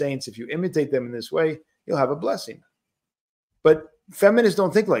love for the saints, if you imitate them in this way, you'll have a blessing. But feminists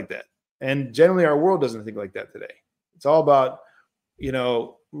don't think like that. And generally our world doesn't think like that today. It's all about,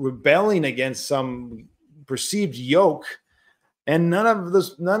 rebelling against some perceived yoke. And none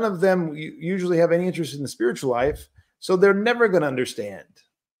of them usually have any interest in the spiritual life. So they're never going to understand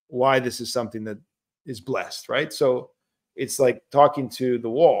why this is something that is blessed, right? So it's like talking to the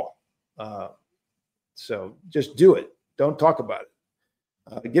wall. So just do it. Don't talk about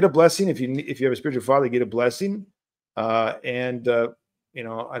it. Get a blessing. If you have a spiritual father, get a blessing. I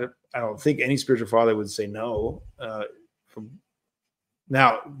don't think any spiritual father would say no.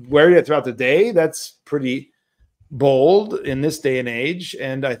 Now, wearing it throughout the day, that's pretty bold in this day and age.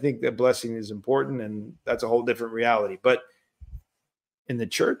 And I think that blessing is important, and that's a whole different reality. But in the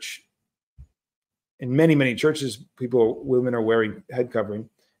church, in many, many churches, women are wearing head covering.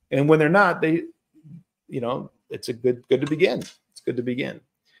 And when they're not, it's good to begin. It's good to begin.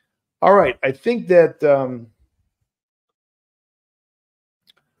 All right. I think that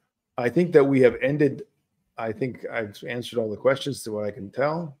we have ended. I think I've answered all the questions to what I can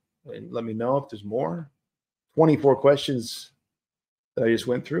tell. And let me know if there's more. 24 questions that I just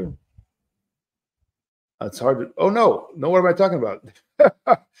went through. It's hard to. Oh no! What am I talking about?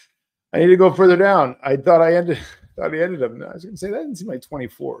 I need to go further down. I thought I ended up. I was going to say that didn't seem like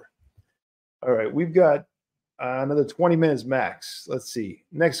 24. All right, we've got another 20 minutes max. Let's see.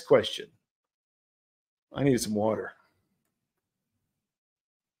 Next question. I need some water.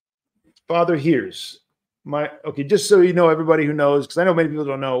 Father Heers. Just so you know, everybody who knows, because I know many people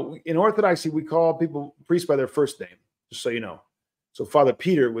don't know, in Orthodoxy, we call priests by their first name, just so you know. So Father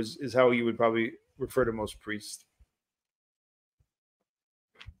Peter is how you would probably refer to most priests.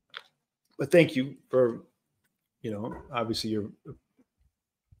 But thank you for, obviously you're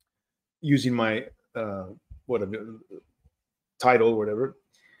using my title or whatever.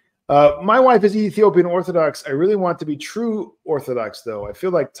 My wife is Ethiopian Orthodox. I really want to be true Orthodox, though. I feel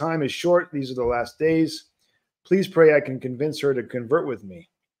like time is short. These are the last days. Please pray I can convince her to convert with me.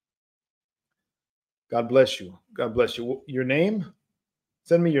 God bless you. God bless you. Your name?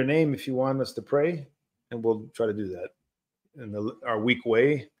 Send me your name if you want us to pray, and we'll try to do that in our weak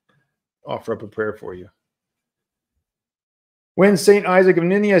way. Offer up a prayer for you. When St. Isaac of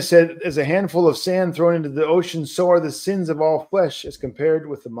Ninias said, as a handful of sand thrown into the ocean, so are the sins of all flesh as compared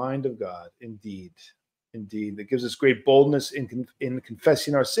with the mind of God. Indeed. Indeed. That gives us great boldness in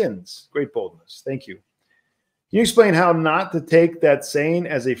confessing our sins. Great boldness. Thank you. Can you explain how not to take that saying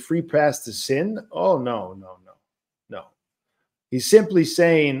as a free pass to sin? Oh, no. He's simply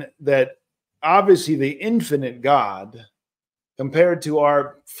saying that obviously the infinite God, compared to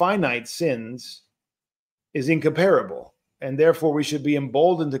our finite sins, is incomparable. And therefore we should be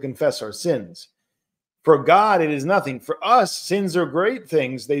emboldened to confess our sins. For God, it is nothing. For us, sins are great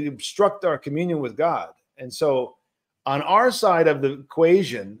things. They obstruct our communion with God. And so on our side of the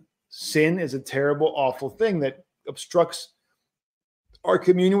equation, sin is a terrible, awful thing that obstructs our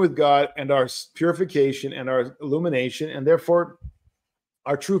communion with God and our purification and our illumination, and therefore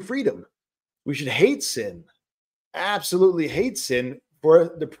our true freedom. We should hate sin, absolutely hate sin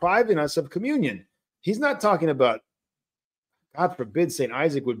for depriving us of communion. He's not talking about, God forbid, St.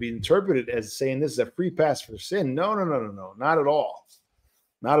 Isaac would be interpreted as saying this is a free pass for sin. No, not at all.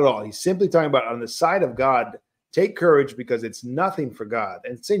 Not at all. He's simply talking about on the side of God, take courage because it's nothing for God.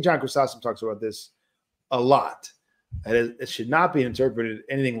 And St. John Chrysostom talks about this a lot. And it should not be interpreted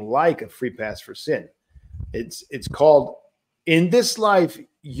anything like a free pass for sin. It's called, in this life,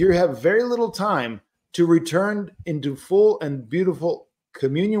 you have very little time to return into full and beautiful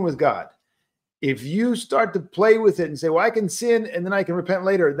communion with God. If you start to play with it and say, well, I can sin and then I can repent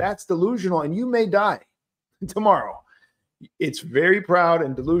later, that's delusional and you may die tomorrow. It's very proud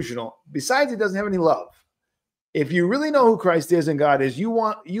and delusional. Besides, it doesn't have any love. If you really know who Christ is and God is,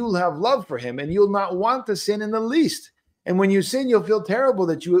 you'll have love for him and you'll not want to sin in the least. And when you sin, you'll feel terrible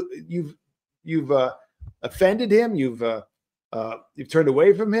that you've offended him, you've turned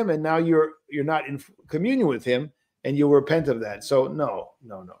away from him, and now you're not in communion with him, and you'll repent of that. So no,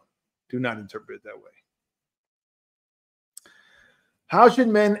 do not interpret it that way. How should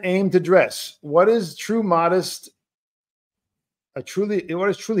men aim to dress? What is truly modest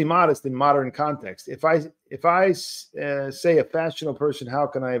in modern context? If I say a fashionable person, how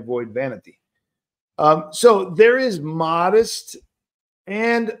can I avoid vanity? So there is modest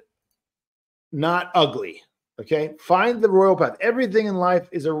and not ugly. Okay, find the royal path. Everything in life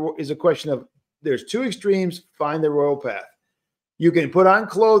is a question of, there's two extremes. Find the royal path. You can put on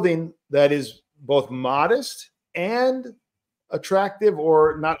clothing that is both modest and attractive,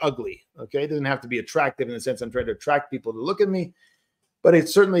 or not ugly. Okay, it doesn't have to be attractive in the sense I'm trying to attract people to look at me, but it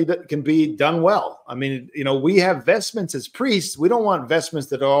certainly can be done well. I mean, we have vestments as priests. We don't want vestments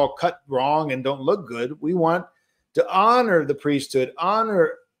that are all cut wrong and don't look good. We want to honor the priesthood,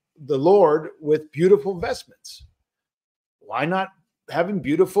 honor the Lord with beautiful vestments. Why not having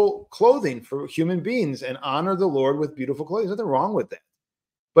beautiful clothing for human beings and honor the Lord with beautiful clothing? There's nothing wrong with that.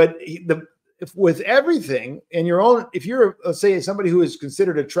 But with everything in your own, if you're, let's say, somebody who is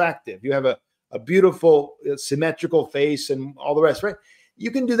considered attractive, you have a beautiful symmetrical face and all the rest, right?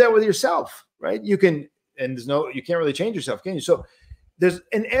 You can do that with yourself, right? You can, and you can't really change yourself, can you? So there's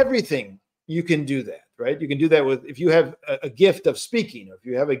in everything you can do that, right? You can do that with, if you have a gift of speaking, or if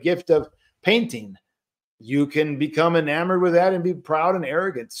you have a gift of painting, you can become enamored with that and be proud and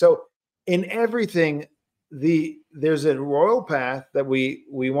arrogant. So in everything, there's a royal path that we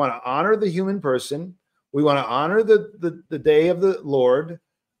want to honor the human person. We want to honor the day of the Lord.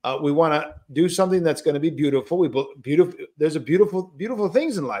 We want to do something that's going to be beautiful. There's beautiful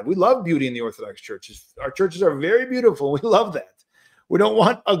things in life. We love beauty in the Orthodox churches. Our churches are very beautiful. We love that. We don't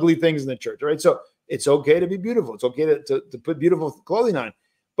want ugly things in the church, right? So it's okay to be beautiful. It's okay to put beautiful clothing on.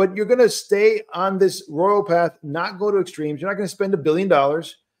 But you're going to stay on this royal path, not go to extremes. You're not going to spend $1 billion.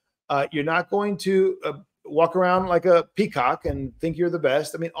 You're not going to walk around like a peacock and think you're the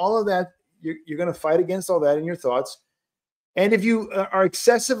best. I mean, all of that, you're going to fight against all that in your thoughts. And if you are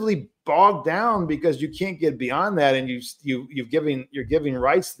excessively bogged down because you can't get beyond that, and you're giving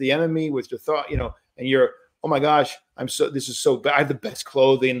rights to the enemy with your thought, and you're, oh my gosh, this is so bad. I have the best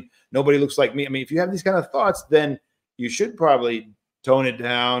clothing. Nobody looks like me. I mean, if you have these kind of thoughts, then you should probably tone it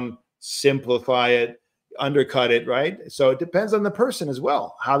down, simplify it, undercut it, right? So it depends on the person as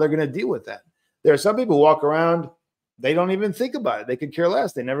well, how they're going to deal with that. There are some people who walk around, they don't even think about it. They could care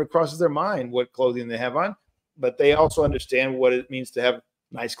less. They never crosses their mind what clothing they have on, but they also understand what it means to have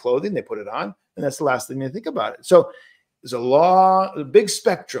nice clothing. They put it on, and that's the last thing they think about it. So there's a big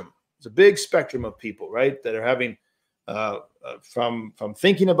spectrum. It's a big spectrum of people, right, that are having from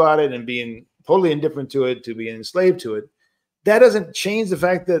thinking about it and being totally indifferent to it to being enslaved to it. That doesn't change the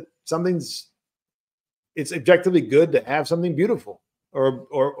fact that it's objectively good to have something beautiful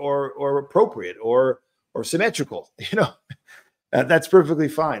or appropriate or symmetrical. That's perfectly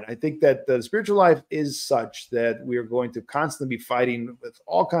fine. I think that the spiritual life is such that we are going to constantly be fighting with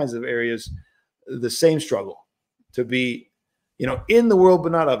all kinds of areas, the same struggle to be, in the world,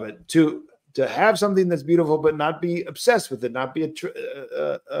 but not of it, to have something that's beautiful, but not be obsessed with it, not be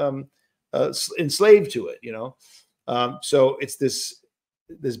enslaved to it, So it's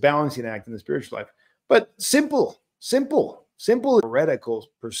this balancing act in the spiritual life, but simple, heretical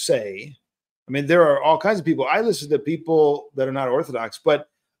per se. I mean, there are all kinds of people. I listen to people that are not Orthodox, but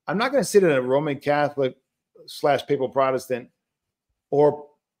I'm not going to sit in a Roman Catholic / Papal Protestant or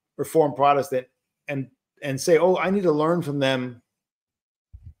Reformed Protestant and say, oh, I need to learn from them,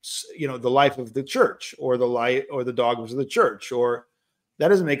 the life of the church or the life or the dogmas of the church. Or that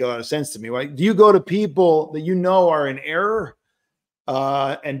doesn't make a lot of sense to me. Right? Do you go to people that are in error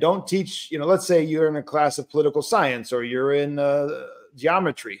and don't teach? Let's say you're in a class of political science or you're in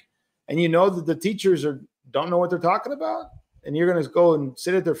geometry, and that the teachers don't know what they're talking about, and you're going to go and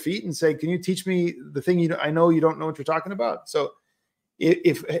sit at their feet and say, can you teach me the thing I know you don't know what you're talking about? So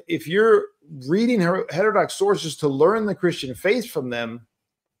if you're reading heterodox sources to learn the Christian faith from them,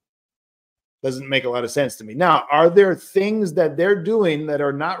 doesn't make a lot of sense to me. Now, are there things that they're doing that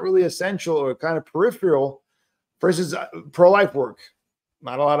are not really essential or kind of peripheral versus pro-life work?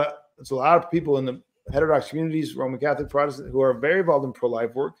 There's a lot of people in the heterodox communities, Roman Catholic, Protestant, who are very involved in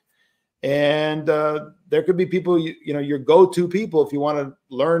pro-life work. And there could be people, your go-to people if you want to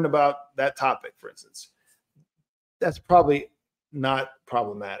learn about that topic, for instance. That's probably not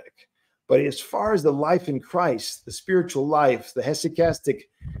problematic. But as far as the life in Christ, the spiritual life, the hesychastic,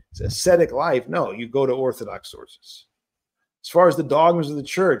 ascetic life, no, you go to Orthodox sources. As far as the dogmas of the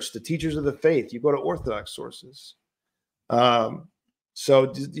church, the teachers of the faith, you go to Orthodox sources. So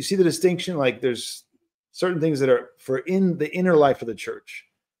do you see the distinction? Like there's certain things that are for in the inner life of the church.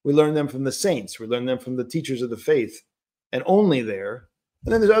 We learn them from the saints. We learn them from the teachers of the faith, and only there.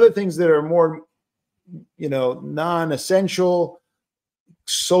 And then there's other things that are more, non-essential,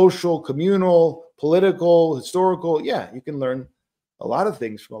 social, communal, political, historical. Yeah, you can learn a lot of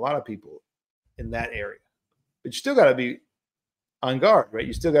things from a lot of people in that area. But you still got to be on guard, right?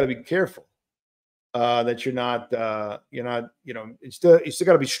 You still got to be careful that you're not, you still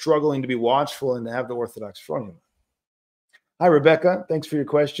got to be struggling to be watchful and to have the Orthodox formula. Hi, Rebecca. Thanks for your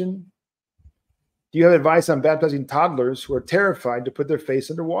question. Do you have advice on baptizing toddlers who are terrified to put their face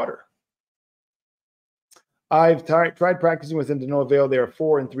under water? I've tried practicing with them to no avail. They are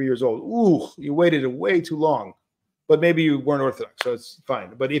 4 and 3 years old. Ooh, you waited way too long, but maybe you weren't Orthodox, so it's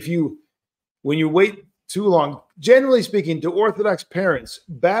fine. But when you wait too long, generally speaking, to Orthodox parents,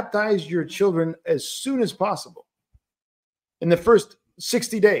 baptize your children as soon as possible. In the first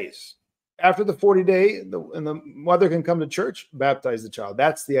 60 days. After the 40-day, and the mother can come to church, baptize the child.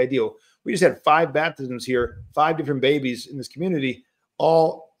 That's the ideal. We just had 5 baptisms here, 5 different babies in this community,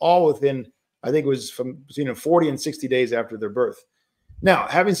 all within, I think it was from between 40 and 60 days after their birth. Now,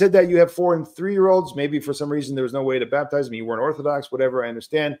 having said that, you have 4 and 3-year-olds. Maybe for some reason there was no way to baptize them. You weren't Orthodox, whatever. I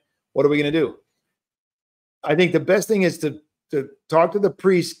understand. What are we going to do? I think the best thing is to talk to the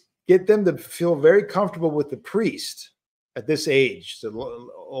priest, get them to feel very comfortable with the priest at this age, the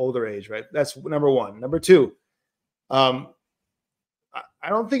older age, right? That's number one. Number two, I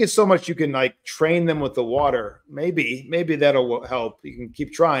don't think it's so much you can like train them with the water. Maybe that'll help. You can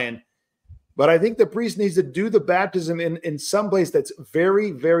keep trying. But I think the priest needs to do the baptism in some place that's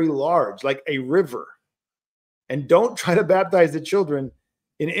very, very large, like a river. And don't try to baptize the children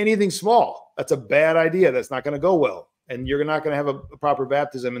in anything small. That's a bad idea. That's not going to go well. And you're not going to have a proper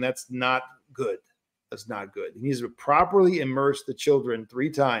baptism, and that's not good. That's not good. He needs to properly immerse the children 3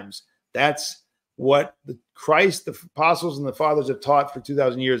 times. That's what the Christ, the apostles, and the fathers have taught for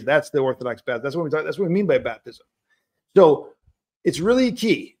 2,000 years. That's the Orthodox baptism. That's what we talk. That's what we mean by baptism. So it's really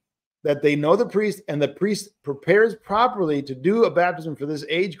key that they know the priest, and the priest prepares properly to do a baptism for this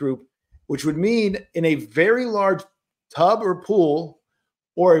age group, which would mean in a very large tub or pool,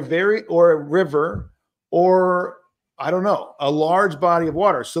 or a river, or I don't know, a large body of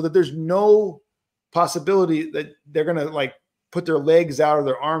water, so that there's no possibility that they're going to like put their legs out or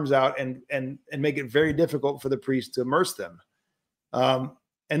their arms out and make it very difficult for the priest to immerse them.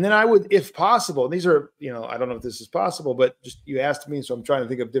 And then I would, if possible, these are, I don't know if this is possible, but just you asked me, so I'm trying to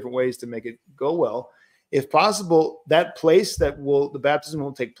think of different ways to make it go well. If possible, that place that the baptism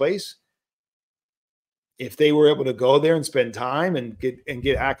will take place, if they were able to go there and spend time and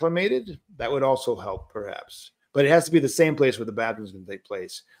get acclimated, that would also help perhaps. But it has to be the same place where the baptism is going to take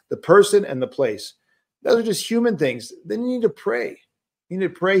place. The person and the place. Those are just human things. Then you need to pray. You need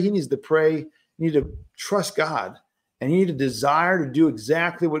to pray. He needs to pray. You need to trust God. And you need to desire to do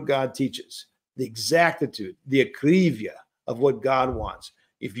exactly what God teaches. The exactitude, the akrivia of what God wants.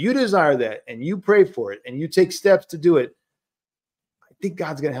 If you desire that and you pray for it and you take steps to do it, I think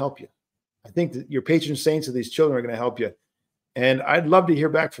God's going to help you. I think that your patron saints of these children are going to help you. And I'd love to hear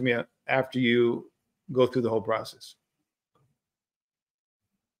back from you after you go through the whole process.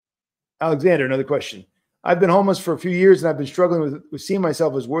 Alexander, another question. I've been homeless for a few years and I've been struggling with seeing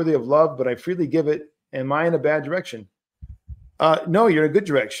myself as worthy of love, but I freely give it. Am I in a bad direction? No, you're in a good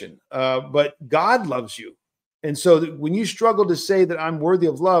direction. But God loves you. And so when you struggle to say that I'm worthy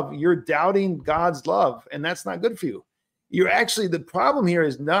of love, you're doubting God's love, and that's not good for you. You're actually, the problem here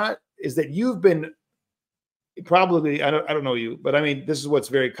is that you've been probably, I don't know you, but I mean, this is what's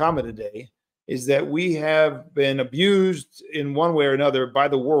very common today, is that we have been abused in one way or another by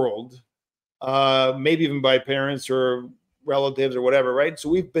the world, maybe even by parents or relatives or whatever, right? So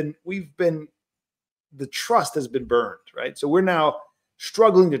we've been, the trust has been burned, right? So we're now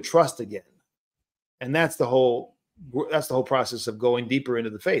struggling to trust again. And that's the whole process of going deeper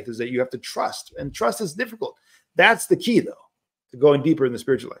into the faith, is that you have to trust, and trust is difficult. That's the key though, to going deeper in the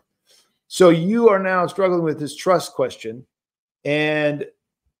spiritual life. So you are now struggling with this trust question, and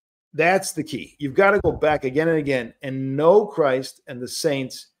that's the key. You've got to go back again and again and know Christ and the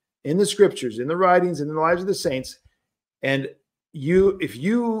saints in the scriptures, in the writings, and in the lives of the saints. And if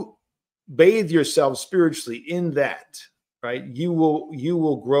you bathe yourself spiritually in that, right, you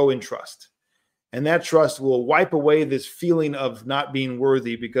will grow in trust. And that trust will wipe away this feeling of not being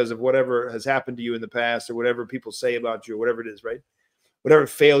worthy because of whatever has happened to you in the past, or whatever people say about you, or whatever it is, right? Whatever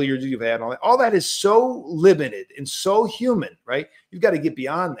failures you've had, all that is so limited and so human, right? You've got to get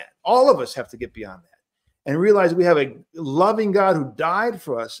beyond that. All of us have to get beyond that and realize we have a loving God who died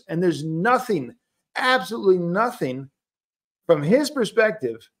for us, and there's nothing, absolutely nothing from his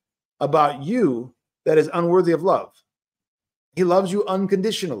perspective about you that is unworthy of love. He loves you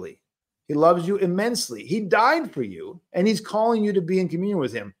unconditionally. He loves you immensely. He died for you, and he's calling you to be in communion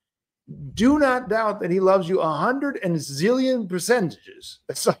with him. Do not doubt that he loves you 100 and zillion percentages.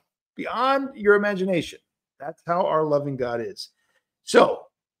 That's beyond your imagination. That's how our loving God is. So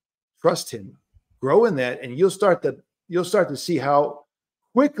trust him, grow in that, and you'll start to see how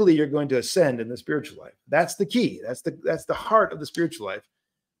quickly you're going to ascend in the spiritual life. That's the key. That's the heart of the spiritual life.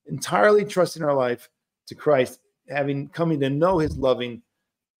 Entirely trusting our life to Christ, coming to know his loving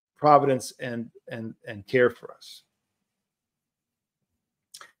providence and care for us.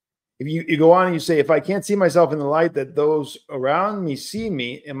 If you go on and you say, if I can't see myself in the light that those around me see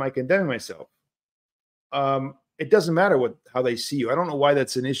me, am I condemning myself? It doesn't matter how they see you. I don't know why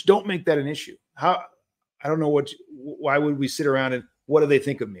that's an issue. Don't make that an issue. I don't know why would we sit around and what do they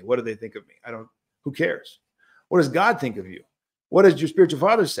think of me? What do they think of me? Who cares? What does God think of you? What does your spiritual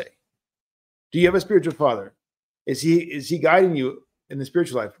father say? Do you have a spiritual father? Is he guiding you in the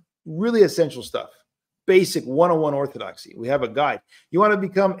spiritual life? Really essential stuff. Basic 101 orthodoxy. We have a guide. You want to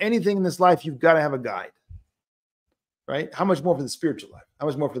become anything in this life, you've got to have a guide. Right? How much more for the spiritual life? How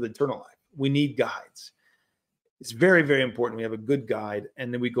much more for the eternal life? We need guides. It's very, very important we have a good guide,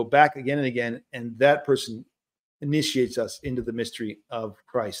 and then we go back again and again, and that person initiates us into the mystery of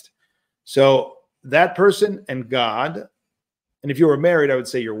Christ. So that person and God, and if you were married, I would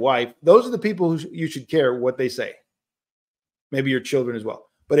say your wife, those are the people who you should care what they say. Maybe your children as well.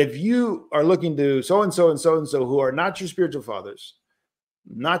 But if you are looking to so-and-so and so-and-so who are not your spiritual fathers,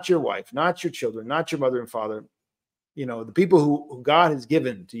 not your wife, not your children, not your mother and father, the people who God has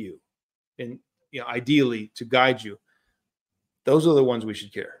given to you, and ideally to guide you, those are the ones we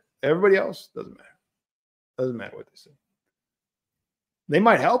should care. Everybody else doesn't matter. Doesn't matter what they say. They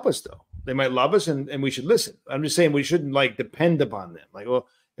might help us though. They might love us, and we should listen. I'm just saying we shouldn't depend upon them. Well,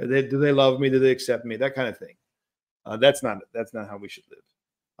 do they love me? Do they accept me? That kind of thing. That's not how we should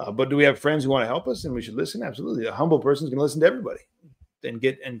live. But do we have friends who want to help us and we should listen? Absolutely. A humble person is going to listen to everybody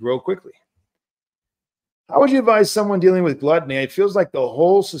and grow quickly. How would you advise someone dealing with gluttony? It feels like the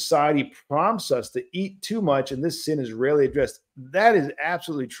whole society prompts us to eat too much, and this sin is rarely addressed. That is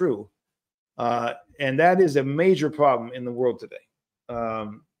absolutely true. And that is a major problem in the world today.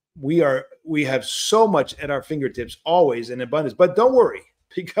 We have so much at our fingertips, always in abundance. But don't worry,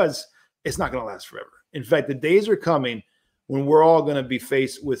 because it's not going to last forever. In fact, the days are coming when we're all going to be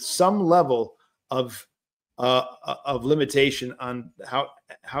faced with some level of limitation on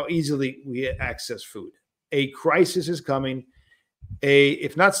how easily we access food. A crisis is coming.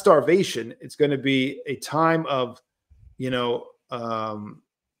 If not starvation, it's going to be a time of,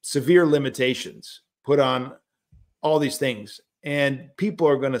 severe limitations put on all these things, and people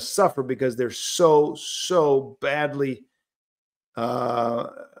are going to suffer because they're so badly,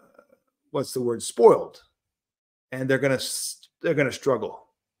 spoiled, and they're going to struggle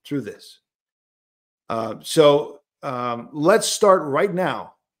through this. So let's start right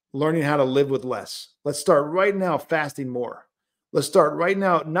now learning how to live with less. Let's start right now fasting more. Let's start right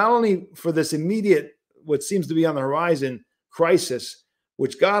now, not only for this immediate, what seems to be on the horizon crisis,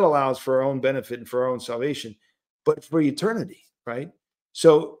 which God allows for our own benefit and for our own salvation, but for eternity, right?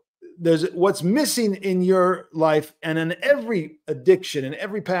 So there's what's missing in your life, and in every addiction and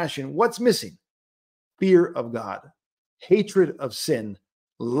every passion, what's missing? Fear of God, hatred of sin,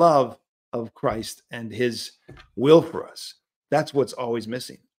 love of Christ and his will for us. That's what's always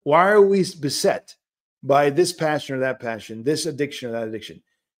missing. Why are we beset by this passion or that passion, this addiction or that addiction?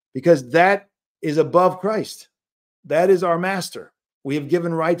 Because that is above Christ. That is our master. We have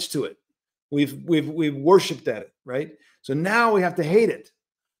given rights to it. We've worshiped at it, right? So now we have to hate it.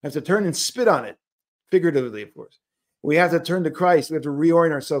 We have to turn and spit on it, figuratively, of course. We have to turn to Christ. We have to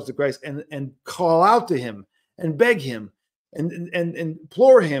reorient ourselves to Christ and call out to him and beg him and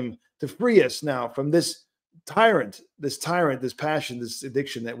implore him to free us now from this tyrant, this passion, this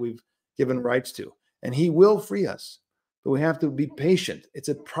addiction that we've given rights to. And he will free us, but we have to be patient. It's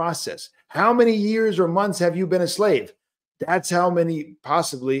a process. How many years or months have you been a slave? That's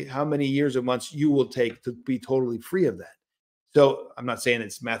possibly how many years or months you will take to be totally free of that. So I'm not saying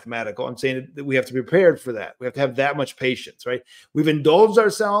it's mathematical. I'm saying that we have to be prepared for that. We have to have that much patience, right? We've indulged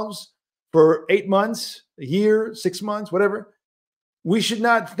ourselves for 8 months, a year, 6 months, whatever. We should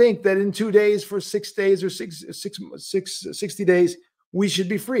not think that in 2 days, for 6 days or 60 days, we should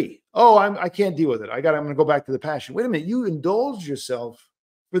be free. Oh, I can't deal with it. I'm going to go back to the passion. Wait a minute. You indulged yourself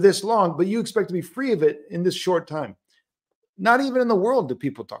for this long, but you expect to be free of it in this short time. Not even in the world do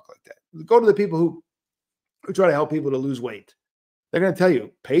people talk like that. Go to the people who try to help people to lose weight. They're going to tell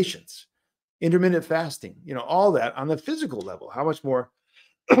you patience. intermittent fasting, all that on the physical level. How much more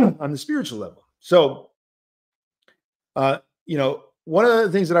on the spiritual level? So, one of the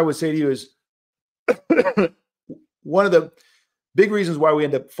things that I would say to you is one of the big reasons why we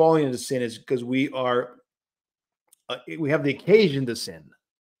end up falling into sin is because we have the occasion to sin.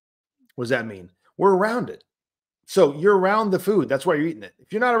 What does that mean? We're around it. So you're around the food. That's why you're eating it.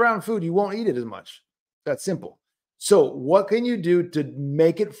 If you're not around food, you won't eat it as much. That's simple. So what can you do to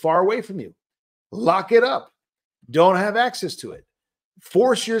make it far away from you? Lock it up. Don't have access to it.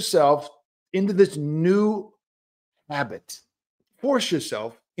 Force yourself into this new habit. Force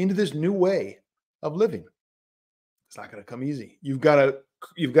yourself into this new way of living. It's not going to come easy. You've got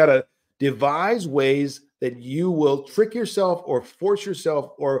to devise ways that you will trick yourself or force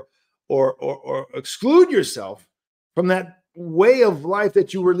yourself or exclude yourself from that way of life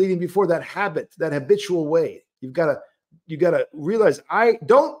that you were leading before, that habit, that habitual way. You've got to realize, I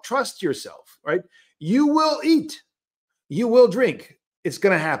don't trust yourself, right? You will eat, you will drink. It's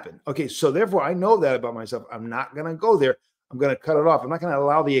going to happen. Okay. So therefore I know that about myself. I'm not going to go there. I'm going to cut it off. I'm not going to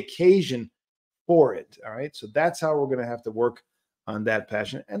allow the occasion for it. All right. So that's how we're going to have to work on that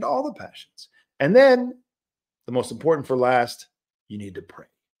passion and all the passions. And then the most important for last, you need to pray.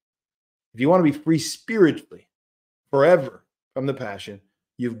 If you want to be free spiritually forever from the passion,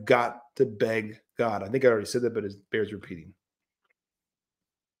 you've got to beg God. I think I already said that, but it bears repeating.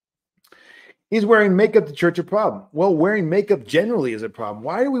 Is wearing makeup to church a problem? Well, wearing makeup generally is a problem.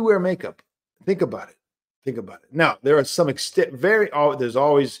 Why do we wear makeup? Think about it. Think about it. Now, there are some extent, there's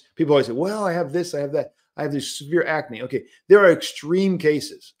always, people always say, well, I have this, I have that. I have this severe acne. Okay, there are extreme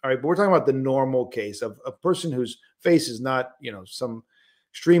cases. All right, but we're talking about the normal case of a person whose face is not, some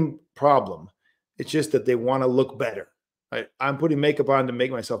extreme problem. It's just that they want to look better. Right? I'm putting makeup on to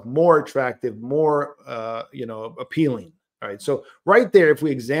make myself more attractive, more, appealing. All right. So right there, if we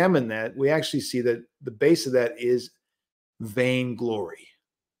examine that, we actually see that the base of that is vainglory.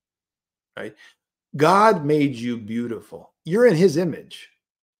 Right? God made you beautiful. You're in his image.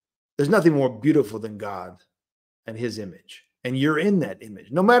 There's nothing more beautiful than God and his image. And you're in that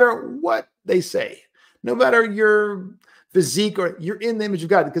image, no matter what they say, no matter your physique, or you're in the image of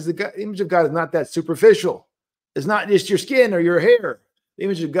God, because the image of God is not that superficial. It's not just your skin or your hair. The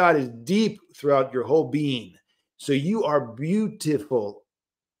image of God is deep throughout your whole being. So you are beautiful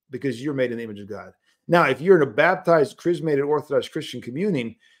because you're made in the image of God. Now, if you're in a baptized, charismated, Orthodox Christian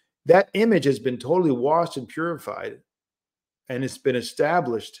communion, that image has been totally washed and purified, and it's been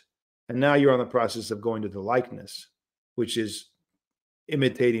established. And now you're on the process of going to the likeness, which is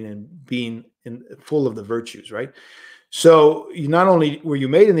imitating and being full of the virtues, right? So you not only were you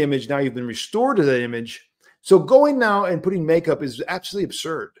made in the image, now you've been restored to that image. So going now and putting makeup is absolutely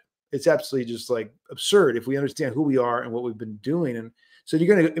absurd. It's absolutely just like absurd if we understand who we are and what we've been doing. And so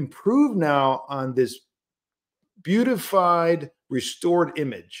you're going to improve now on this beautified, restored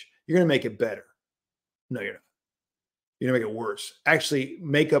image. You're going to make it better. No, you're not. You're going to make it worse. Actually,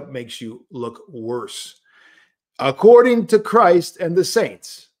 makeup makes you look worse. According to Christ and the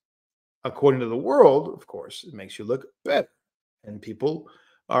saints. According to the world, of course, it makes you look better. And people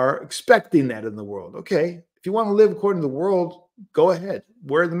are expecting that in the world. Okay, if you want to live according to the world, go ahead.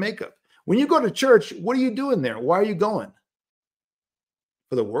 Wear the makeup. When you go to church, what are you doing there? Why are you going?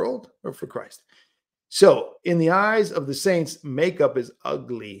 For the world or for Christ? So in the eyes of the saints, makeup is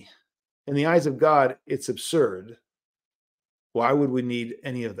ugly. In the eyes of God, it's absurd. Why would we need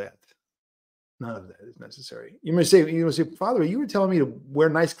any of that? None of that is necessary. You may say, Father, you were telling me to wear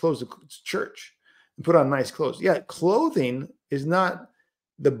nice clothes to church and put on nice clothes. Yeah, clothing is not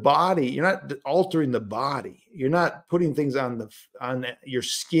the body. You're not altering the body. You're not putting things on your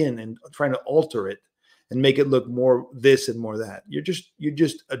skin and trying to alter it and make it look more this and more that. You're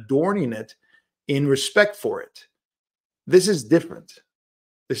just adorning it in respect for it. This is different.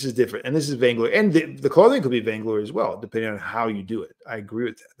 This is different. And this is vainglory. And the clothing could be vainglory as well, depending on how you do it. I agree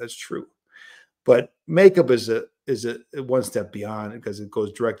with that. That's true. But makeup is a one step beyond, because it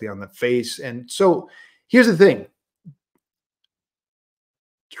goes directly on the face. And so here's the thing.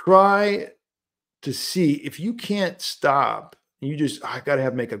 Try to see if you can't stop. You just, I got to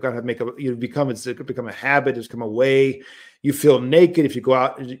have makeup, it's become a habit. It's become a way. You feel naked if you go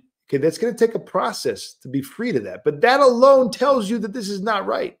out. Okay, that's going to take a process to be free to that. But that alone tells you that this is not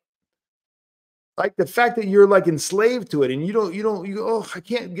right. Like the fact that you're like enslaved to it, and you go, oh, I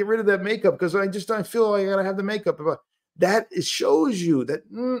can't get rid of that makeup because I feel like I got to have the makeup. That shows you that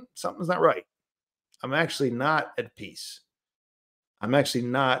something's not right. I'm actually not at peace. I'm actually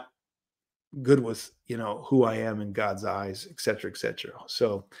not good with, who I am in God's eyes, et cetera, et cetera.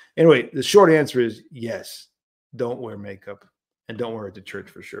 So anyway, the short answer is yes, don't wear makeup, and don't wear it to church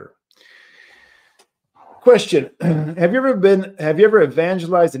for sure. Question: Have you ever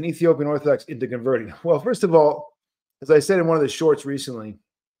evangelized an Ethiopian Orthodox into converting? Well, first of all, as I said in one of the shorts recently,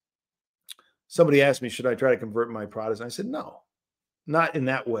 somebody asked me, should I try to convert my Protestant? I said, no, not in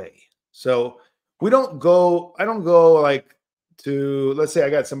that way. So I don't go like to, let's say I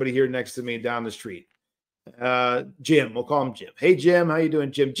got somebody here next to me down the street. Jim, we'll call him Jim. Hey, Jim, how you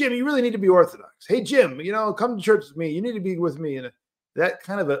doing, Jim? Jim, you really need to be Orthodox. Hey, Jim, come to church with me. You need to be with me. And that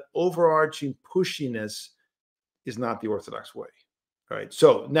kind of an overarching pushiness is not the Orthodox way. All right.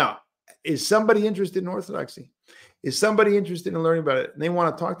 So now, is somebody interested in Orthodoxy? Is somebody interested in learning about it? And they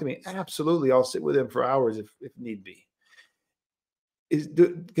want to talk to me? Absolutely. I'll sit with them for hours if need be.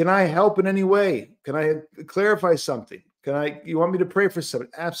 Can I help in any way? Can I clarify something? You want me to pray for something?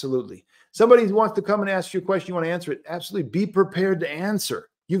 Absolutely. Somebody wants to come and ask you a question, you want to answer it? Absolutely. Be prepared to answer.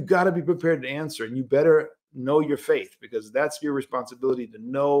 You've got to be prepared to answer, and you better know your faith, because that's your responsibility to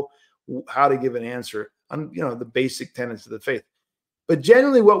know how to give an answer on, the basic tenets of the faith. But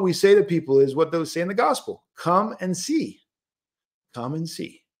generally what we say to people is what those say in the gospel: come and see. Come and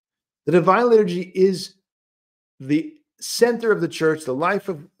see. The divine liturgy is the center of the church, the life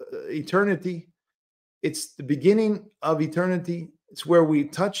of eternity. It's the beginning of eternity. It's where we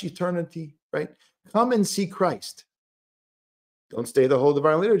touch eternity, right? Come and see Christ. Don't stay the whole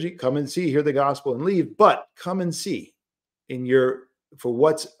divine liturgy. Come and see, hear the gospel and leave, but come and see for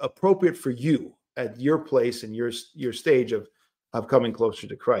what's appropriate for you at your place and your stage of coming closer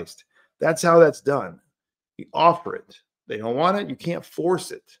to Christ. That's how that's done. You offer it. They don't want it. You can't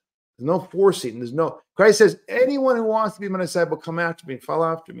force it. There's no forcing. Christ says, anyone who wants to be my disciple, come after me,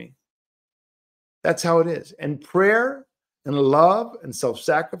 follow after me. That's how it is. And prayer and love and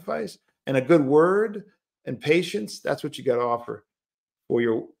self-sacrifice and a good word and patience, that's what you got to offer for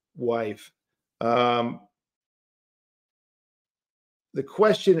your wife. The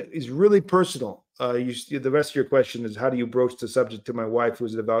question is really personal. The rest of your question is, how do you broach the subject to my wife, who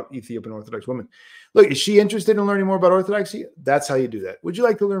is a devout Ethiopian Orthodox woman? Look, is she interested in learning more about Orthodoxy? That's how you do that. Would you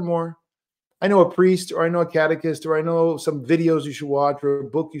like to learn more? I know a priest, or I know a catechist, or I know some videos you should watch, or a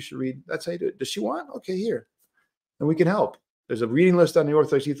book you should read. That's how you do it. Does she want? Okay, here. And we can help. There's a reading list on the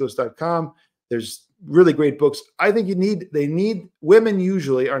orthodoxethos.com. There's really great books. I think women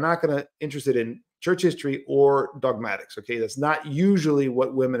usually are not interested in church history or dogmatics. Okay. That's not usually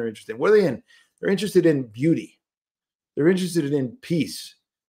what women are interested in. What are they in? They're interested in beauty. They're interested in peace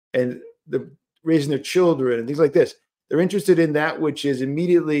and raising their children and things like this. They're interested in that which is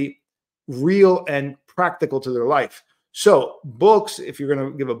immediately real and practical to their life. So books, if you're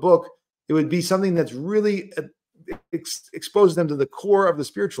going to give a book, it would be something that's really exposes them to the core of the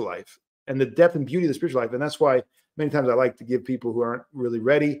spiritual life and the depth and beauty of the spiritual life. And that's why many times I like to give people who aren't really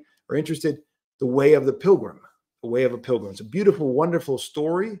ready or interested The Way of the Pilgrim. The Way of a Pilgrim. It's a beautiful, wonderful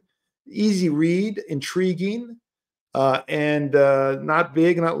story, easy read, intriguing, and not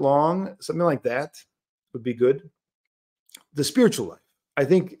big, not long. Something like that would be good. The spiritual life. I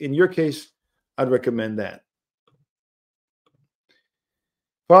think in your case, I'd recommend that.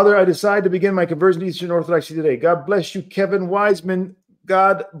 Father, I decide to begin my conversion to Eastern Orthodoxy today. God bless you, Kevin Wiseman.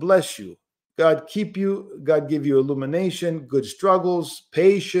 God bless you. God keep you. God give you illumination, good struggles,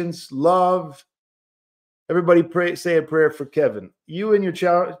 patience, love. Everybody say a prayer for Kevin. You and your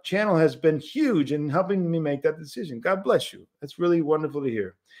channel has been huge in helping me make that decision. God bless you. That's really wonderful to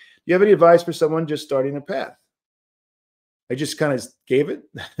hear. Do you have any advice for someone just starting a path? I just kind of gave it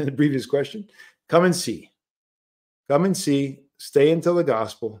in the previous question. Come and see. Come and see. Stay until the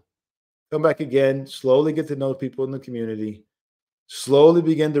gospel. Come back again. Slowly get to know people in the community. Slowly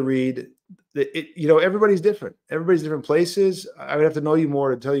begin to read. Everybody's different. Everybody's different places. I would have to know you more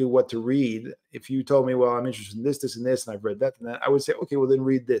to tell you what to read. If you told me, well, I'm interested in this, this, and this, and I've read that and that, I would say, okay, well, then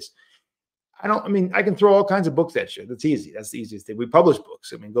read this. I can throw all kinds of books at you. That's easy. That's the easiest thing. We publish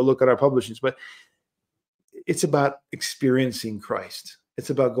books. Go look at our publishings. But it's about experiencing Christ. It's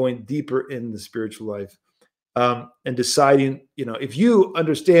about going deeper in the spiritual life. And deciding, if you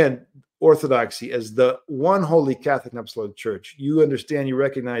understand Orthodoxy as the one holy Catholic and Apostolic Church, you understand, you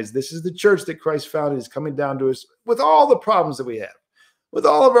recognize this is the church that Christ founded, is coming down to us with all the problems that we have, with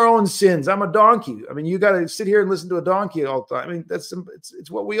all of our own sins. I'm a donkey. You got to sit here and listen to a donkey all the time. It's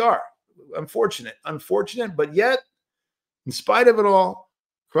what we are. Unfortunate, but yet, in spite of it all,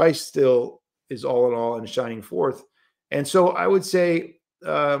 Christ still is all in all and shining forth. And so I would say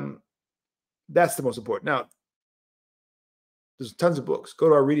that's the most important. Now, there's tons of books. Go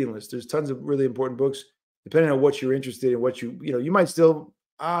to our reading list. There's tons of really important books, depending on what you're interested in, what you might still,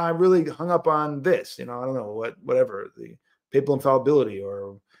 I really hung up on this, I don't know, whatever, the papal infallibility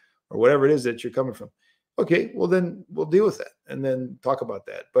or whatever it is that you're coming from. Okay, well, then we'll deal with that and then talk about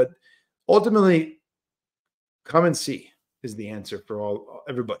that. But ultimately, Come and see is the answer for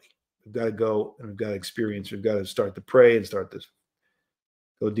everybody. We've got to go and we've got to experience. We've got to start to pray and start to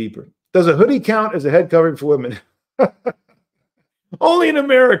go deeper. Does a hoodie count as a head covering for women? Only in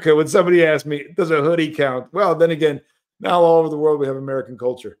America would somebody ask me, does a hoodie count? Well, then again, now all over the world we have American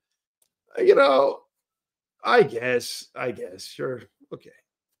culture. You know, I guess, sure, okay.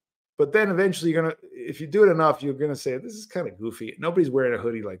 But then eventually if you do it enough, you're gonna say, this is kind of goofy. Nobody's wearing a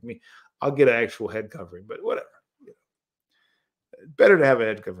hoodie like me. I'll get an actual head covering, but whatever. Better to have a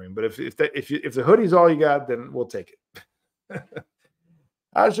head covering. But if the hoodie's all you got, then we'll take it.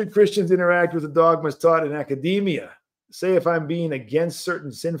 How should Christians interact with the dogmas taught in academia? Say if I'm being against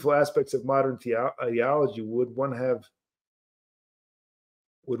certain sinful aspects of modern theology, would one have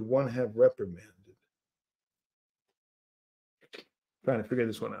reprimanded? Trying to figure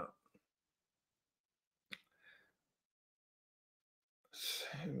this one out.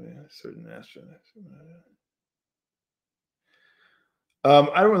 Certain aspects.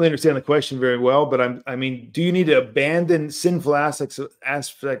 I don't really understand the question very well, but I mean, do you need to abandon sinful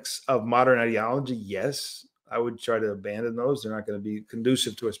aspects of modern ideology? Yes, I would try to abandon those. They're not going to be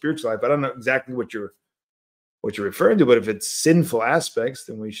conducive to a spiritual life. I don't know exactly what you're referring to, but if it's sinful aspects,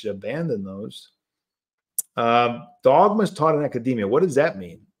 then we should abandon those. Dogmas taught in academia. What does that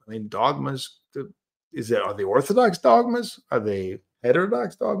mean? I mean, dogmas. Are they Orthodox dogmas? Are they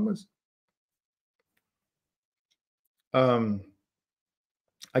heterodox dogmas?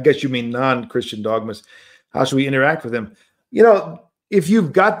 I guess you mean non-Christian dogmas. How should we interact with them? You know, if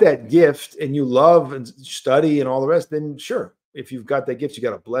you've got that gift and you love and study and all the rest, then sure. If you've got that gift, you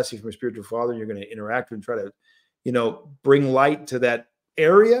got a blessing from a spiritual father, and you're going to interact and try to, bring light to that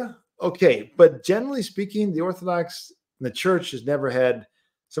area. Okay. But generally speaking, the Orthodox, the church has never had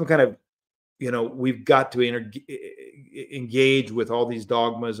some kind of, we've got to engage with all these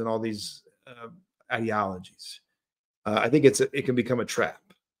dogmas and all these ideologies. I think it can become a trap.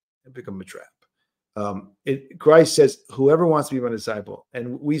 Christ says, whoever wants to be my disciple,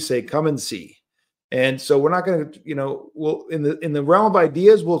 and we say, come and see. And so we're not going to, we'll in the realm of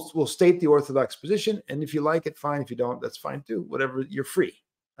ideas, we'll state the Orthodox position, and if you like it, fine. If you don't, that's fine too. Whatever, you're free.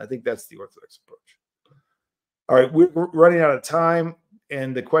 I think that's the Orthodox approach. All right, we're running out of time,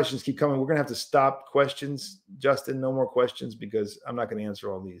 and the questions keep coming. We're going to have to stop questions, Justin. No more questions, because I'm not going to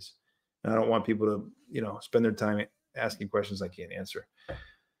answer all these, and I don't want people to, spend their time asking questions I can't answer.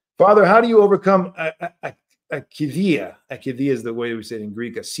 Father, how do you overcome akidia? Akidia is the way we say it in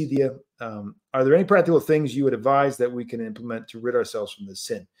Greek, asidia. Are there any practical things you would advise that we can implement to rid ourselves from this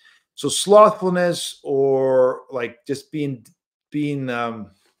sin? So slothfulness, or like just being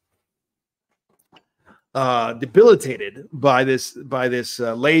debilitated by this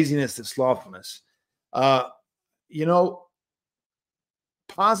laziness and slothfulness.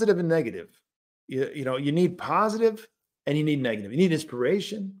 Positive and negative. You need positive and you need negative. You need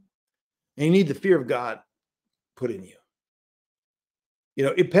inspiration and you need the fear of God put in you.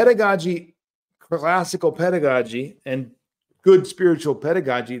 In pedagogy, classical pedagogy and good spiritual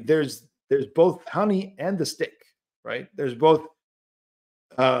pedagogy, there's both honey and the stick, right? There's both,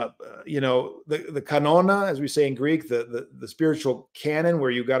 the kanona, as we say in Greek, the spiritual canon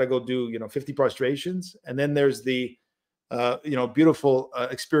where you got to go do, 50 prostrations. And then there's the, beautiful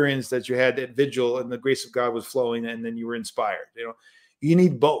experience that you had at vigil and the grace of God was flowing and then you were inspired. You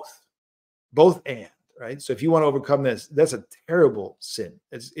need both and, right? So if you want to overcome this, that's a terrible sin.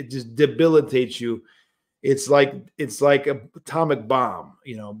 It just debilitates you. It's like an atomic bomb,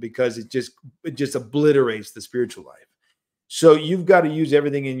 because it just obliterates the spiritual life. So you've got to use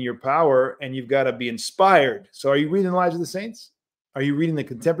everything in your power and you've got to be inspired. So are you reading the lives of the saints? Are you reading the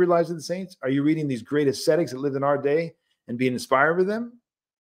contemporary lives of the saints? Are you reading these great ascetics that lived in our day and being inspired with them?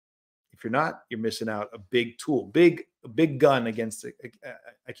 If you're not, you're missing out a big tool, a big gun against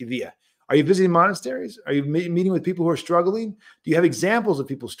akidia. Are you visiting monasteries? Are you meeting with people who are struggling? Do you have examples of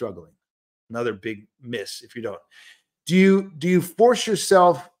people struggling? Another big miss if you don't. Do you force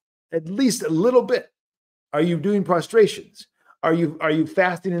yourself at least a little bit? Are you doing prostrations? Are you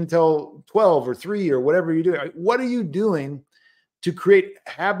fasting until 12 or 3 or whatever you do? What are you doing to create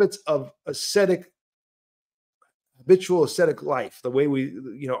habits of habitual ascetic life, the way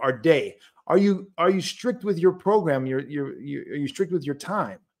we, our day? Are you strict with your program? Are you strict with your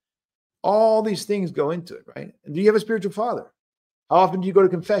time? All these things go into it, right? And do you have a spiritual father? How often do you go to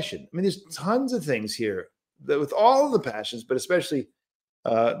confession? I mean, there's tons of things here that with all of the passions, but especially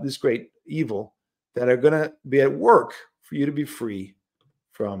this great evil, that are going to be at work for you to be free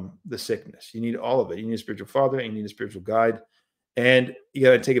from the sickness. You need all of it. You need a spiritual father and you need a spiritual guide. And you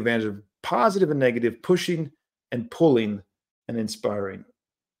got to take advantage of positive and negative, pushing and pulling and inspiring.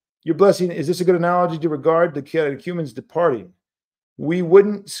 Your blessing, is this a good analogy to regard the catechumens departing? We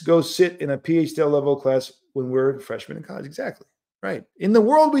wouldn't go sit in a PhD level class when we're freshmen in college. Exactly. Right. In the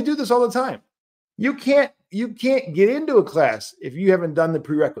world, we do this all the time. You can't get into a class if you haven't done the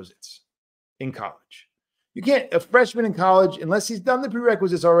prerequisites in college. You can't, a freshman in college, unless he's done the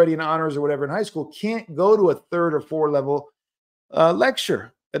prerequisites already in honors or whatever in high school, can't go to a 3rd or 4th level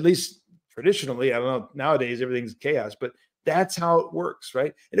lecture, at least traditionally. I don't know. Nowadays, everything's chaos, but that's how it works,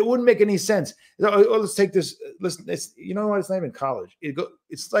 right? And it wouldn't make any sense. Let's take this. Listen, you know what? It's not even college.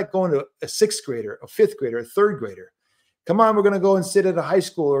 It's like going to a 6th grader, a 5th grader, a 3rd grader. Come on, we're going to go and sit at a high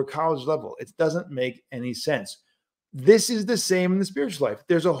school or college level. It doesn't make any sense. This is the same in the spiritual life.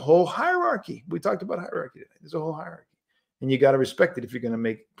 There's a whole hierarchy. We talked about hierarchy today. There's a whole hierarchy. And you got to respect it if you're going to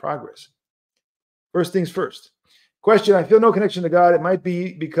make progress. First things first. Question, I feel no connection to God. It might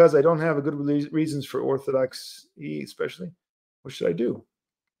be because I don't have a good reasons for orthodoxy, especially. What should I do?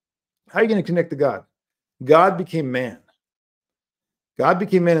 How are you going to connect to God? God became man. God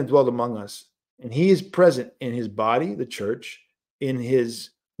became man and dwelled among us. And he is present in his body, the church, in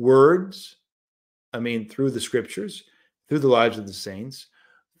his words, through the scriptures, through the lives of the saints,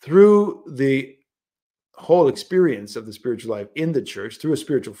 through the whole experience of the spiritual life in the church, through a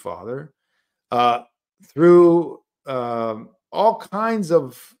spiritual father, through all kinds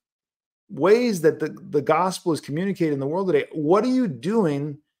of ways that the gospel is communicated in the world today. What are you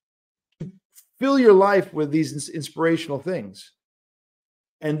doing to fill your life with these inspirational things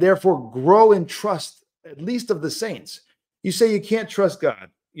and therefore grow in trust, at least of the saints? You say you can't trust God.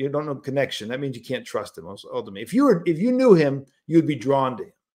 You don't know connection. That means you can't trust him ultimately. If you knew him, you would be drawn to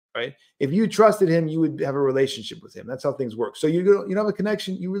him, right? If you trusted him, you would have a relationship with him. That's how things work. So you don't have a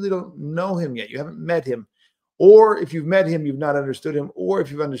connection. You really don't know him yet. You haven't met him. Or if you've met him, you've not understood him. Or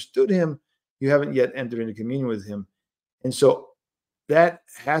if you've understood him, you haven't yet entered into communion with him. And so that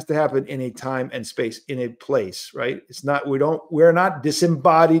has to happen in a time and space, in a place, right? It's not, we're not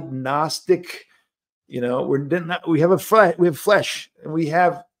disembodied Gnostic. We have flesh, and we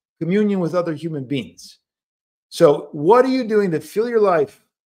have communion with other human beings. So what are you doing to fill your life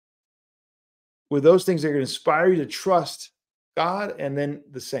with those things that are going to inspire you to trust God and then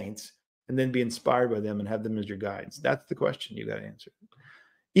the saints, and then be inspired by them and have them as your guides? That's the question you got to answer.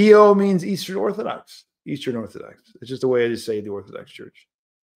 EO means Eastern Orthodox. Eastern Orthodox. It's just a way to say the Orthodox Church.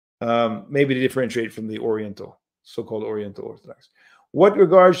 Maybe to differentiate from the Oriental, so-called Oriental Orthodox. What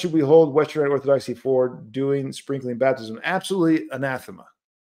regard should we hold Western Orthodoxy for doing sprinkling baptism? Absolutely anathema.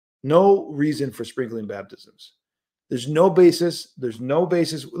 No reason for sprinkling baptisms. There's no basis. There's no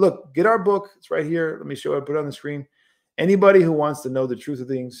basis. Look, get our book. It's right here. Let me show it. Put it on the screen. Anybody who wants to know the truth of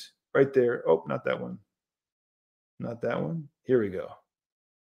things, right there. Oh, not that one. Not that one. Here we go.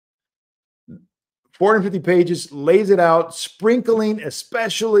 450 pages, lays it out. Sprinkling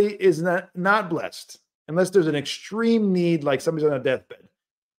especially is not blessed unless there's an extreme need, like somebody's on a deathbed.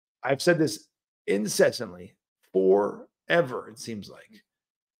 I've said this incessantly forever, it seems like.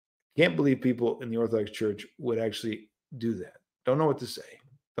 Can't believe people in the Orthodox Church would actually do that. Don't know what to say.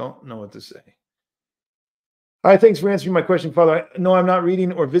 Don't know what to say. All right, thanks for answering my question, Father. No, I'm not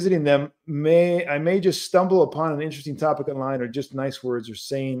reading or visiting them. I may just stumble upon an interesting topic online, or just nice words or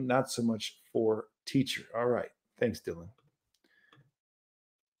saying, not so much for teacher. All right. Thanks, Dylan.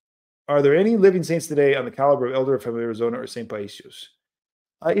 Are there any living saints today on the caliber of Elder from Arizona or St. Paisios?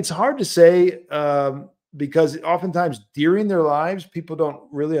 It's hard to say because oftentimes during their lives, people don't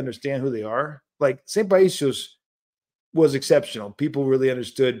really understand who they are. Like St. Paisios was exceptional. People really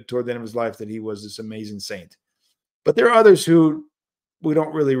understood toward the end of his life that he was this amazing saint. But there are others who we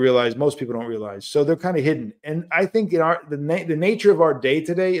don't really realize. Most people don't realize. So they're kind of hidden. And I think in the nature of our day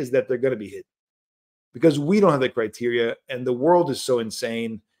today is that they're going to be hidden because we don't have the criteria and the world is so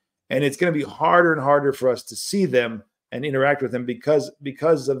insane. And it's going to be harder and harder for us to see them and interact with them because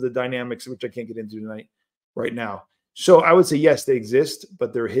of the dynamics, which I can't get into tonight, right now. So I would say, yes, they exist,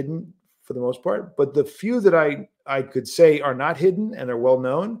 but they're hidden for the most part. But the few that I could say are not hidden and are well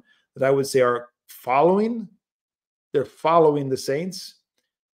known, that I would say are following, they're following the saints.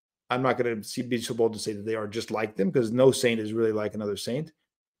 I'm not going to be so bold to say that they are just like them, because no saint is really like another saint.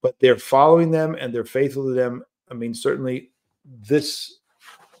 But they're following them and they're faithful to them. I mean, certainly this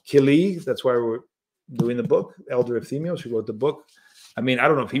Kili, that's why we're doing the book, Elder Athanasios, who wrote the book. I mean, I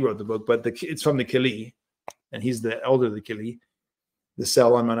don't know if he wrote the book, but it's from the Kili, and he's the elder of the Kili, the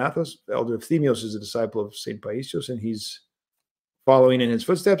cell on Mount Athos. Elder Athanasios is a disciple of St. Paisios, and he's following in his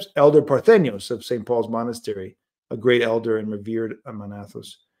footsteps. Elder Parthenios of St. Paul's Monastery, a great elder and revered on Mount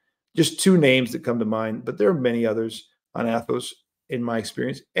Athos. Just two names that come to mind, but there are many others on Athos in my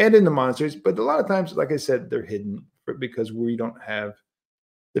experience and in the monasteries. But a lot of times, like I said, they're hidden because we don't have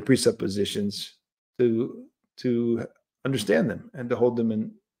the presuppositions to understand them and to hold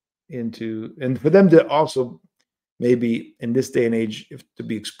them and for them to also maybe in this day and age, if to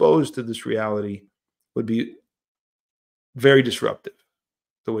be exposed to this reality would be very disruptive,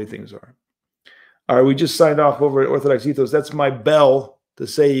 the way things are. All right, we just signed off over at Orthodox Ethos. That's my bell to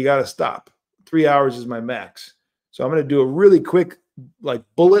say you got to stop. 3 hours is my max. So I'm going to do a really quick, like,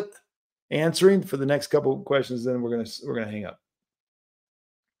 bullet answering for the next couple of questions. Then we're gonna hang up.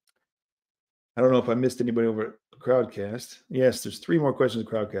 I don't know if I missed anybody over at CROWDCAST. Yes, there's 3 more questions at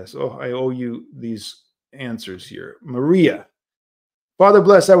CROWDCAST. Oh, I owe you these answers here. Maria. Father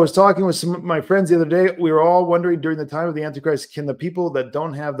bless, I was talking with some of my friends the other day. We were all wondering during the time of the Antichrist, can the people that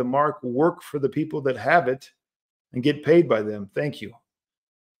don't have the mark work for the people that have it and get paid by them? Thank you.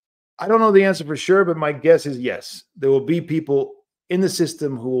 I don't know the answer for sure, but my guess is yes. There will be people in the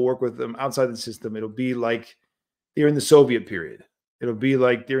system who will work with them outside the system. It'll be like during the Soviet period. It'll be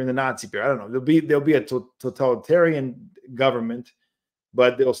like during the Nazi period. I don't know. There'll be a totalitarian government,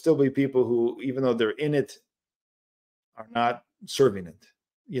 but there'll still be people who, even though they're in it, are not serving it.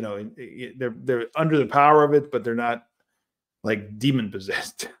 You know, they're under the power of it, but they're not like demon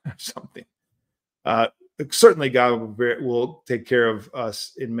possessed or something. Certainly, God will take care of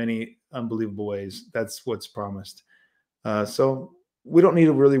us in many unbelievable ways. That's what's promised. So we don't need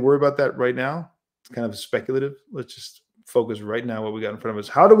to really worry about that right now. It's kind of speculative. Let's just focus right now what we got in front of us.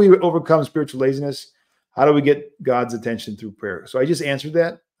 How do we overcome spiritual laziness? How do we get God's attention through prayer? So I just answered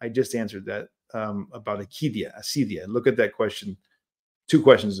that. About acedia. Look at that question 2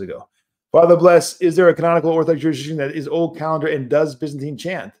 questions ago. Father bless, is there a canonical Orthodox jurisdiction that is old calendar and does Byzantine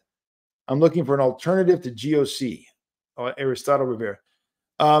chant? I'm looking for an alternative to GOC. Aristotle Rivera.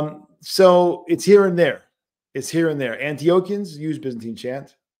 So it's here and there. Antiochians use Byzantine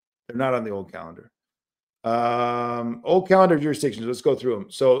chant. They're not on the old calendar. Old calendar jurisdictions. Let's go through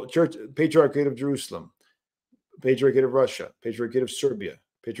them. So Church Patriarchate of Jerusalem, Patriarchate of Russia, Patriarchate of Serbia,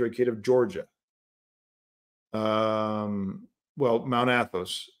 Patriarchate of Georgia. Mount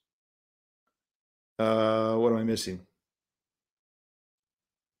Athos. What am I missing?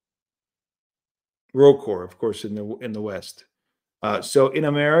 Rokor, of course, in the West. So in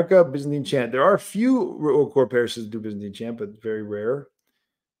America, Byzantine chant. There are a few Rokor parishes that do Byzantine chant, but very rare.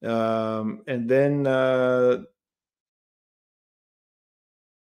 And then no,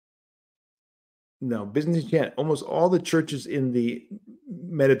 Byzantine chant. Almost all the churches in the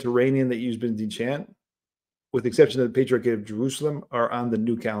Mediterranean that use Byzantine chant, with the exception of the Patriarchate of Jerusalem, are on the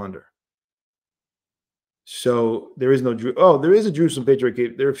new calendar. So there is no there is a Jerusalem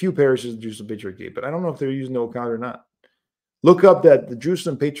Patriarchate. There are a few parishes of Jerusalem Patriarchate, but I don't know if they're using the old calendar or not. Look up that the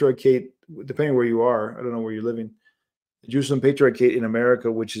Jerusalem Patriarchate, depending where you are. I don't know where you're living. The Jerusalem Patriarchate in America,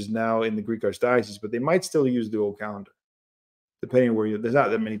 which is now in the Greek Archdiocese, but they might still use the old calendar, depending where there's not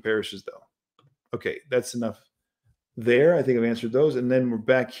that many parishes though. Okay, that's enough there. I think I've answered those. And then we're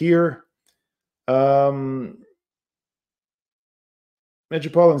back here.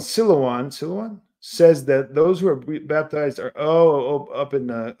 Metropolitan Silouan says that those who are baptized are up in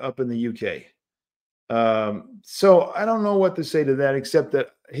the UK. So I don't know what to say to that, except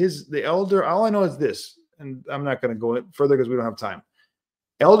that the elder, all I know is this, and I'm not going to go further because we don't have time.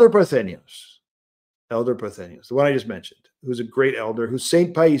 Elder Parthenios, the one I just mentioned, who's a great elder, who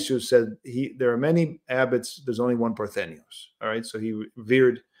Saint Paisius said there are many abbots, there's only one Parthenios. All right, so he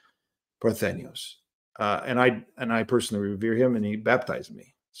revered Parthenios, and I personally revere him, and he baptized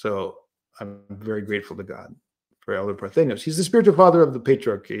me. So I'm very grateful to God for Elder Parthenios. He's the spiritual father of the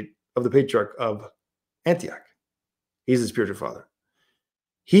Patriarch of Antioch. He's the spiritual father.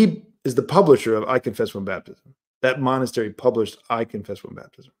 He is the publisher of I Confess One Baptism. That monastery published I Confess One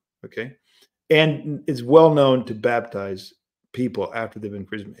Baptism. Okay, and it's well known to baptize people after they've been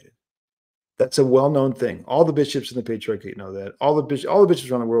chrismated. That's a well-known thing. All the bishops in the Patriarchate know that. All the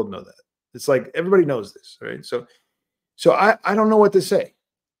bishops around the world know that. It's like everybody knows this, right? So I don't know what to say.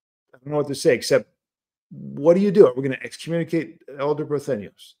 I don't know what to say, except what do you do? Are we going to excommunicate Elder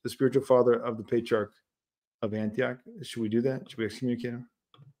Parthenios, the spiritual father of the Patriarch of Antioch? Should we do that? Should we excommunicate him?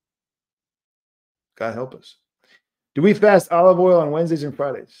 God help us. Do we fast olive oil on Wednesdays and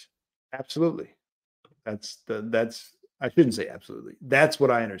Fridays? Absolutely. I shouldn't say absolutely. That's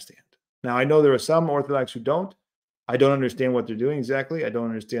what I understand. Now, I know there are some Orthodox who don't. I don't understand what they're doing exactly. I don't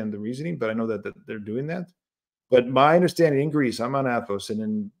understand the reasoning, but I know that they're doing that. But my understanding in Greece, I'm on Athos, and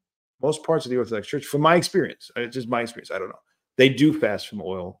in most parts of the Orthodox Church, from my experience, it's just my experience, I don't know, they do fast from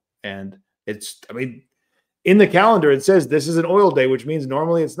oil. And in the calendar, it says this is an oil day, which means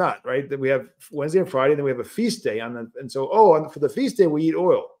normally it's not, right? That we have Wednesday and Friday, and then we have a feast day for the feast day, we eat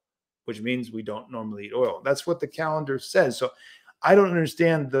oil, which means we don't normally eat oil. That's what the calendar says. So I don't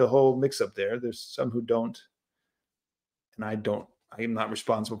understand the whole mix-up there. There's some who don't, and I don't. I am not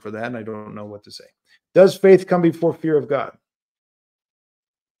responsible for that, and I don't know what to say. Does faith come before fear of God?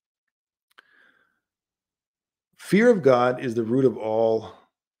 Fear of God is the root of all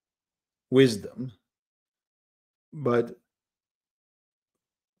wisdom, but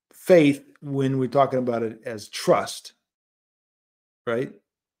faith, when we're talking about it as trust, right,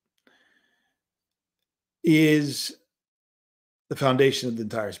 is the foundation of the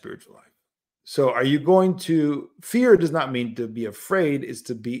entire spiritual life. So are you going to, fear does not mean to be afraid, it's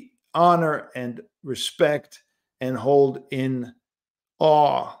to be honor and respect and hold in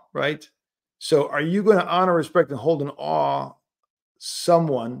awe, right? So are you going to honor, respect, and hold in awe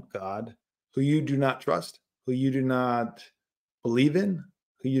someone, God, who you do not trust, who you do not believe in,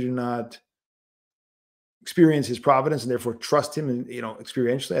 who you do not experience his providence and therefore trust him, and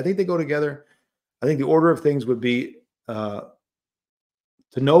experientially? I think they go together. I think the order of things would be to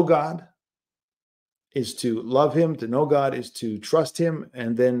know God is to love him, to know God is to trust him,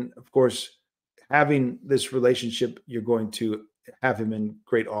 and then, of course, having this relationship, you're going to have him in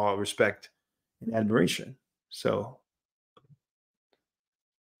great awe, respect, and admiration. So,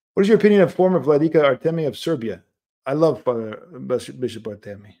 what is your opinion of former Vladika Artemi of Serbia? I love Father Bishop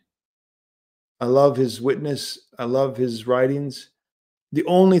Artemi. I love his witness. I love his writings. The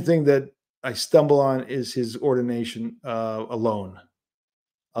only thing that I stumble on is his ordination alone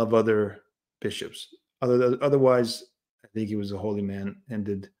of other bishops. Otherwise, I think he was a holy man and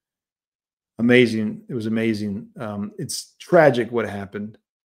did amazing. It was amazing. It's tragic what happened.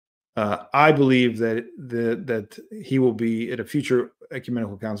 I believe that that he will be at a future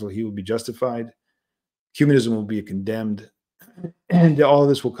ecumenical council. He will be justified. Humanism will be condemned, and all of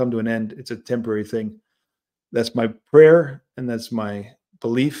this will come to an end. It's a temporary thing. That's my prayer, and that's my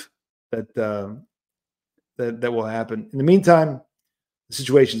belief that that will happen. In the meantime, the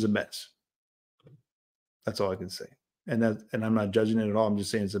situation's a mess. That's all I can say. And I'm not judging it at all. I'm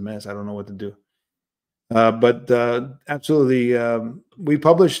just saying it's a mess. I don't know what to do. But absolutely, we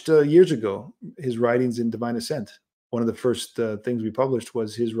published years ago his writings in Divine Ascent. One of the first things we published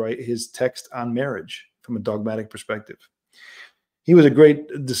was his text on marriage from a dogmatic perspective. He was a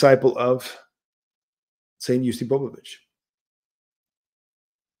great disciple of Saint Justin Popovich.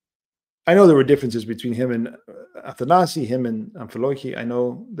 I know there were differences between him and Athanasi, him and Amfilochi. I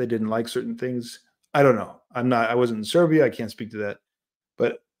know they didn't like certain things. I don't know. I wasn't in Serbia. I can't speak to that.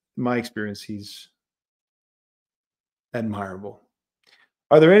 But in my experience, he's admirable.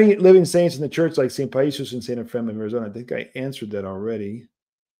 Are there any living saints in the church like St. Paisius and St. Ephrem of Arizona? I think I answered that already.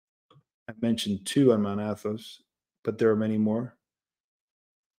 I mentioned 2 on Mount Athos, but there are many more.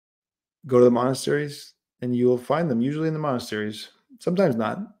 Go to the monasteries and you will find them, usually in the monasteries. Sometimes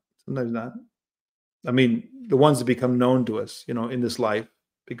not. Sometimes not. I mean, the ones that become known to us, in this life,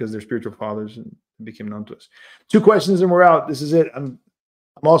 because they're spiritual fathers and became known to us. 2 questions and we're out. This is it. I'm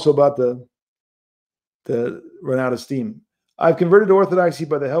also about to run out of steam. I've converted to Orthodoxy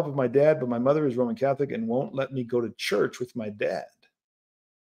by the help of my dad, but my mother is Roman Catholic and won't let me go to church with my dad.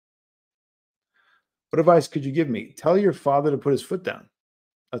 What advice could you give me? Tell your father to put his foot down.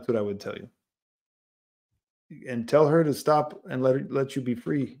 That's what I would tell you. And tell her to stop and let you be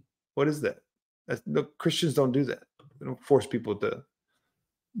free. What is that? No, Christians don't do that. They don't force people to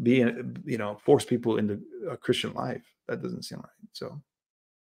be, force people into a Christian life. That doesn't seem right. So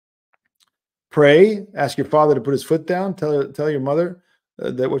pray, ask your father to put his foot down. Tell your mother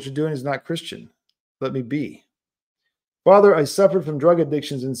that what you're doing is not Christian. Let me be. Father, I suffered from drug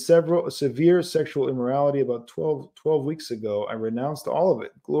addictions and severe sexual immorality about 12 weeks ago. I renounced all of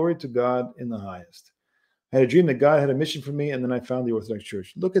it. Glory to God in the highest. I had a dream that God had a mission for me, and then I found the Orthodox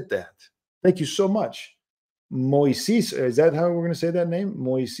Church. Look at that. Thank you so much. Moises, is that how we're going to say that name?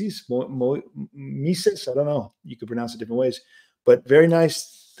 Moises, Mises? I don't know. You could pronounce it different ways. But very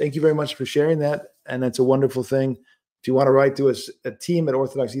nice. Thank you very much for sharing that. And that's a wonderful thing. If you want to write to us, a team at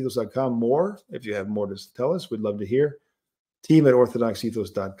orthodoxethos.com more. If you have more to tell us, we'd love to hear. Team at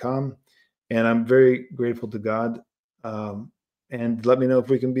orthodoxethos.com. And I'm very grateful to God. And let me know if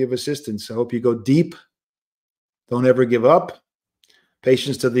we can be of assistance. I hope you go deep. Don't ever give up.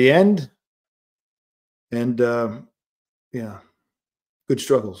 Patience to the end. And good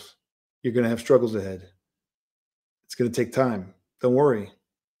struggles. You're going to have struggles ahead. It's going to take time. Don't worry.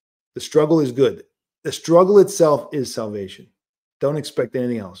 The struggle is good. The struggle itself is salvation. Don't expect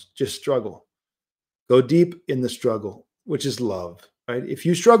anything else. Just struggle. Go deep in the struggle, which is love, right? If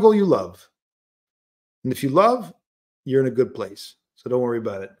you struggle, you love. And if you love, you're in a good place. So don't worry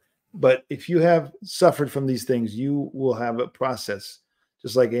about it. But if you have suffered from these things, you will have a process,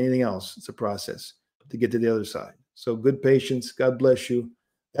 just like anything else. It's a process to get to the other side. So good patience. God bless you.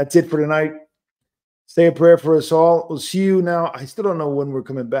 That's it for tonight. Say a prayer for us all. We'll see you now. I still don't know when we're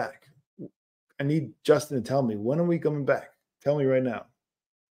coming back. I need Justin to tell me, when are we coming back? Tell me right now.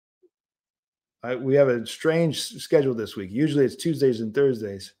 We have a strange schedule this week. Usually it's Tuesdays and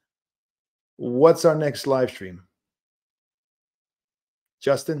Thursdays. What's our next live stream?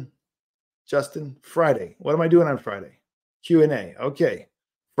 Justin, Friday. What am I doing on Friday? Q&A. Okay.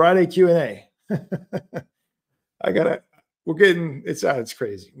 Friday Q&A. It's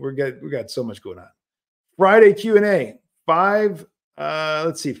crazy. We got so much going on. Friday Q&A, 5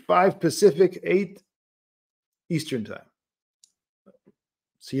 Pacific, 8 Eastern time.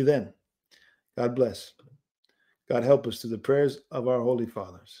 See you then. God bless. God help us through the prayers of our Holy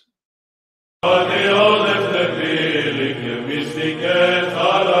Fathers.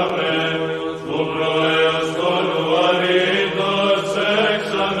 Amen.